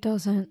think he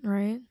doesn't,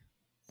 right?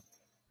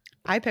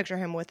 I picture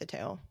him with a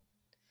tail.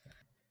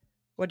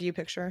 What do you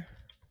picture?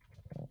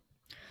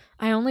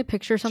 I only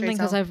picture something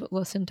because I've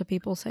listened to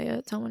people say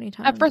it so many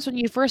times. At first, when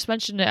you first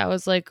mentioned it, I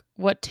was like,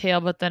 what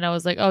tail? But then I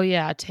was like, oh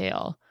yeah,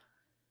 tail.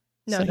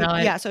 No,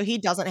 so he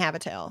doesn't have a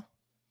tail.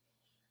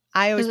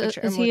 I always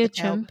picture him with a tail. Is he a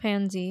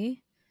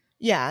chimpanzee?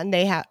 Yeah, and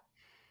they have.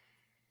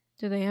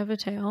 Do they have a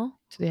tail?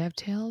 Do they have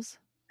tails?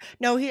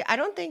 No, I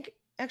don't think.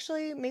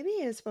 Actually, maybe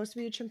he is supposed to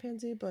be a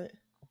chimpanzee, but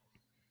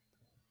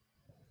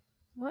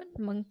what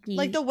monkey?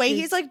 Like the way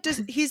he's like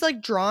he's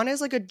like drawn as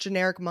like a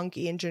generic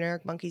monkey, and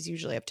generic monkeys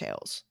usually have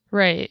tails,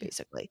 right?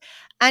 Basically.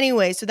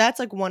 Anyway, so that's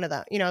like one of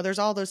them. You know, there's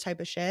all those type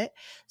of shit.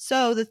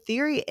 So the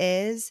theory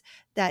is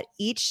that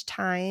each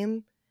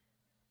time,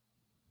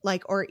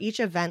 like, or each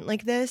event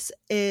like this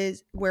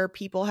is where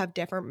people have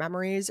different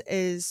memories,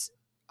 is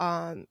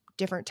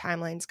different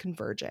timelines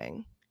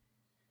converging.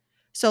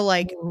 So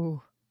like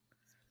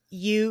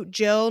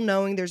Jill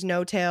knowing there's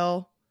no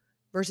tail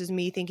versus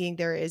me thinking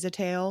there is a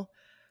tail.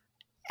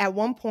 At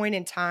one point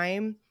in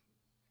time,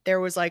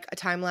 there was like a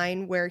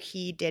timeline where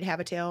he did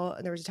have a tail,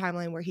 and there was a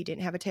timeline where he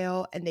didn't have a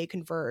tail, and they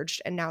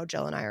converged, and now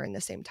Jill and I are in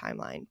the same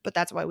timeline. But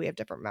that's why we have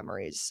different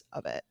memories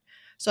of it.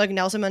 So like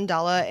Nelson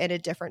Mandela in a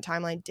different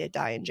timeline did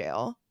die in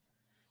jail.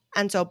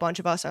 And so a bunch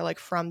of us are like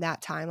from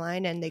that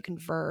timeline, and they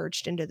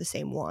converged into the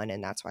same one,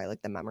 and that's why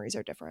like the memories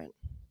are different.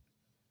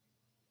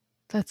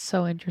 That's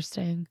so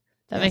interesting.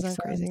 That makes sense.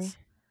 Crazy.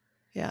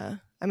 Yeah.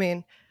 I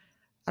mean,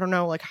 I don't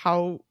know like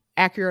how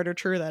accurate or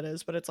true that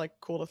is, but it's like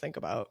cool to think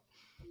about.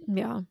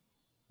 Yeah.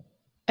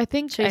 I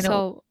think I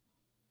know.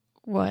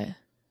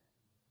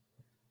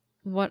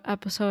 What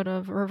episode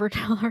of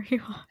Riverdale are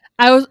you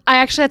on? I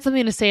actually had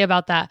something to say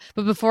about that,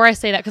 but before I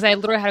say that, because I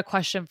literally had a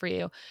question for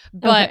you,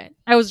 but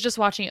I was just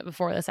watching it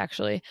before this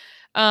actually,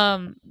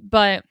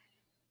 but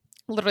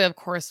literally, of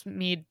course,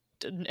 me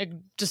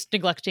just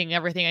neglecting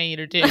everything I need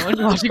to do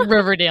and watching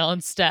Riverdale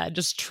instead,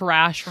 just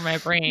trash for my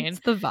brain. It's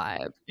the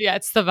vibe. Yeah,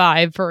 it's the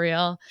vibe for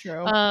real.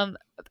 True.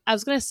 I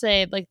was gonna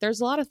say, like,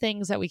 there's a lot of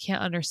things that we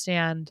can't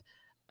understand,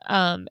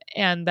 and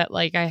that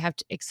like I have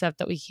to accept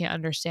that we can't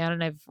understand.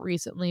 And I've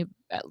recently,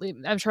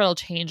 I'm sure it'll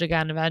change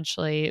again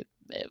eventually.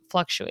 It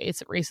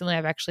fluctuates. Recently,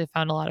 I've actually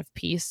found a lot of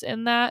peace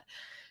in that,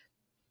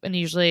 and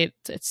usually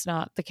it's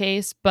not the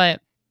case.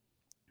 But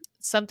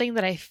something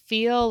that I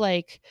feel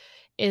like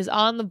is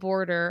on the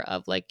border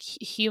of like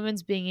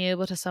humans being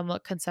able to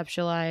somewhat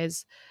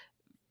conceptualize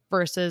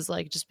versus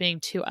like just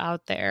being too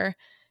out there.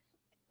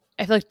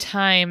 I feel like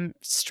time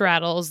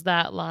straddles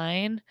that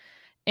line,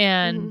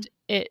 and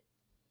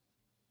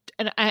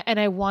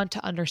I want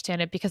to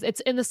understand it, because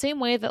it's in the same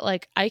way that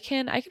like I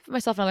can put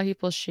myself in other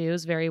people's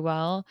shoes very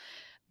well,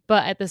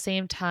 but at the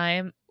same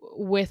time,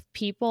 with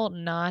people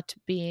not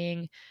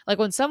being like,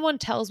 when someone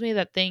tells me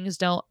that things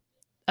don't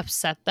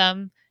upset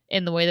them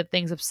in the way that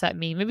things upset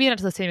me, maybe not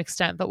to the same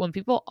extent, but when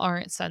people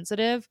aren't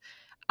sensitive,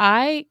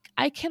 I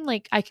can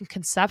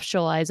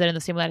conceptualize it in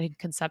the same way that I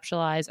can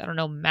conceptualize, I don't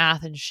know,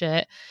 math and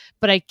shit,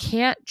 but I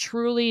can't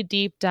truly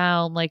deep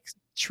down like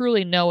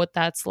truly know what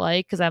that's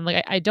like, because I'm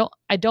like, I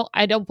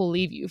don't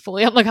believe you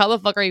fully. I'm like, how the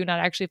fuck are you not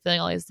actually feeling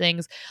all these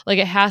things? Like,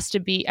 it has to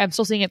be, I'm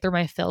still seeing it through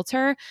my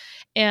filter.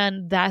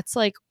 And that's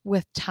like,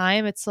 with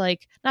time, it's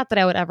like, not that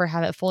I would ever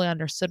have it fully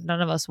understood,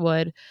 none of us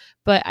would,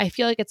 but I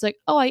feel like it's like,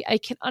 oh, I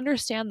can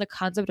understand the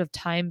concept of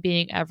time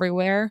being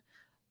everywhere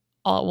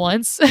all at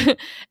once.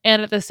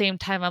 And at the same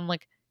time, I'm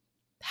like,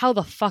 how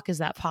the fuck is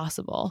that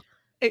possible?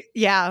 I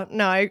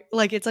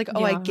like, it's like,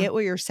 oh, I get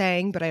what you're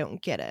saying, but I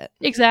don't get it.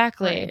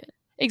 Exactly. Right.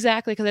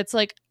 Exactly. Because it's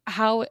like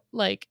how,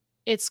 like,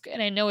 it's,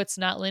 and I know it's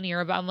not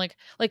linear, but I'm like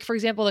for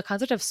example, the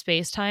concept of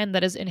space-time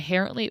that is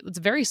inherently, it's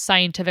very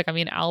scientific. I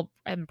mean,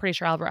 I'm pretty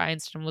sure Albert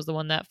Einstein was the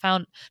one that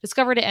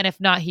discovered it, and if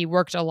not, he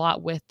worked a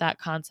lot with that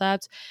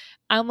concept.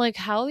 I'm like,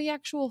 how the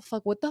actual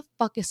fuck, what the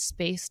fuck is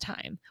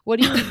space-time? What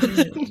do you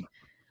mean?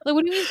 Like,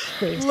 what do you mean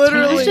space?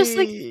 Literally. I was just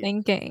like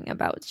thinking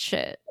about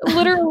shit.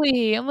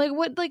 Literally. I'm like,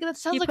 what? Like, that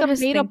sounds He like put a his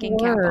made up thinking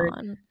cap word.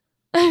 on.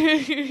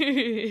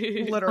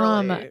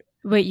 Literally.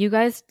 But you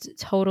guys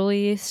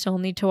totally still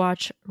need to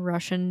watch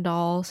Russian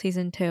Doll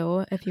season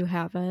 2 if you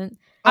haven't.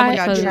 Oh my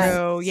god, Because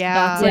true. Yeah.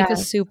 That's like Yeah. a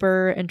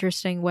super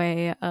interesting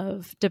way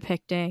of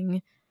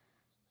depicting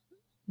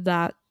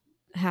that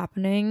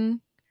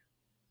happening.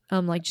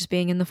 Like just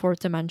being in the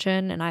fourth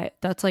dimension, and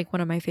that's like one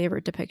of my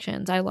favorite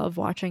depictions. I love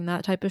watching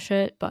that type of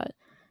shit, but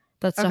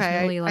that's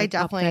definitely like I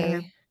up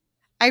there.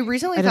 I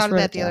recently I just thought of wrote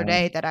that it the other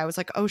day down. that I was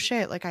like, oh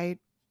shit, like I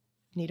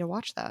need to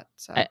watch that.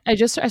 So I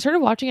started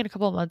watching it a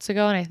couple of months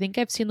ago, and I think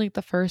I've seen like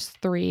the first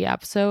 3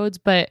 episodes,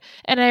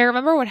 and I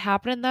remember what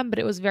happened in them, but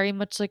it was very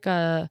much like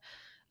a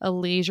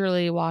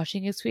leisurely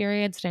watching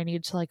experience, and I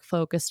needed to like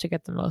focus to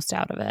get the most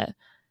out of it.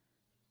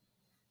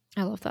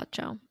 I love that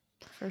show.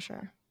 for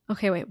sure.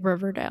 Okay, wait,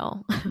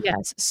 Riverdale.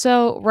 Yes.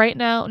 So right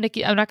now,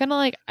 Nikki, I'm not gonna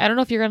like. I don't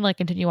know if you're gonna like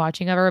continue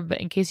watching ever,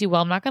 but in case you will,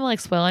 I'm not gonna like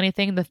spoil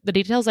anything. The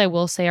details I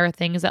will say are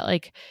things that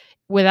like,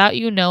 without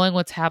you knowing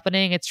what's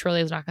happening, it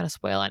truly is not gonna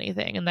spoil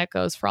anything, and that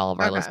goes for all of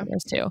our Okay.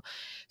 listeners too.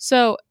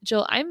 So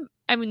Jill, I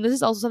mean, this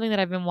is also something that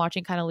I've been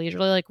watching kind of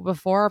leisurely. Like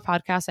before our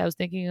podcast, I was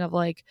thinking of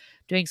like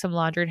doing some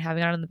laundry and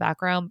having it on in the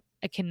background.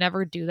 I can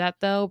never do that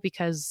though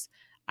because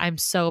I'm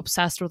so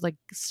obsessed with like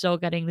still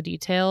getting the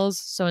details.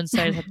 So instead,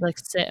 I just have to like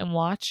sit and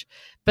watch.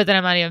 But then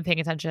I'm not even paying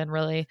attention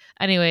really.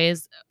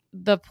 Anyways,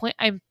 the point,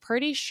 I'm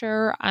pretty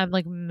sure I'm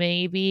like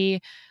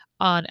maybe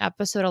on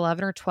episode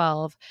 11 or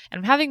 12, and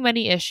I'm having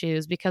many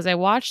issues because I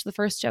watched the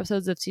first 2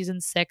 episodes of season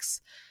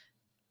 6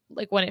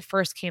 like when it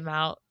first came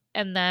out,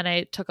 and then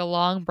I took a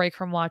long break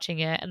from watching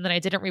it, and then I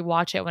didn't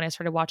rewatch it when I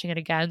started watching it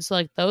again. So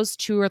like those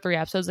 2 or 3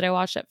 episodes that I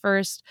watched at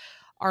first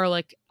are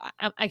like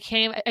I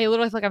can't even, I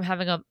literally feel like I'm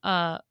having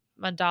a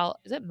Mandela,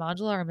 is it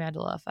Mandela or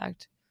Mandela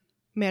effect?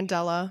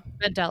 Mandela.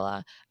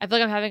 Mandela. I feel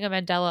like I'm having a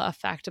Mandela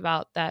effect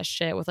about that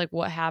shit with like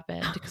what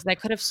happened, because I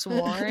could have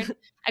sworn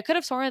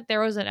that there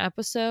was an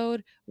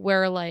episode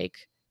where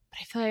like, but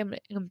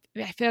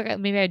I feel like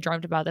maybe I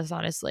dreamt about this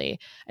honestly.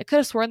 I could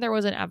have sworn there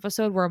was an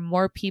episode where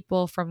more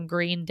people from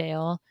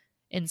Greendale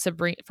and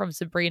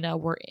Sabrina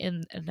were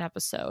in an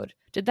episode.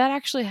 Did that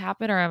actually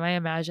happen, or am I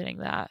imagining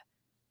that?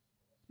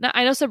 Now,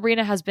 I know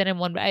Sabrina has been in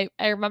one, but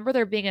I remember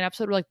there being an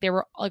episode where like they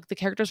were like the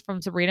characters from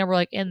Sabrina were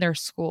like in their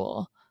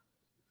school.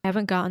 I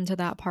haven't gotten to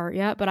that part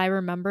yet, but I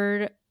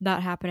remembered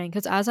that happening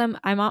because as I'm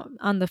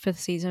on the 5th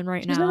season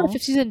right She's now. in the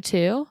 5th season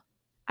too?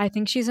 I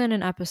think she's in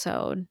an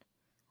episode.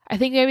 I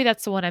think maybe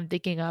that's the one I'm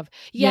thinking of.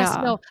 Yes,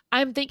 Yeah. no,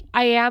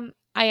 I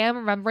am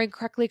remembering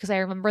correctly because I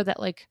remember that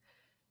like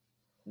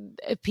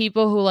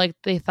people who like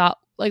they thought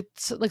like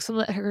some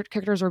of the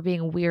characters were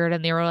being weird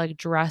and they were like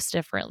dressed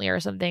differently or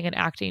something and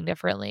acting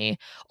differently.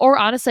 Or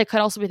honestly, I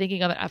could also be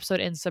thinking of an episode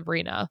in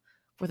Sabrina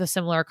with a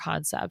similar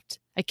concept.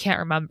 I can't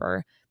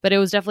remember, but it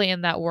was definitely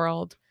in that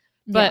world.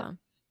 But Yeah.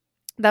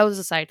 that was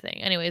a side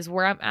thing. Anyways,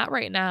 where I'm at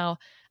right now,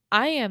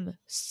 I am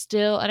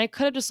still, and I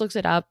could have just looked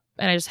it up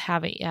and I just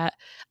haven't yet.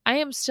 I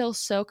am still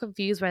so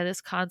confused by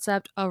this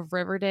concept of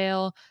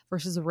Riverdale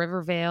versus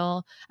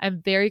Rivervale.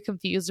 I'm very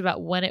confused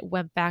about when it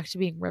went back to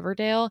being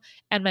Riverdale.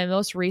 And my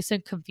most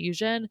recent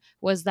confusion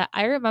was that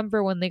I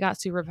remember when they got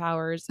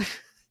superpowers.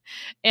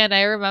 And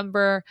I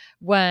remember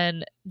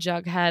when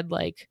Jughead,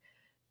 like,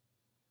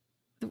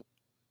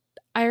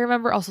 I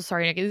remember also,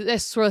 sorry, Nick, I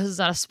swear this is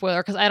not a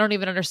spoiler because I don't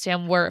even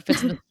understand where it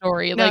fits in the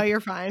story. No, Like, you're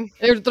fine.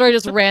 they're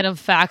just random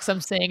facts I'm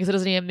saying because it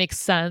doesn't even make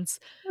sense.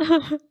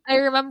 I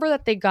remember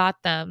that they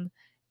got them,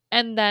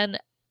 and then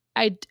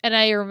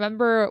I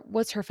remember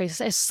what's her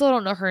face. I still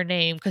don't know her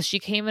name because she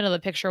came into the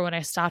picture when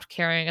I stopped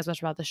caring as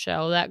much about the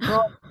show. That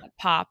girl that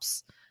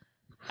Pops.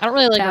 I don't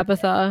really like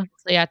Tabitha.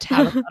 Her. Yeah,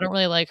 Tabitha. I don't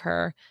really like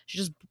her. She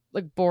just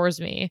like bores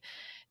me,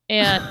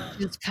 and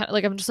it's kind of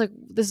like I'm just like,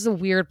 this is a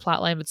weird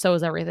plot line, but so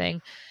is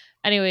everything.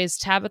 Anyways,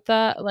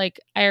 Tabitha, like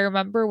I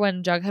remember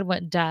when Jughead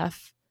went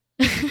deaf.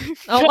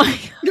 Oh my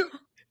god.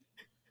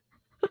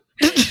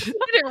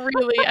 Didn't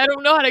really. I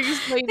don't know how to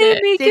explain it.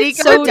 Make Did it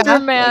he go so deaf?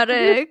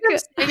 dramatic.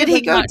 Did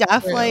he go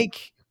deaf? True.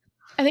 Like,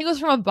 I think it was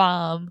from a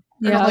bomb.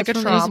 Yeah, like a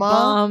from his trauma?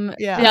 bomb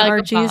Yeah. in Yeah, like a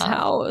Archie's bomb.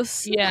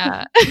 house.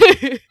 Yeah.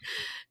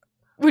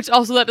 Which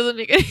also that doesn't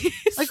make any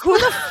sense. like who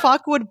the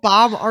fuck would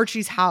bomb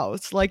Archie's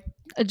house? Like,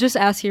 Just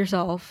ask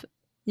yourself.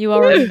 You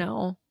already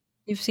know.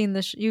 You've seen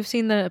the you've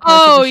seen the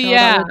parts Oh, of the show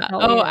yeah. that would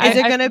tell Oh, you. I is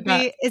it gonna forgot.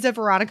 be? Is it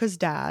Veronica's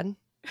dad?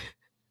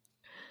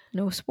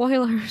 No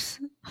spoilers.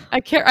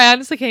 I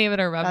honestly can't even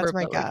remember. That's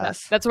my but, like,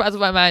 guess. that's what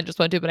my mind just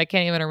went to, but I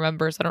can't even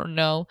remember, so I don't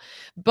know.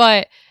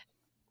 But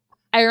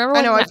I remember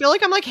I know. when I feel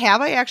like I'm like,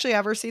 have I actually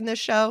ever seen this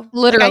show?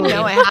 Literally. Like, I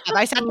know I have.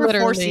 I sat through 4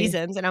 Literally.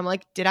 seasons, and I'm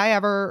like, did I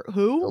ever?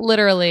 Who?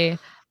 literally,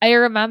 I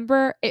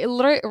remember it.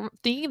 Literally,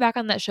 thinking back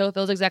on that show, it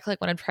feels exactly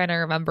like when I'm trying to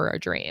remember a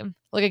dream,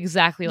 like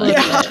exactly like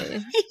Yeah.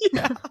 that.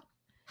 Yeah.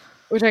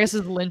 Which I guess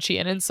is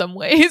Lynchian in some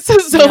ways.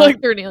 So Yeah.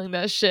 like they're nailing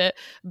that shit.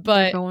 They're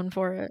But going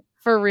for it.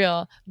 for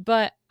real.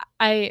 But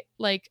I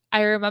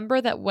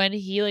remember that when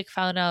he like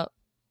found out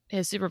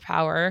his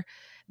superpower,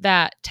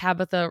 that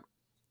Tabitha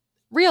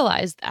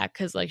realize that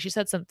because like she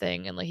said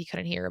something and like he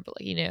couldn't hear, but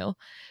like he knew.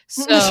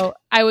 So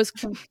I was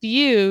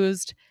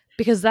confused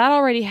because that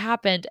already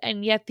happened,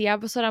 and yet the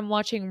episode I'm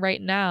watching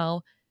right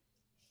now,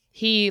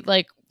 he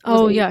like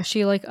yeah,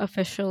 she like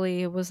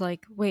officially was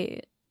like,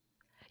 wait.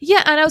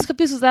 Yeah, and I was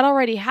confused because that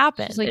already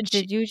happened. She's like, and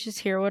did you just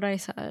hear what I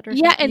said? Or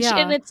yeah, something?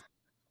 and it's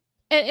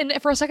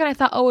and for a second I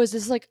thought, oh, is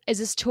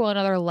this to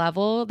another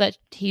level that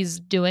he's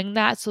doing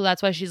that? So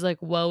that's why she's like,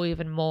 whoa,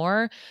 even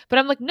more. But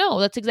I'm like, no,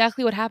 that's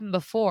exactly what happened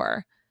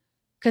before,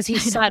 because he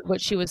said what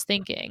she was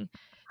thinking.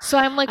 So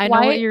I'm like, I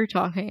why? know what you're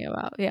talking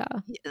about. Yeah.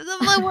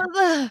 I'm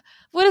like,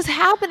 what is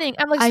happening?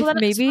 I'm like, so then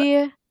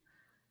maybe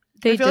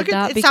they did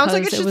that. It sounds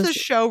like it's because just the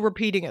show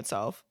repeating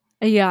itself.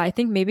 Yeah, I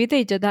think maybe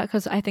they did that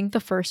because I think the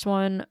first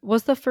one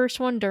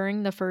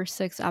during the first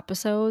 6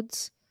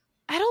 episodes.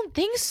 I don't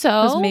think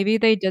so. Because maybe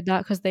they did that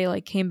because they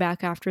like came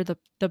back after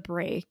the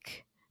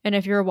break. And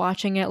if you're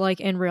watching it like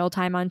in real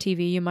time on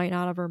TV, you might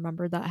not have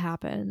remembered that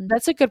happened.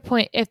 That's a good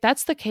point. If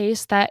that's the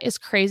case, that is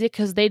crazy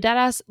because they dead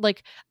ass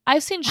like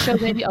I've seen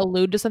shows maybe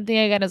allude to something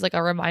again as like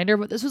a reminder,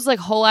 but this was like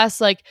whole ass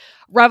like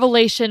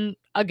revelation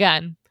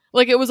again.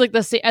 Like it was like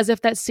as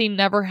if that scene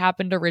never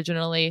happened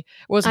originally.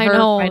 Was her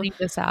finding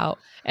this out,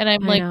 and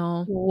I'm like,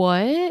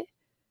 what?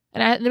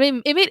 And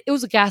it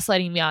was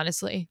gaslighting me,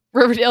 honestly.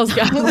 Riverdale's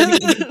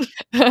gaslighting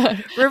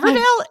me.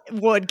 Riverdale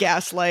would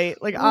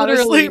gaslight. Like,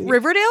 honestly,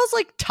 Riverdale's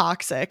like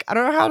toxic. I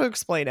don't know how to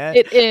explain it.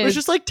 It is. It's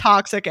just like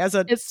toxic as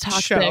a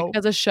show.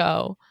 As a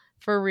show.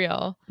 For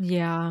real.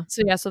 Yeah.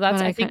 So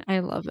that's I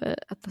love it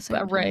at the same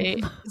time.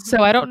 Right.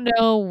 So I don't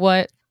know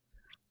what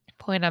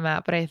point I'm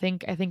at, but I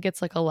think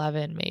it's like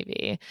 11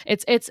 maybe.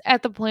 It's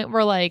at the point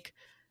where like,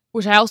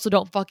 which I also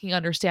don't fucking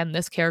understand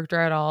this character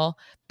at all.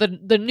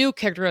 The new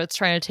character that's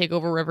trying to take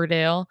over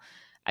Riverdale.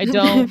 I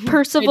don't.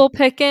 Percival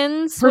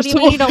Pickens. What do you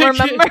mean you don't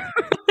remember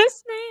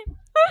his name?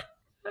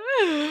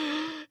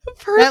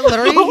 That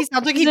literally, he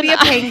sounds like he'd be a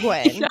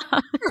penguin.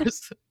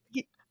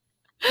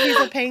 He's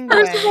a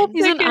penguin.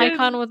 He's an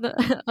icon with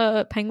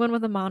a penguin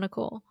with a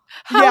monocle.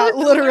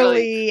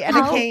 Literally, and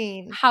a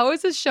cane. How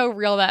is this show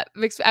real? That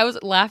makes I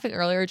was laughing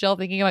earlier, Jill,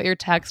 thinking about your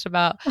text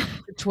about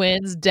the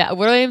twins. What are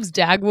their names?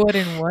 Dagwood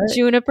and what?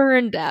 Juniper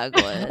and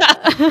Dagwood.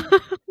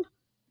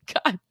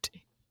 God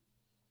damn.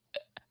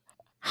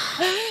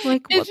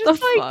 Like, what the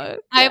fuck?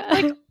 I'm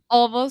like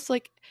almost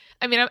like.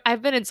 I mean,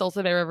 I've been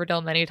insulted by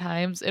Riverdale many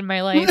times in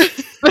my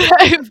life,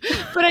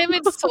 but I'm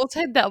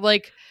insulted that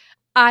like.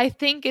 I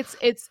think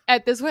it's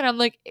at this point I'm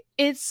like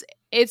it's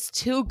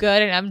too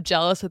good and I'm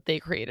jealous that they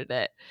created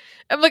it.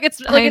 I'm like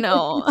it's like I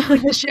know it's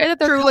like the shit that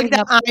they're through like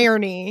the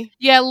irony.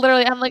 Yeah,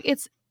 literally. I'm like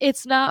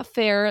it's not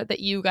fair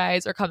that you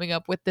guys are coming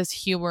up with this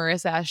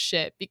humorous ass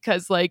shit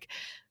because like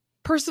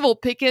Percival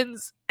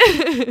Pickens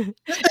the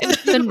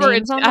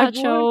names on that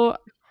show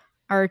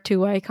are too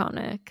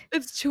iconic.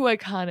 It's too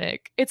iconic.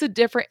 It's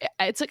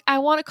like I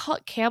want to call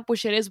it camp,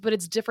 which it is, but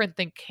it's different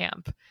than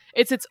camp.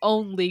 It's its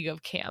own league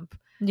of camp.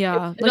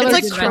 Yeah, it's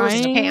like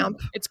cursed camp.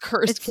 It's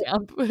cursed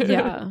camp.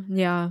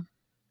 yeah.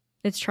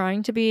 It's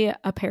trying to be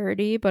a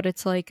parody, but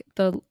it's like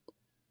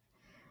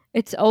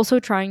it's also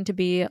trying to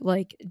be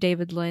like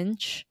David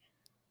Lynch,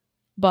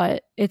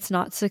 but it's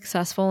not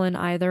successful in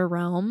either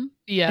realm.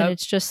 Yeah. And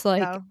it's just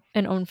like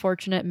an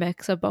unfortunate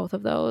mix of both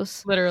of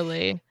those.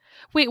 Literally.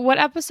 Wait, what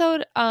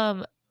episode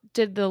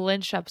did the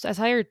Lynch episode? I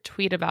saw your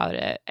tweet about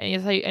it,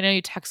 and I know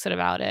you texted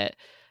about it.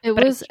 It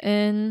was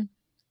in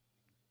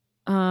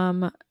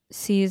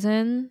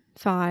season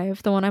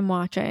 5, the one I'm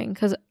watching,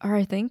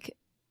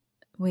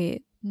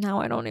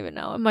 now I don't even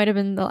know. It might have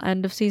been the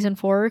end of season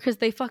 4 because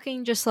they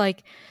fucking just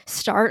like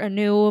start a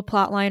new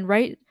plot line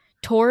right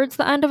towards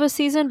the end of a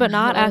season, but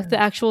not at the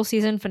actual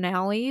season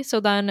finale. So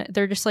then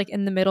they're just like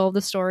in the middle of the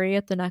story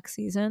at the next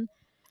season.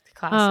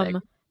 Classic.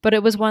 But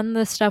it was when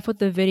the stuff with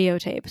the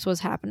videotapes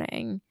was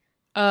happening.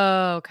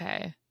 Oh,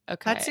 okay.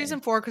 That's season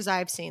 4 because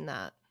I've seen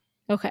that.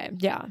 Okay,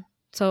 yeah.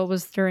 So it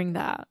was during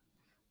that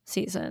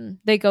season.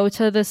 They go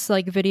to this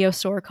like video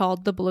store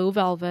called the Blue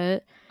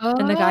Velvet,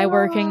 and the guy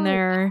working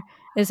there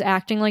is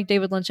acting like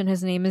David Lynch, and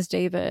his name is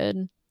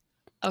David.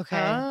 Okay.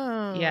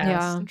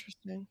 Yeah.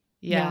 Interesting.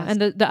 Yeah.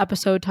 And the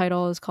episode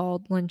title is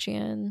called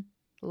Lynchian.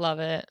 Love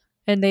it.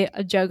 And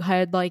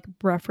Jughead like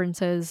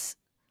references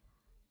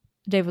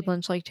David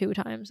Lynch like 2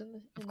 times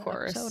in of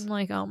course. So I'm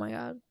like, oh my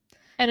god.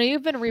 I know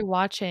you've been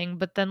rewatching,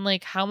 but then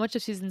like how much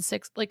of season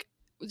 6 like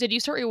did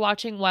you start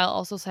rewatching while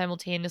also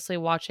simultaneously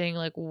watching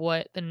like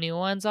what the new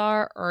ones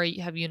are, or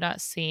have you not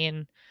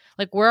seen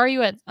like where are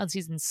you at on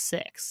season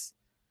 6?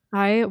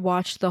 I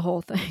watched the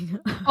whole thing.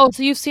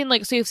 So you've seen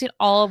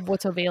all of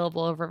what's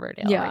available of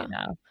Riverdale right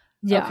now.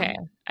 Yeah. Okay.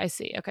 I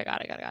see. Okay,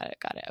 got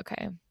it.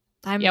 Okay.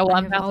 I'm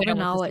all the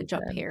knowledge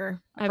up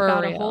here. I've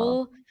got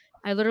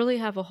I literally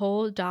have a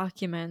whole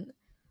document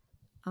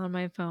on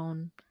my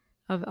phone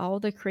of all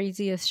the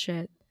craziest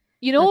shit.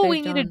 You know what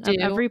we need to do?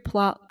 Every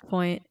plot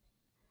point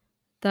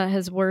that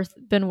has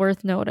been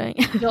worth noting.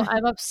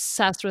 I'm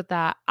obsessed with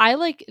that. I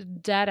like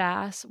dead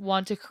ass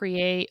want to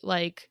create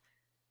like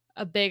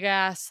a big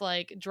ass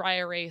like dry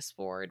erase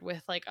board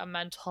with like a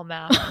mental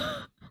map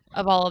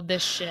of all of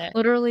this shit.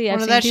 Literally, I've One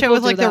of seen that shit people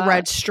with do like the that.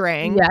 red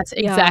string. Yes,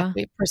 Yeah.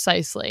 exactly,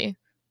 precisely.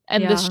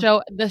 And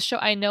Yeah. this show,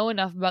 I know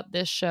enough about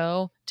this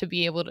show to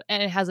be able to,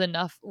 and it has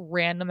enough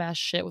random ass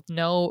shit with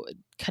no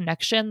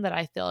connection that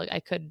I feel like I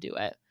could do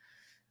it.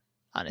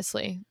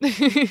 Honestly.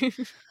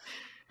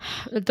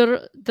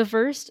 The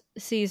first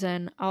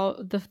season,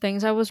 the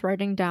things I was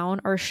writing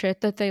down are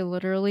shit that they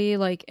literally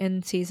like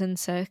in season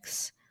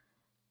 6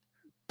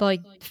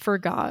 like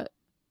forgot.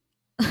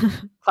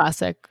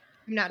 Classic.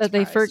 I'm not That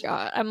they surprised.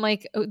 forgot. I'm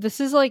like, oh, this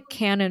is like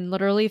canon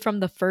literally from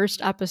the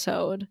first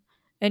episode,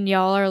 and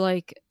y'all are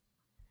like,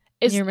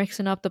 you're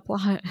mixing up the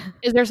plot.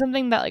 Is there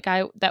something that like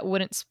that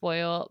wouldn't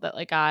spoil that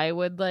like I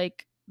would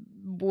like?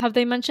 Have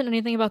they mentioned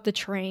anything about the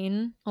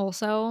train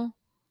also?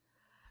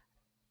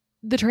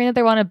 The train that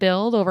they want to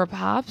build over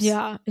Pops?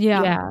 Yeah.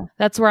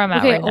 That's where I'm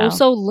at right now.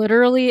 Also,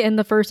 literally in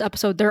the first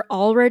episode, there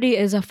already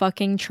is a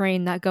fucking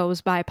train that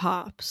goes by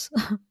Pops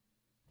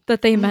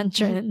that they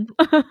mention.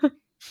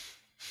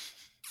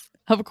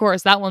 Of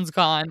course, that one's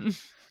gone.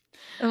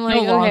 I'm like,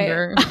 no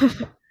longer.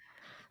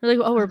 They're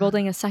like, oh, we're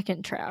building a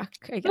second track,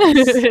 I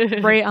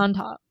guess, right on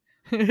top.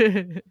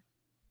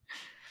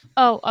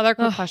 Oh, other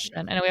quick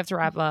question. I know we have to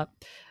wrap up.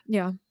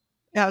 Yeah.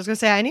 Yeah, I was gonna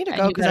say I need to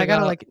go because I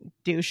gotta like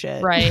do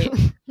shit. Right.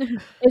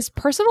 Is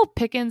Percival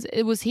Pickens?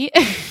 Was he?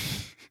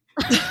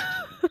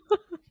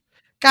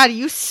 God,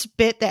 you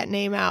spit that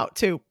name out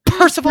too.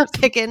 Percival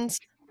Pickens.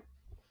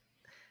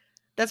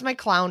 That's my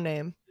clown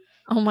name.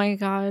 Oh my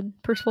god,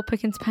 Percival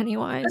Pickens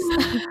Pennywise.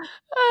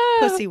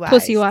 Pussywise.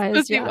 Pussywise.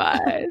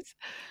 Pussywise.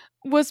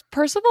 Was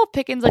Percival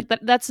Pickens like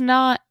that?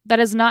 That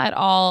is not at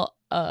all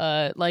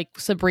like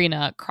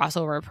Sabrina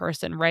crossover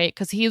person, right?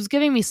 Because he was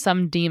giving me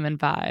some demon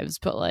vibes,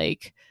 but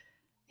like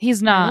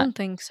he's not. I don't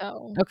think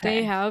so. Okay.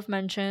 They have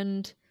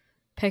mentioned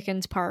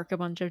Pickens Park a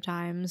bunch of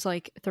times,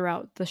 like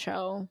throughout the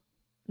show,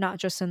 not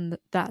just in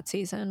that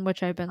season,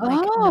 which I've been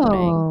like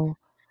noting.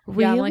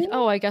 Really? Yeah, I'm like,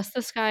 oh, I guess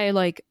this guy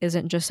like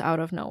isn't just out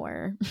of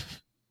nowhere.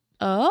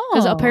 Oh,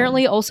 because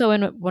apparently also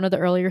in one of the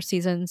earlier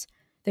seasons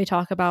they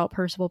talk about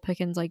Percival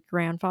Pickens' like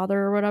grandfather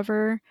or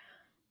whatever,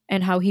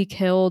 and how he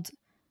killed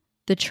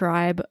the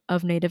tribe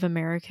of Native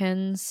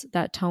Americans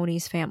that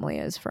Tony's family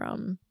is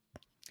from.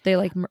 They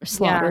like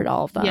slaughtered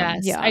all of them.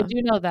 Yes, yeah, I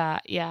do know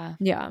that. Yeah.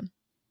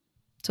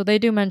 So they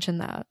do mention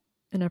that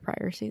in a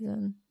prior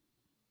season.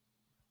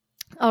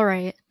 All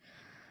right.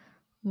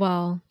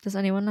 Well, does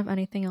anyone have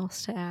anything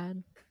else to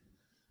add?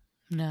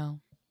 No,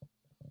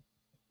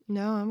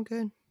 I'm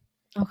good.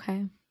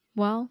 Okay.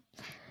 Well,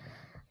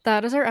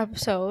 that is our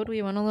episode.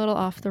 We went a little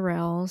off the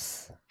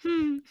rails,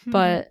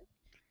 but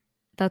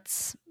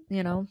that's,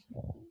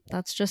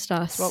 that's just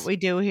us. That's what we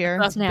do here.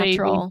 That's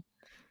natural.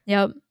 Baby.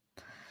 Yep.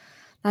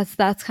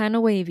 That's kind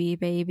of wavy,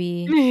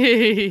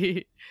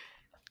 baby.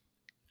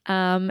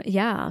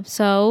 Yeah.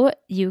 So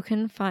you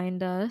can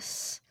find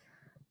us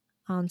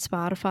on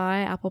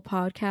Spotify, Apple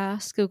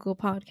Podcasts, Google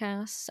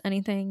Podcasts,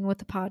 anything with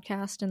the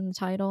podcast in the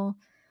title.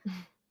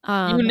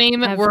 You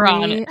name it, we're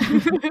on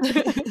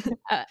it.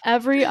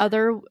 Every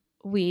other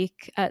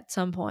week at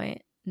some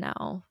point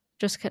now.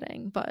 Just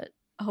kidding, but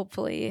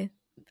hopefully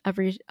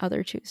every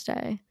other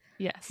Tuesday.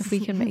 Yes. If we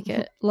can make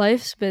it.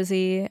 Life's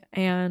busy,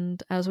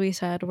 and as we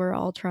said, we're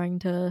all trying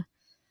to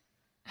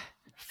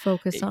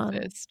focus on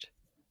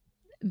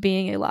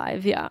being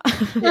alive. Yeah.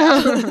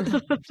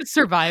 Just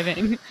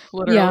surviving,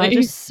 literally. Yeah,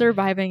 just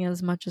surviving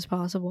as much as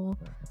possible.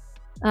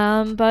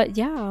 But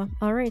yeah,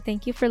 all right,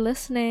 thank you for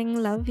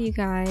listening. Love you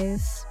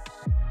guys.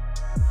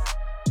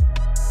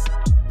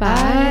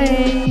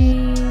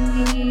 Bye.